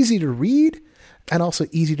it easy to read and also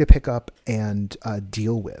easy to pick up and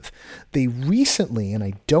deal with. They recently, and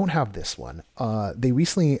I don't have this one, they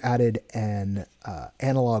recently added an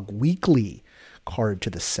analog weekly card to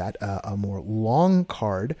the set, a more long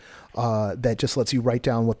card that just lets you write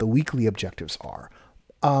down what the weekly objectives are.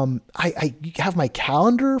 I have my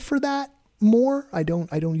calendar for that more. I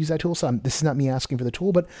don't use that tool, so this is not me asking for the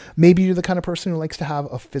tool, but maybe you're the kind of person who likes to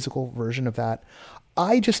have a physical version of that.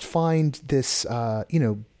 I just find this,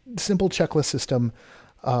 simple checklist system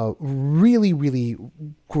really, really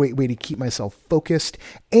great way to keep myself focused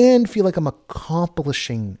and feel like I'm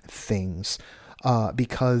accomplishing things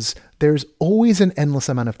because there's always an endless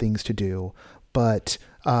amount of things to do, but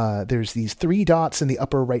there's these 3 dots in the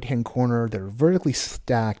upper right-hand corner that are vertically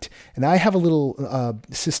stacked, and I have a little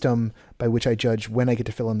system by which I judge when I get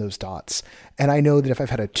to fill in those dots. And I know that if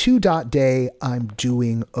I've had a 2-dot day, I'm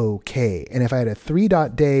doing okay. And if I had a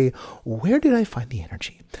 3-dot day, where did I find the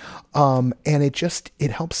energy? And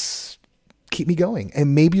it helps keep me going.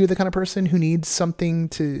 And maybe you're the kind of person who needs something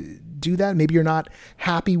to do that. Maybe you're not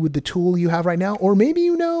happy with the tool you have right now, or maybe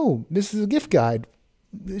this is a gift guide.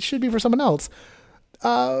 It should be for someone else.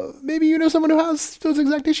 Maybe you know someone who has those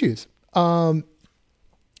exact issues. Ugmonk's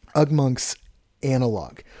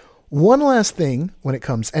analog. One last thing when it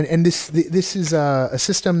comes, and this is a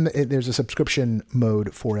system. There's a subscription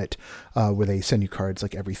mode for it where they send you cards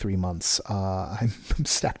like every 3 months. I'm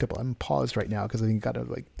stacked up. I'm paused right now because I think I got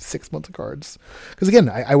like 6 months of cards. Because again,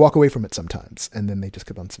 I walk away from it sometimes, and then they just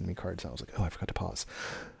keep on sending me cards. And I was like, oh, I forgot to pause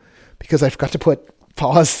because I forgot to put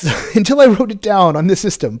pause until I wrote it down on the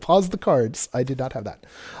system. Pause the cards. I did not have that.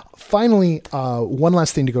 Finally, one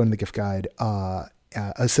last thing to go in the gift guide.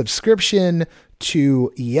 A subscription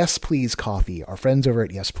to Yes Please Coffee, our friends over at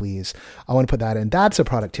Yes Please. I want to put that in. That's a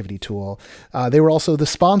productivity tool. They were also the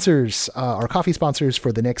sponsors, our coffee sponsors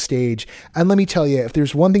for the next stage. And let me tell you, if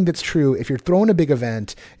there's one thing that's true, if you're throwing a big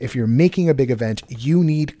event, if you're making a big event, you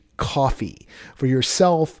need coffee for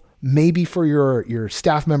yourself. Maybe for your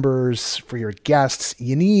staff members, for your guests,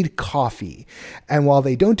 you need coffee. And while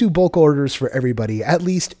they don't do bulk orders for everybody, at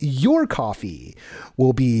least your coffee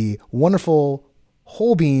will be wonderful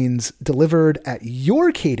whole beans delivered at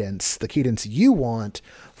your cadence, the cadence you want,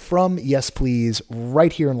 from Yes Please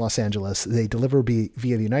right here in Los Angeles. They deliver via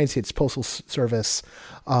the United States Postal Service.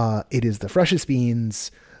 It is the freshest beans.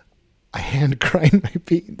 I hand grind my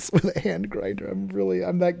beans with a hand grinder.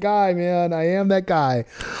 I'm that guy, man. I am that guy.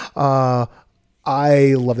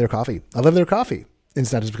 I love their coffee.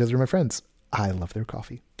 It's not just because they're my friends. I love their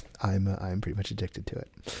coffee. I'm pretty much addicted to it.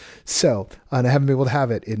 So, and I haven't been able to have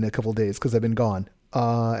it in a couple of days because I've been gone.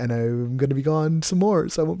 And I'm going to be gone some more,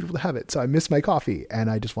 so I won't be able to have it. So I miss my coffee, and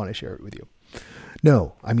I just want to share it with you.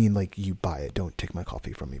 No, I mean, like, you buy it. Don't take my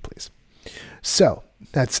coffee from me, please. So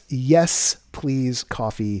that's Yes Please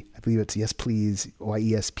Coffee. I believe it's Yes Please,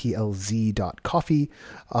 YESPLZ.coffee.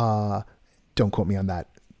 Don't quote me on that.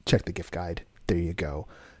 Check the gift guide. There you go.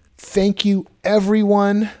 Thank you,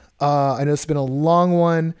 everyone. I know it's been a long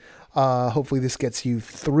one. Hopefully this gets you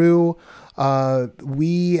through.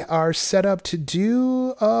 We are set up to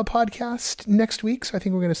do a podcast next week, so I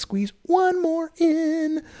think we're going to squeeze one more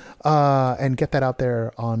in and get that out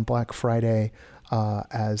there on Black Friday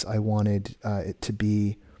as I wanted it to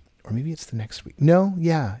be. Or maybe it's the next week. No,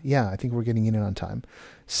 yeah, I think we're getting in on time.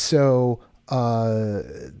 So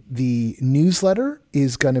the newsletter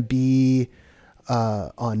is going to be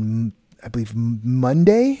on I believe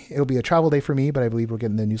Monday. It'll be a travel day for me, but I believe we're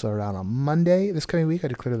getting the newsletter out on Monday this coming week. I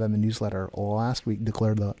declared that in the newsletter last week.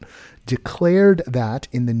 Declared that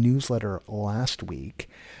in the newsletter last week.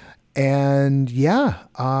 And yeah,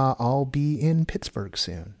 I'll be in Pittsburgh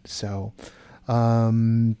soon. So,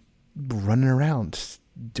 running around,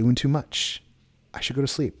 doing too much. I should go to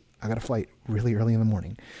sleep. I got a flight really early in the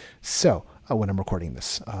morning. So when I'm recording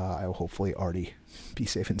this, I will hopefully already be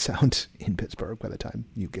safe and sound in Pittsburgh by the time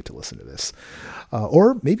you get to listen to this.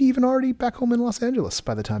 Or maybe even already back home in Los Angeles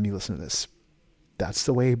by the time you listen to this. That's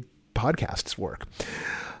the way podcasts work.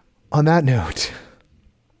 On that note,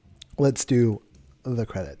 let's do the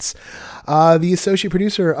credits. The associate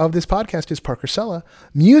producer of this podcast is Parker Sella.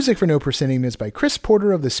 Music for No Proscenium is by Chris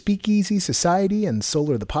Porter of the Speakeasy Society and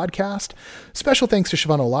Solar the Podcast. Special thanks to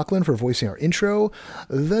Siobhan O'Loughlin for voicing our intro.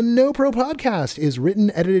 The NoPro podcast is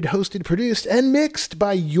written, edited, hosted, produced, and mixed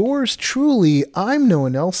by yours truly. I'm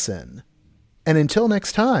Noah Nelson. And until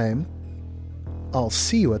next time, I'll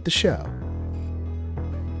see you at the show.